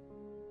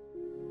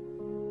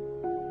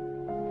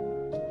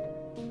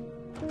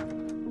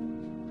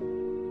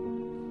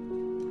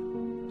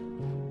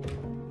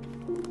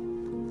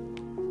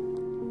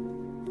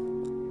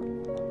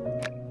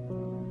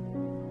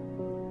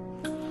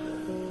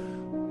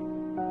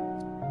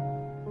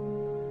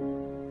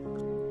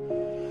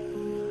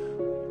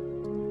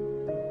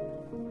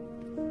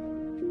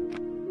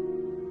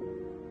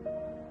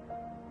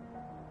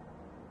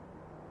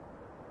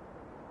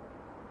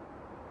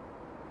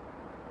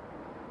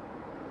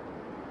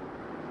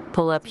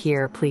 Pull up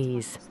here,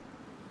 please.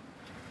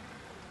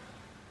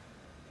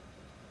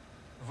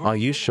 Are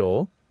you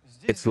sure?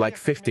 It's like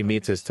 50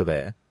 meters to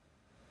there.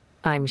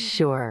 I'm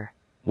sure.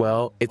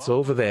 Well, it's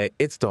over there.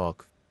 It's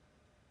dark.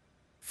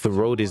 The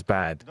road is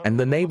bad, and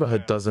the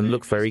neighborhood doesn't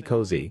look very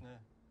cozy.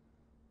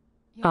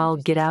 I'll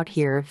get out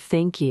here,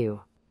 thank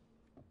you.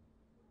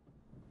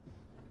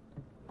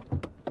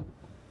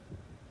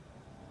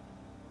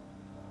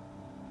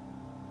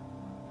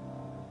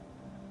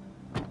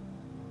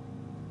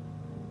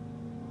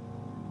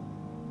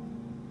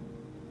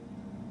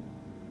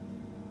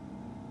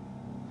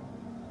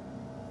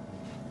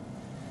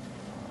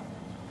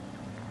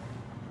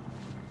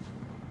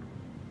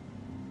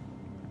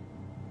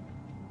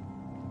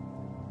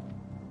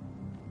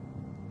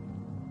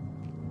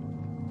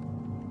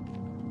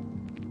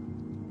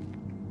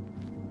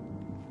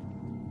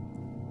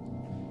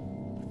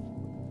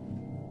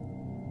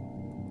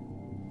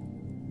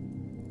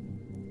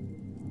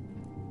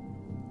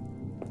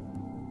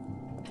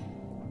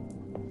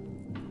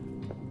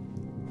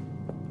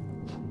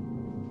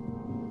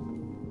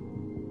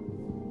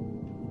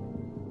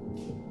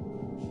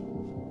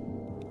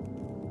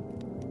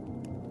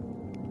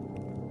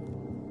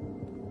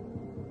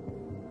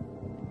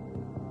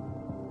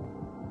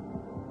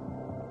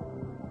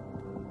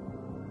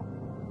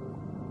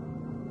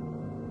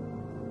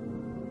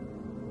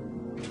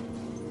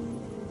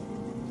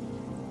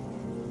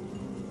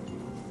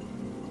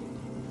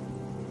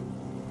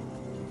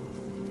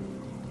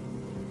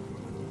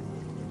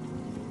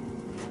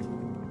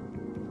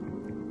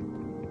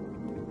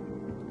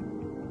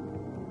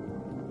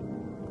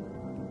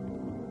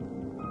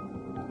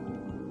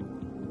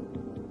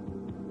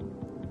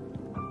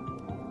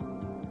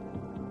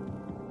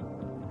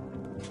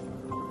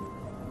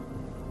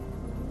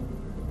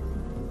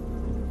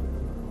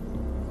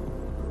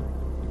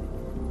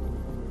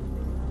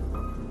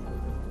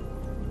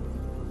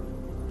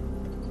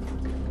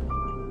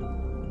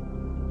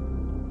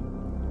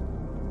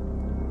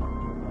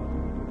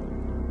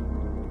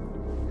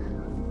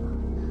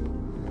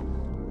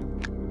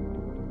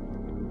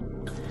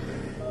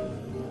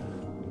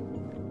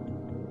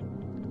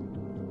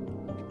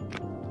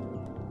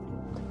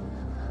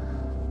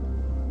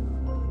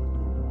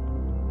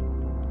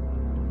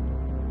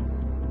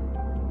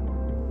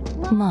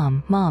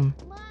 Mom,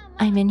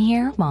 I'm in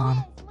here,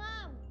 Mom.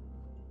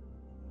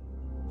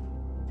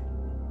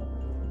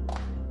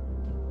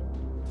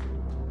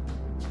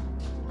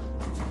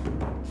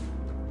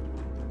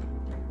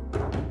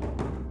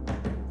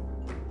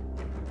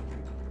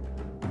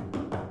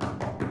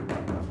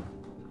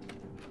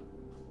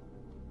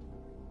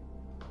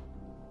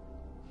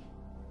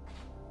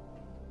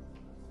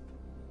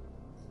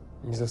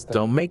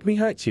 Don't make me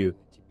hurt you.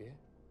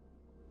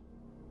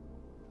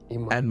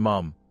 And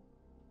Mom.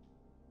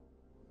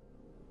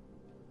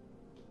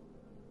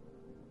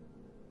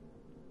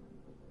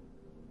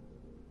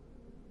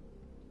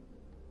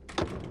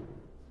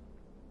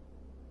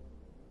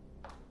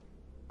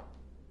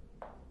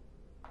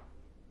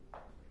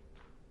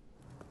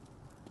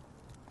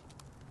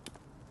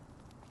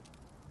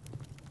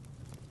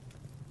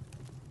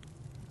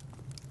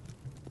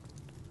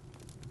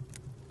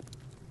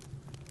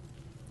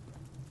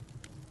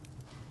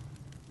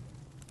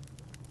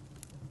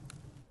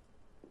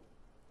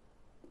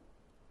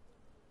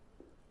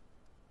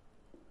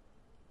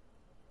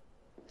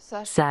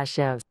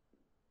 Sasha.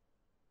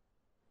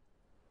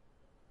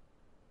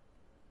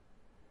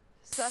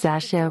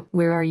 Sasha,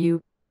 where are you?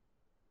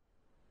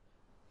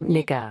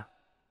 Nika.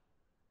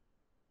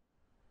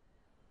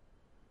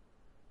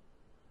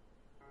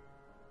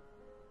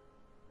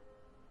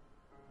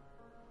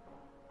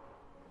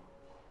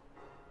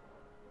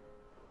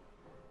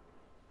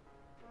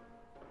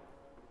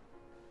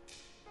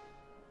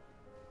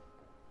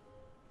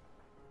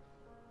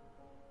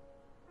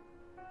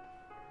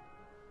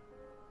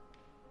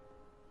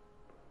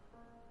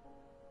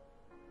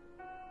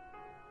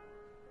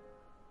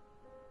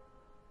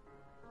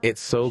 It's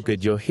so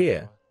good you're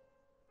here.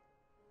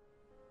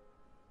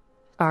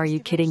 Are you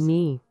kidding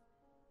me?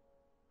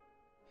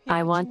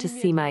 I want to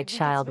see my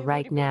child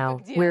right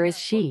now. Where is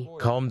she?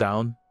 Calm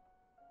down.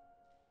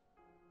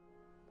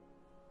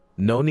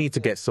 No need to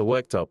get so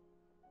worked up.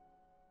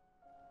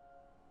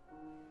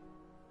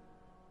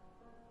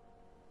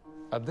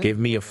 Give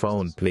me your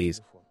phone,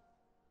 please.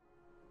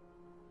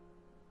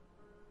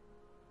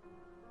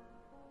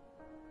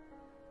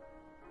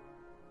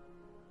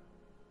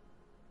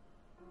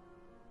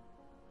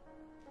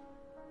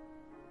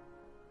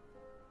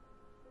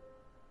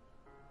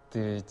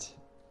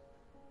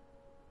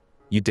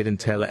 You didn't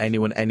tell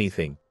anyone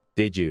anything,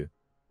 did you?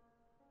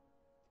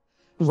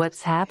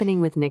 What's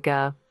happening with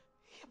Nika?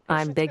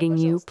 I'm begging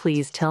you,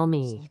 please tell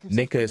me.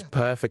 Nika is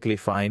perfectly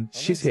fine.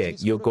 She's here.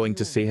 You're going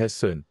to see her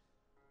soon.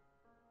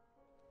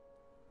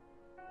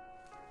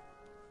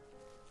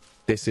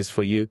 This is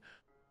for you.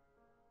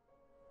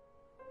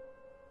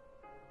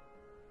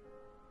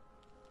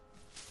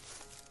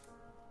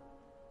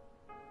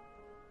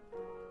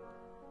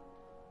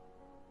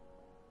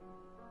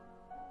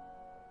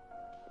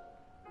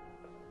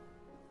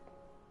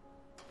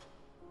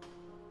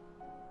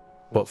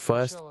 But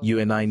first, you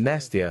and I,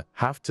 Nastya,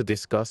 have to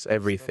discuss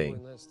everything.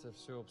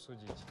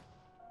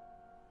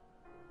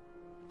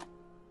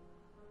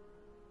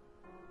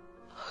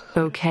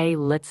 Okay,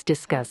 let's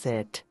discuss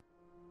it.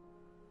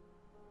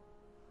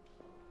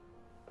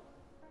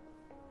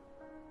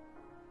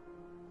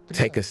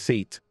 Take a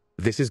seat.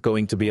 This is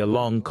going to be a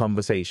long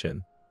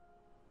conversation.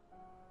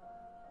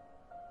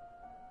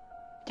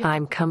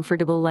 I'm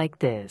comfortable like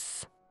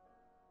this.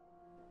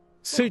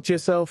 Suit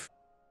yourself.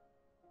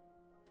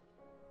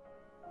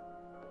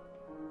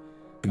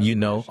 You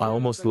know, I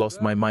almost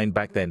lost my mind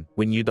back then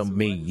when you dumped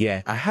me.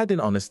 Yeah, I had an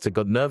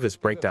honest-to-God nervous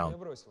breakdown.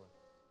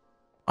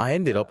 I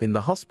ended up in the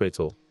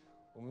hospital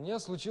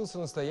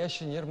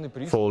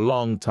for a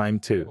long time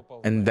too,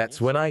 and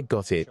that's when I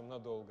got it.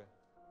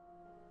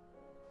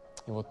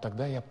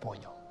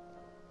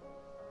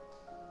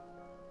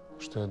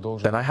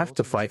 That I have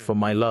to fight for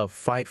my love,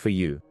 fight for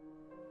you.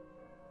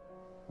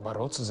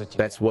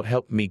 That's what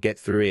helped me get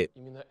through it.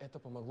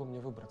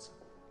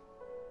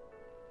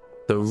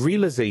 The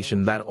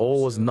realization that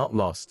all was not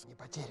lost.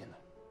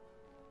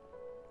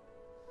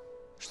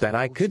 That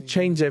I could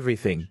change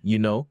everything, you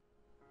know?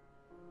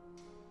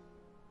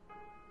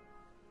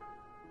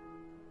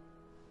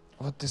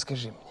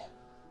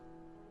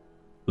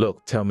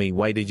 Look, tell me,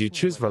 why did you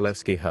choose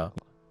Valevsky, huh?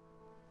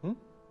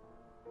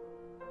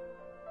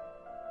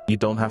 You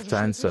don't have to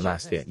answer,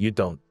 Nastya. You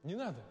don't.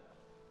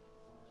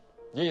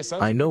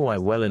 I know why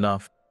well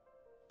enough.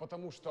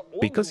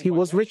 Because he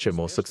was richer,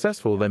 more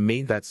successful than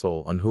me, that's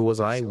all. And who was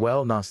I?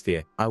 Well,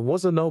 Nastya. I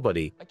was a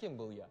nobody.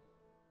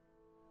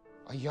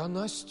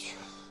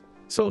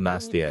 So,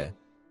 Nastya,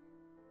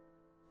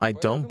 I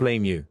don't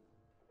blame you.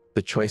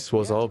 The choice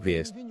was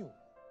obvious.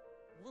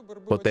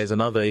 But there's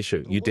another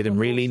issue. You didn't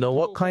really know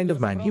what kind of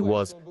man he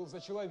was.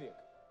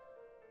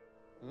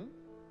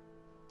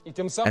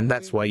 And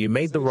that's why you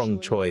made the wrong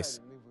choice.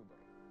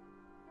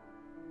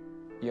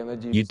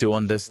 You do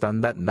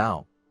understand that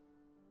now.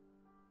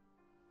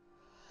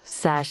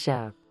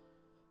 Sasha.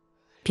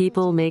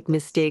 People make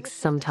mistakes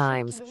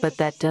sometimes, but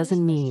that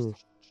doesn't mean.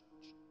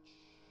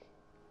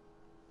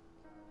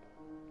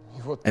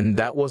 And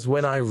that was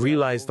when I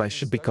realized I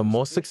should become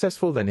more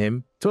successful than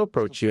him, to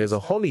approach you as a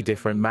wholly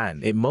different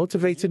man. It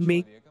motivated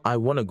me. I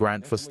won a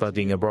grant for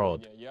studying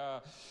abroad.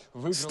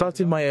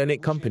 Started my own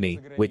company,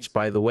 which,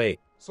 by the way,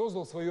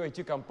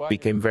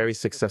 became very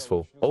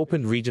successful.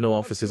 Opened regional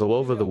offices all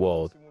over the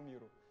world.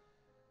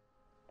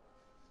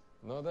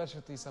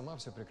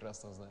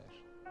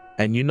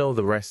 And you know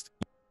the rest.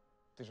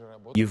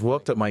 You've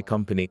worked at my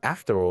company.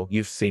 After all,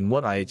 you've seen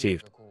what I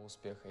achieved.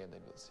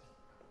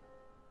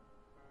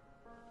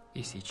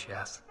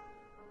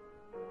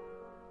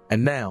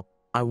 And now,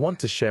 I want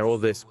to share all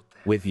this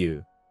with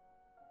you.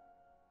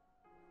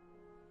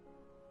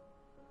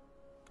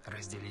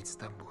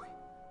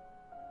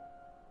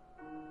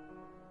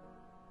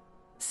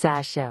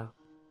 Sasha,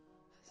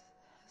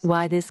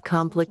 why this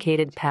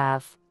complicated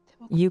path?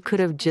 You could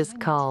have just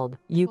called,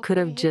 you could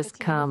have just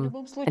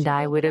come, and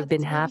I would have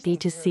been happy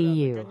to see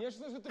you.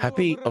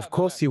 Happy? Of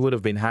course you would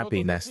have been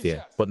happy,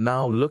 Nastya. But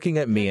now, looking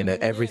at me and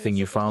at everything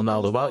you found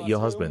out about your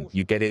husband,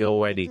 you get it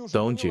already,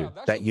 don't you?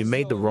 That you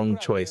made the wrong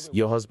choice.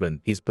 Your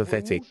husband, he's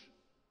pathetic.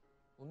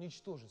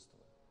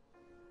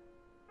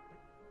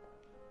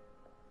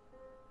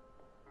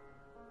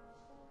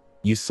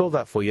 You saw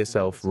that for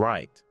yourself,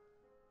 right?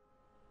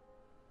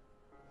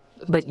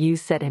 But you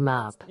set him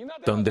up.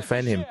 Don't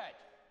defend him.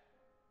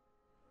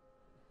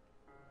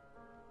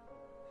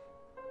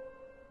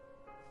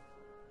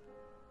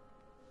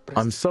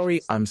 I'm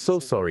sorry, I'm so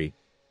sorry.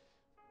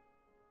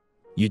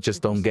 You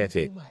just don't get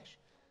it.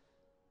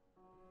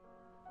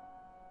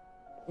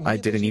 I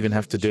didn't even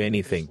have to do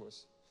anything.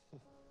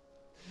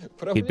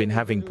 He'd been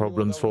having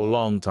problems for a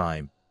long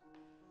time.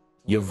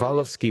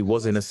 Yovalovsky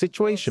was in a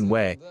situation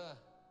where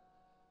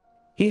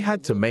he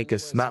had to make a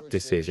snap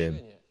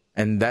decision.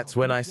 And that's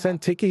when I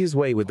sent Tiki his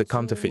way with the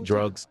counterfeit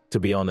drugs, to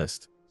be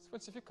honest.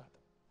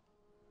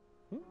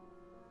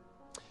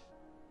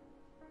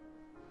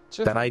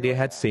 That idea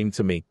had seemed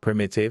to me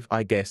primitive,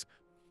 I guess.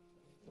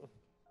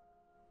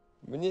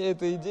 Мне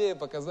эта идея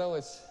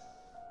показалась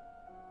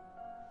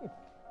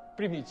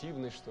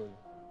примитивной, что ли.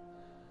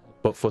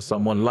 But for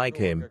someone like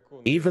him,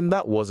 even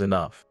that was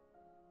enough.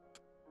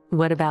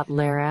 What about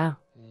Lara?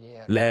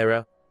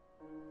 Lara.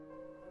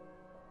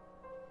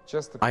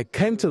 I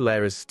came to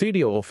Lara's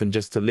studio often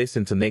just to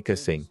listen to Nika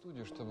sing.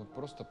 Чтобы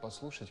просто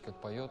послушать,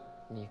 как поет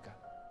Ника.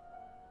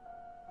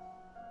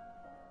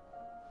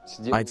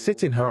 I'd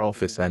sit in her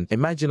office and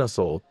imagine us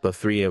all, the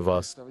three of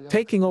us,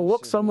 taking a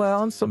walk somewhere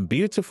on some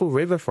beautiful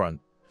riverfront.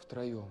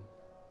 Втроем.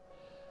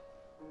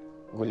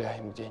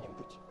 Гуляем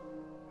где-нибудь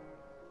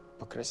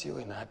по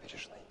красивой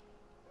набережной.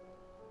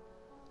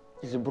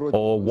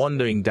 Or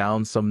wandering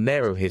down some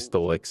narrow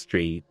historic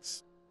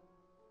streets.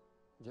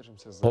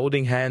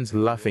 Holding hands,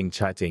 laughing,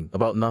 chatting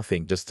about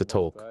nothing, just to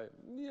talk.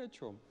 Ни о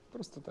чем,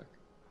 просто так.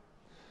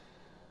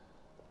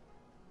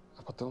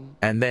 А потом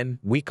And then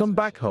we come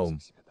back home.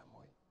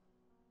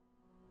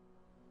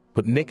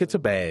 Put Nika to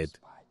bed.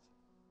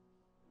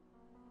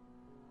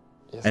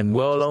 And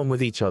we're alone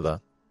with each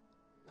other.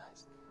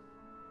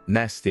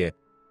 Nastia.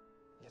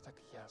 я так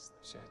ясно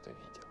все это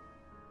видел.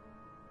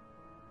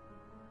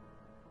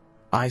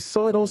 I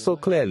saw it all so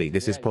clearly.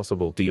 This is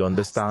possible. Do you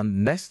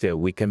understand? Nastia,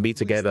 we can be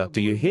together.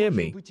 Do you hear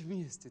me? Быть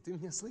вместе, ты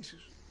меня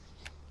слышишь?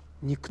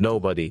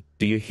 Nobody.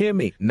 Do you hear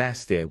me?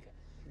 Nastia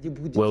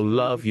will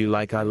love you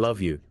like I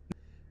love you.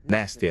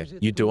 Nastia,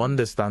 you do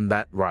understand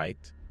that,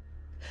 right?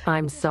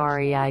 I'm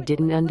sorry, I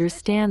didn't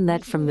understand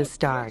that from the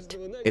start.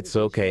 It's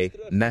okay.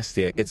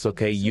 Nastia, it's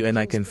okay. You and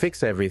I can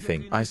fix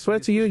everything. I swear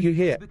to you, you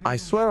hear? I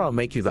swear I'll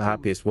make you the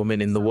happiest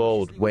woman in the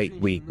world. Wait,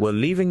 we're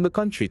leaving the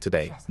country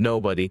today.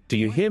 Nobody. Do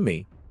you hear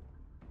me?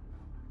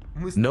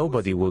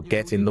 Nobody will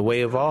get in the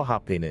way of our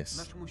happiness.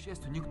 Нашему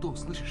счастью никто,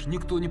 слышишь,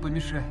 никто не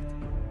помешает.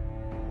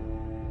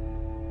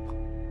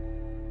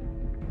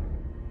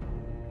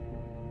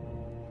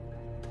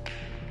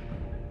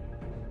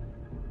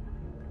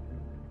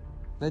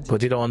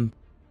 Put it on.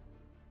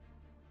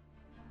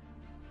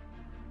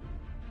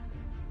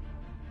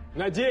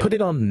 Put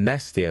it on,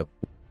 Nastia.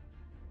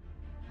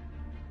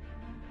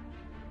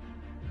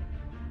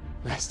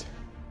 Настя.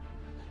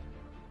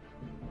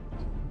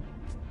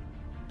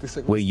 Ты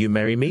согласна? Will you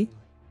marry me?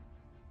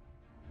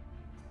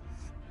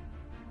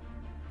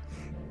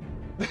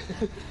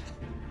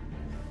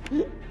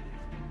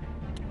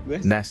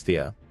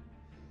 Nastia,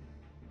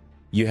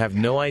 you have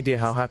no idea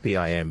how happy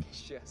I am.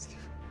 Счастье.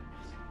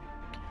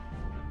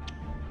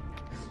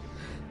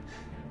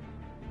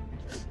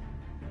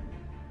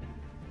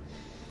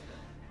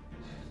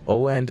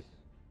 Oh, and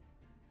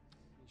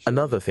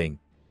another thing.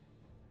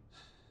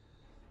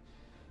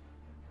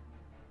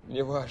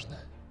 Мне важно.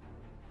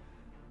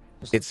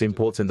 It's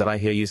important that I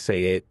hear you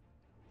say it.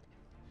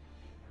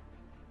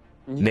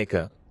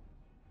 Nika.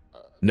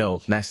 No,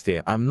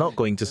 Nastia, I'm not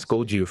going to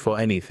scold you for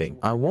anything.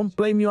 I won't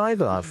blame you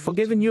either. I've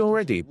forgiven you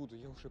already. Буду,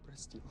 я уже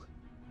простил.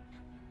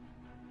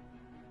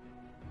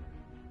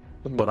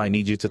 But I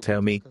need you to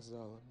tell me,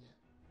 Сказала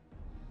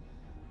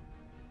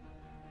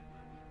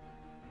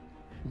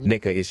мне.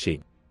 Nika, is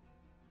she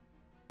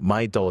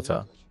my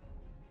daughter?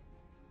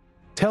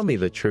 Tell me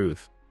the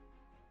truth.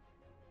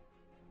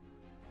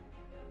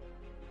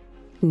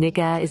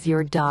 Nika is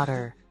your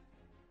daughter.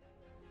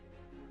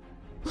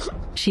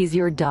 She's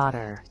your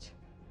daughter.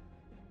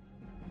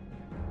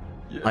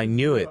 I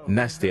knew it,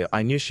 Nastia.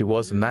 I knew she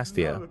was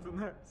Nastia.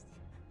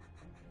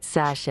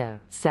 Sasha,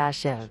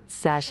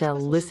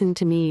 listen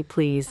to me,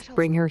 please.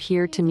 Bring her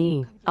here to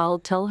me. I'll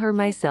tell her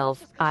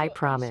myself, I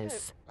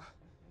promise.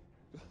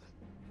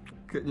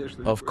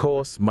 Of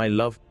course, my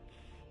love.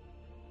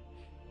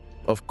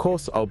 Of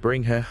course, I'll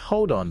bring her.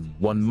 Hold on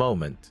one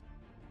moment.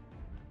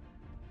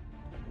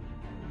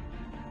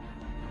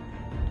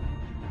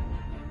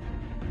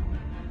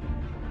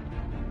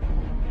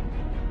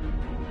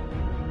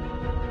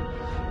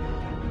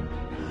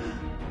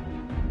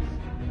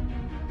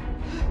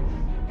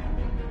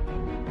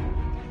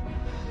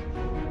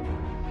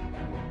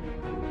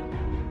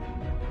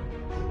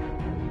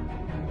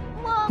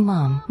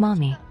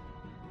 Mommy.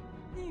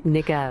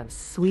 Nika,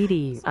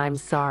 sweetie, I'm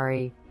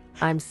sorry.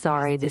 I'm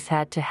sorry this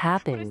had to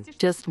happen.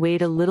 Just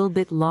wait a little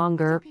bit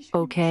longer,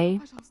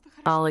 okay?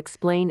 I'll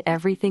explain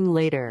everything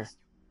later.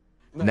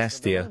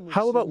 Nastia,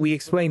 how about we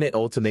explain it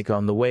all to Nika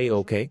on the way,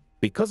 okay?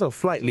 Because our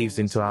flight leaves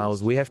in 2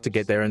 hours, we have to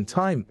get there in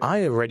time.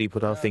 I already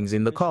put our things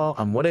in the car,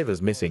 and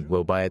whatever's missing,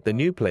 we'll buy at the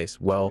new place.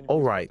 Well,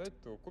 all right.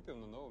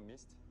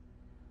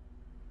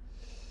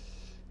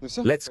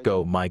 Let's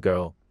go, my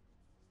girl.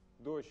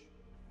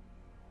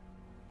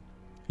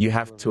 You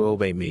have to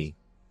obey me.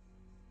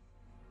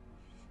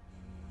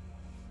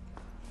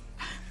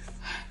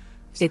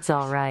 It's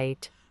all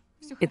right.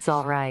 It's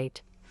all right.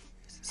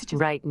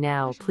 Right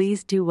now,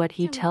 please do what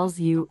he tells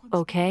you,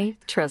 okay?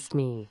 Trust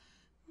me.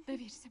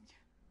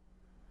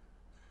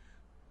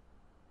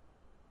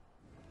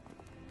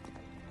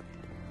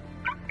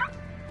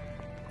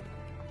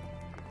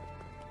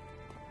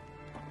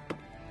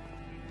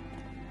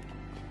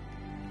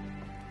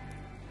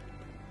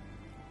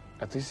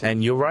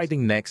 And you're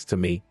riding next to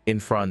me, in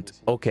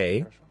front,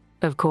 okay?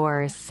 Of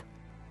course.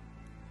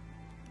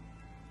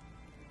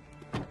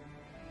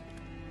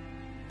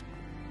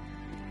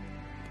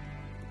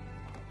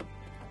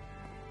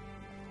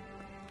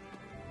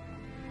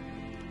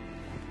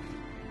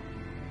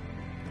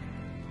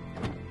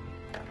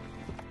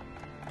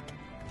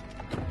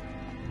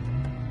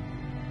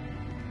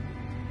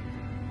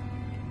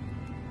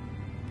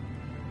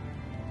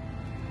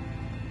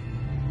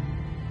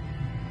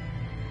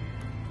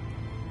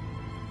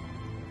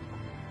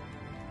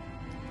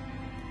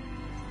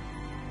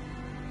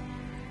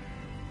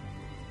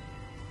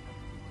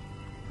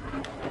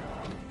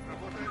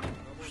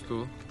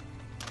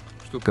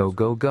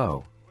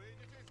 Go.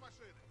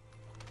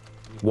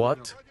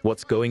 What?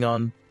 What's going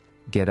on?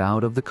 Get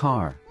out of the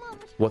car.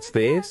 What's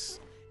this?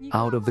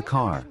 Out of the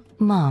car.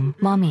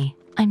 Mommy,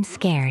 I'm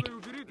scared.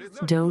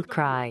 Don't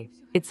cry.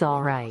 It's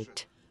all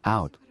right.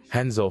 Out.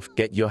 Hands off,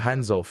 get your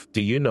hands off.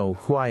 Do you know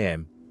who I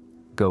am?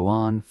 Go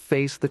on,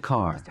 face the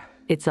car.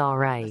 It's all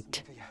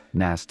right.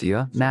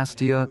 Nastia,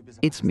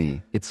 it's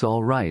me. It's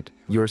all right.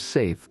 You're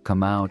safe.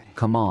 Come out.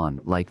 Come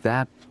on. Like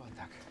that.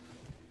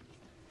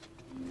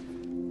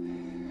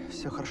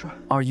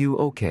 Are you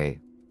okay?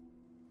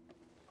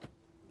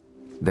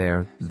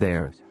 There.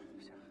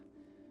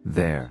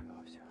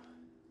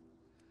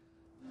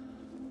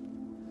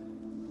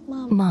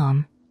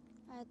 Mom,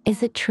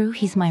 is it true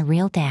he's my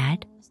real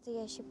dad?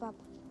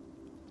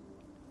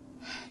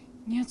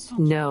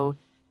 No,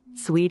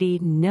 sweetie,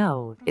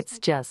 no. It's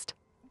just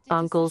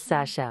Uncle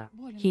Sasha.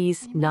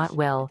 He's not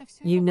well,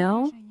 you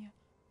know?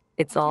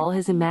 It's all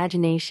his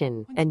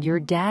imagination, and your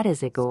dad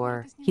is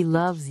Igor. He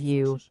loves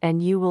you,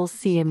 and you will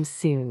see him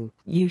soon.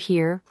 You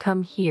hear?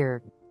 Come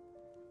here.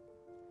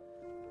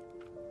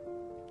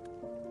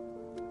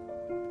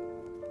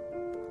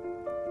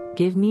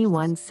 Give me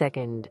 1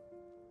 second.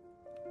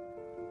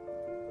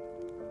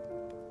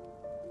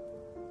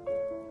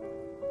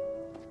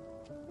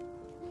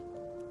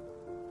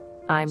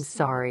 I'm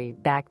sorry,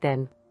 back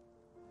then.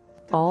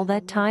 All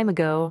that time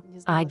ago,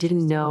 I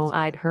didn't know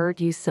I'd hurt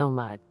you so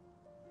much.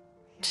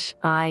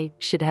 I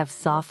should have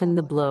softened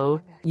the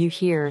blow. You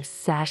hear,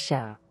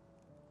 Sasha?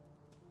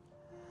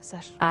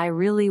 I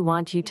really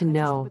want you to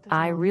know,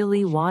 I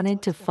really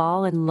wanted to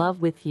fall in love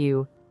with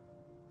you.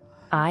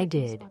 I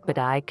did, but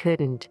I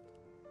couldn't.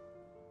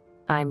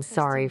 I'm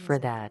sorry for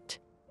that.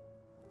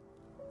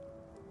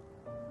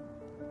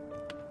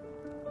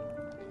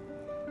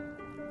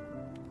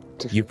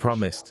 You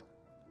promised.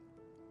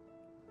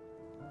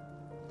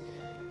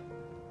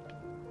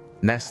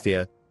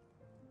 Nastia,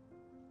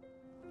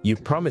 you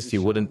promised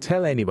you wouldn't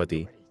tell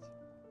anybody.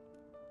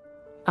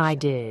 I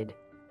did.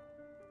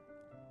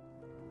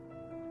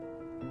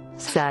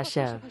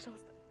 Sasha,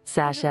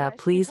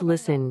 please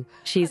listen.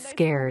 She's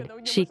scared.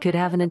 She could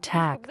have an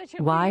attack.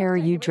 Why are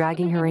you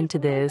dragging her into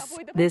this?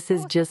 This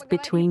is just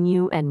between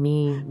you and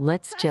me.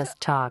 Let's just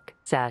talk,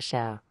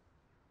 Sasha.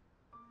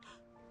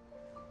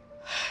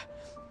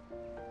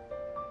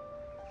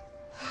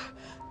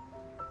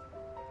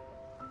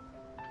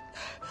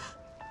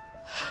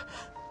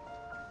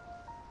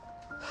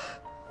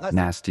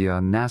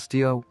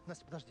 Nastia.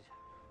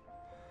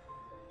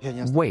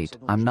 Wait,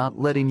 I'm not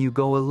letting you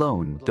go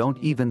alone. Don't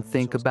even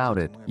think about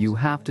it. You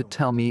have to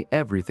tell me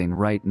everything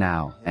right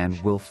now, and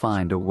we'll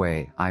find a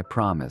way, I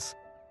promise.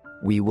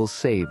 We will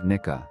save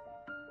Nika.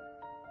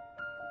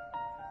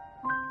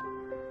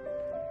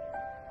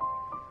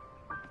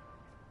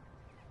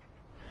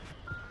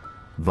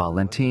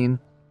 Valentin,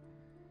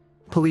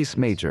 police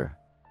major.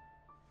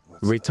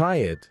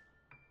 Retired.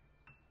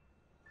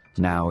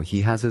 Now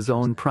he has his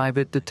own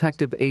private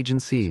detective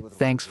agency.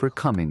 Thanks for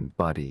coming,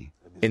 buddy.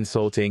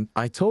 Insulting.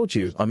 I told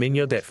you, I'm in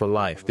your debt for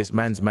life. This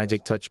man's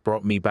magic touch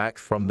brought me back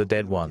from the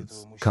dead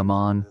ones. Come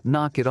on,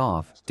 knock it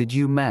off. Did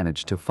you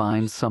manage to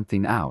find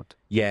something out?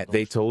 Yeah,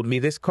 they told me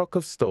this cock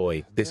of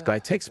story. This guy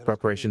takes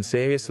preparation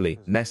seriously.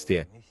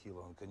 Nastia.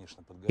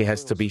 He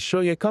has to be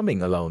sure you're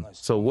coming alone,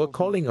 so we're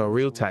calling a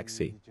real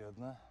taxi.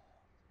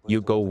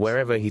 You go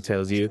wherever he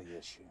tells you,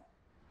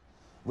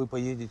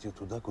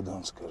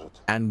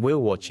 and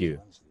we'll watch you.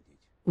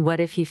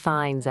 What if he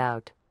finds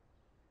out?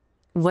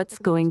 What's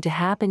going to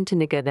happen to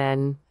Nika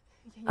then?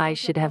 I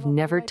should have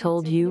never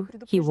told you.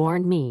 He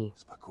warned me.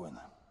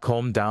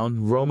 Calm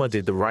down. Roma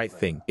did the right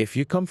thing. If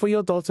you come for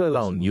your daughter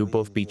alone, you'll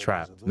both be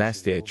trapped.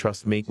 Nastia,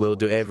 trust me, we'll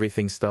do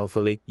everything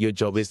stealthily. Your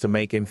job is to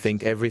make him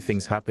think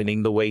everything's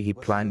happening the way he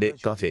planned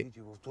it. Got it?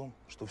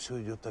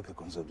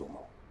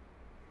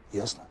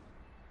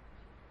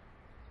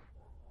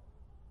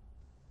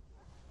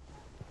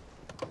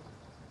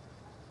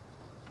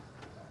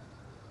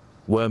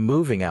 We're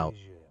moving out.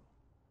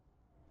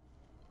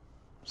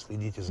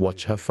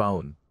 Watch her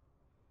phone.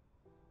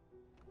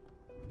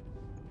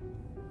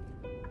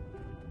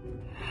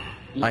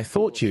 I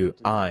thought you,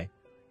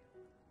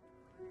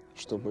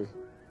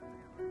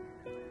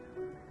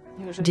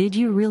 Did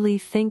you really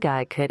think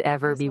I could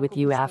ever be with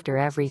you after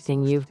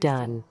everything you've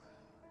done?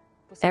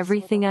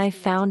 Everything I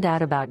found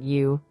out about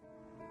you?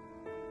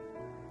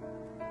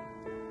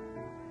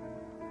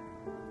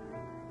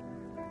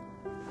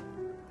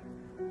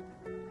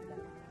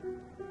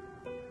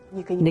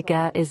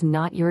 Nika is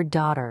not your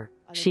daughter.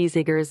 She's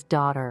Igor's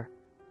daughter.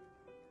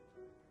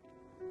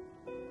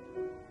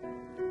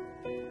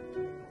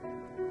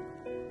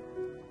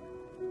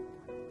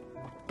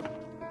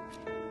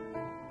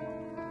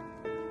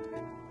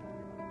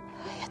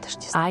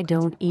 I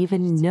don't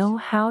even know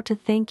how to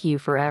thank you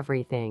for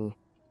everything.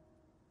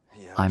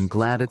 I'm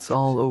glad it's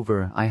all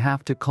over. I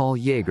have to call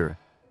Jaeger.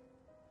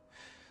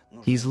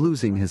 He's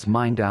losing his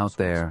mind out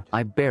there.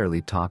 I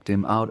barely talked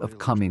him out of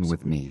coming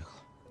with me.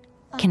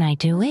 Can I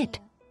do it?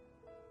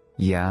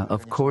 Yeah,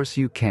 of course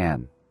you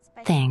can.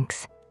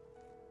 Thanks.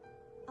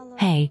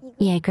 Hey,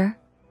 Jaeger.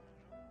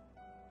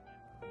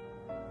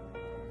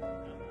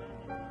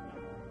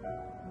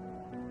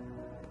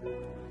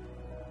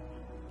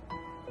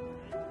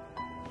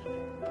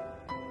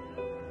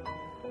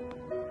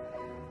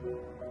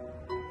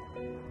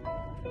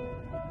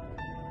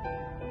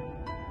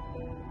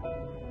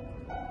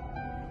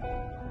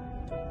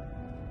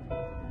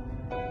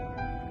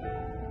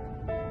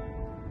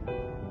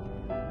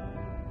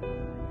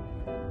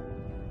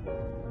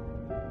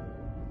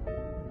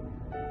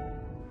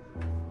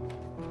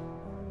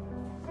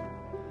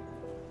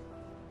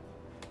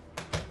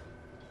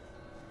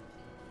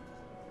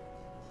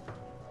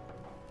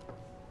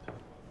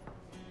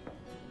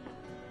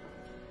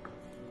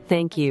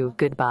 Thank you.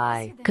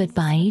 Goodbye.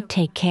 Goodbye.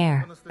 Take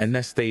care.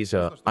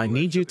 Anastasia, I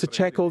need you to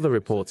check all the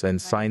reports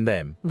and sign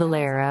them.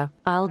 Valera,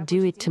 I'll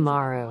do it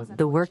tomorrow.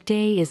 The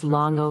workday is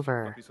long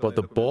over. But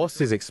the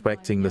boss is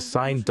expecting the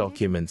signed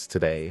documents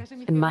today.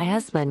 And my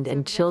husband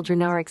and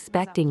children are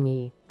expecting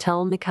me.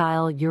 Tell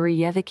Mikhail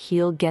Yuryevic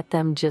he'll get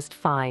them just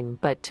fine,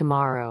 but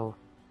tomorrow.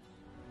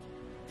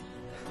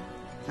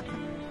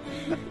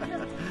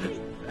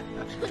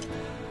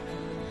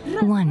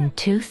 One,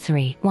 two,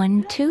 three.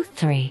 1, 2,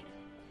 3.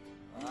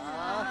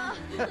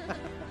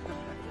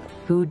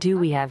 Who do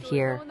we have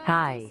here?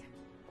 Hi.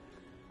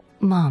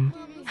 Mom,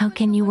 how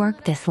can you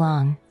work this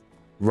long?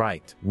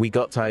 Right, we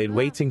got tired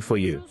waiting for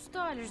you.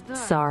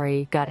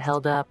 Sorry, got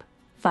held up.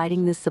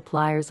 Fighting the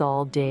suppliers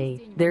all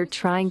day. They're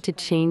trying to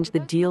change the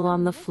deal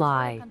on the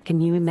fly.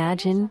 Can you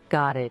imagine?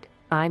 Got it.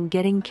 I'm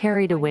getting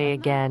carried away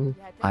again.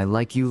 I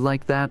like you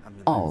like that,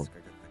 all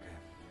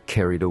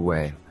carried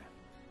away.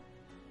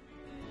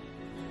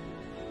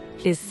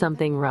 Is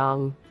something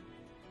wrong?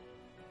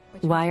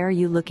 Why are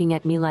you looking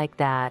at me like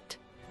that?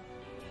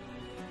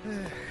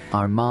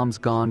 Our mom's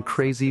gone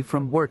crazy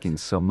from working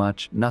so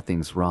much.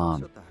 Nothing's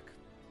wrong.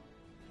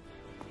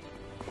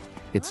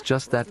 It's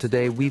just that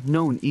today we've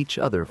known each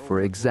other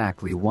for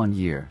exactly 1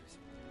 year.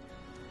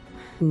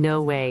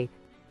 No way.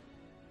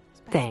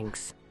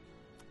 Thanks.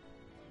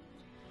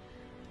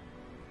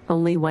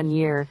 Only 1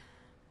 year.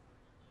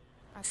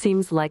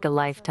 Seems like a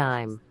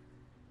lifetime.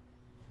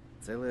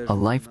 A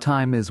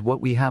lifetime is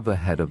what we have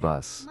ahead of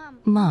us.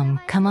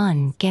 Mom, come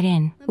on, get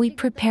in. We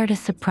prepared a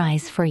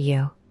surprise for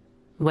you.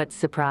 What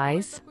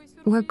surprise?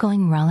 We're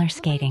going roller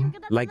skating.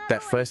 Like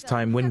that first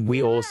time when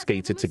we all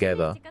skated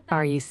together.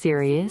 Are you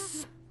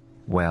serious?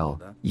 Well,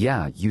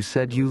 yeah, you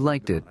said you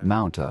liked it.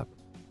 Mount up.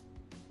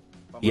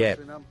 Yeah.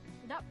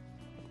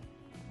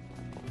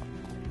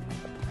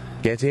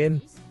 Get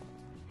in.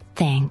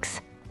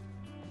 Thanks.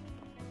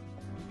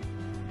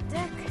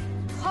 Так,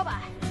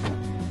 хоба.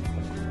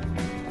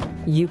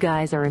 You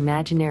guys are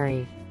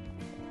imaginary.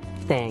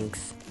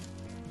 Thanks.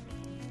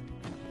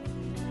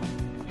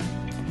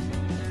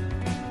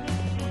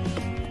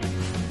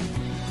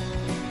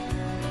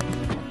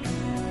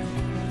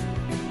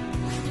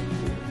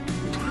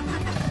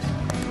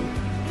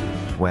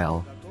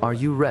 Well, are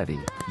you ready?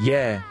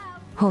 Yeah.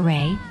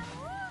 Hooray.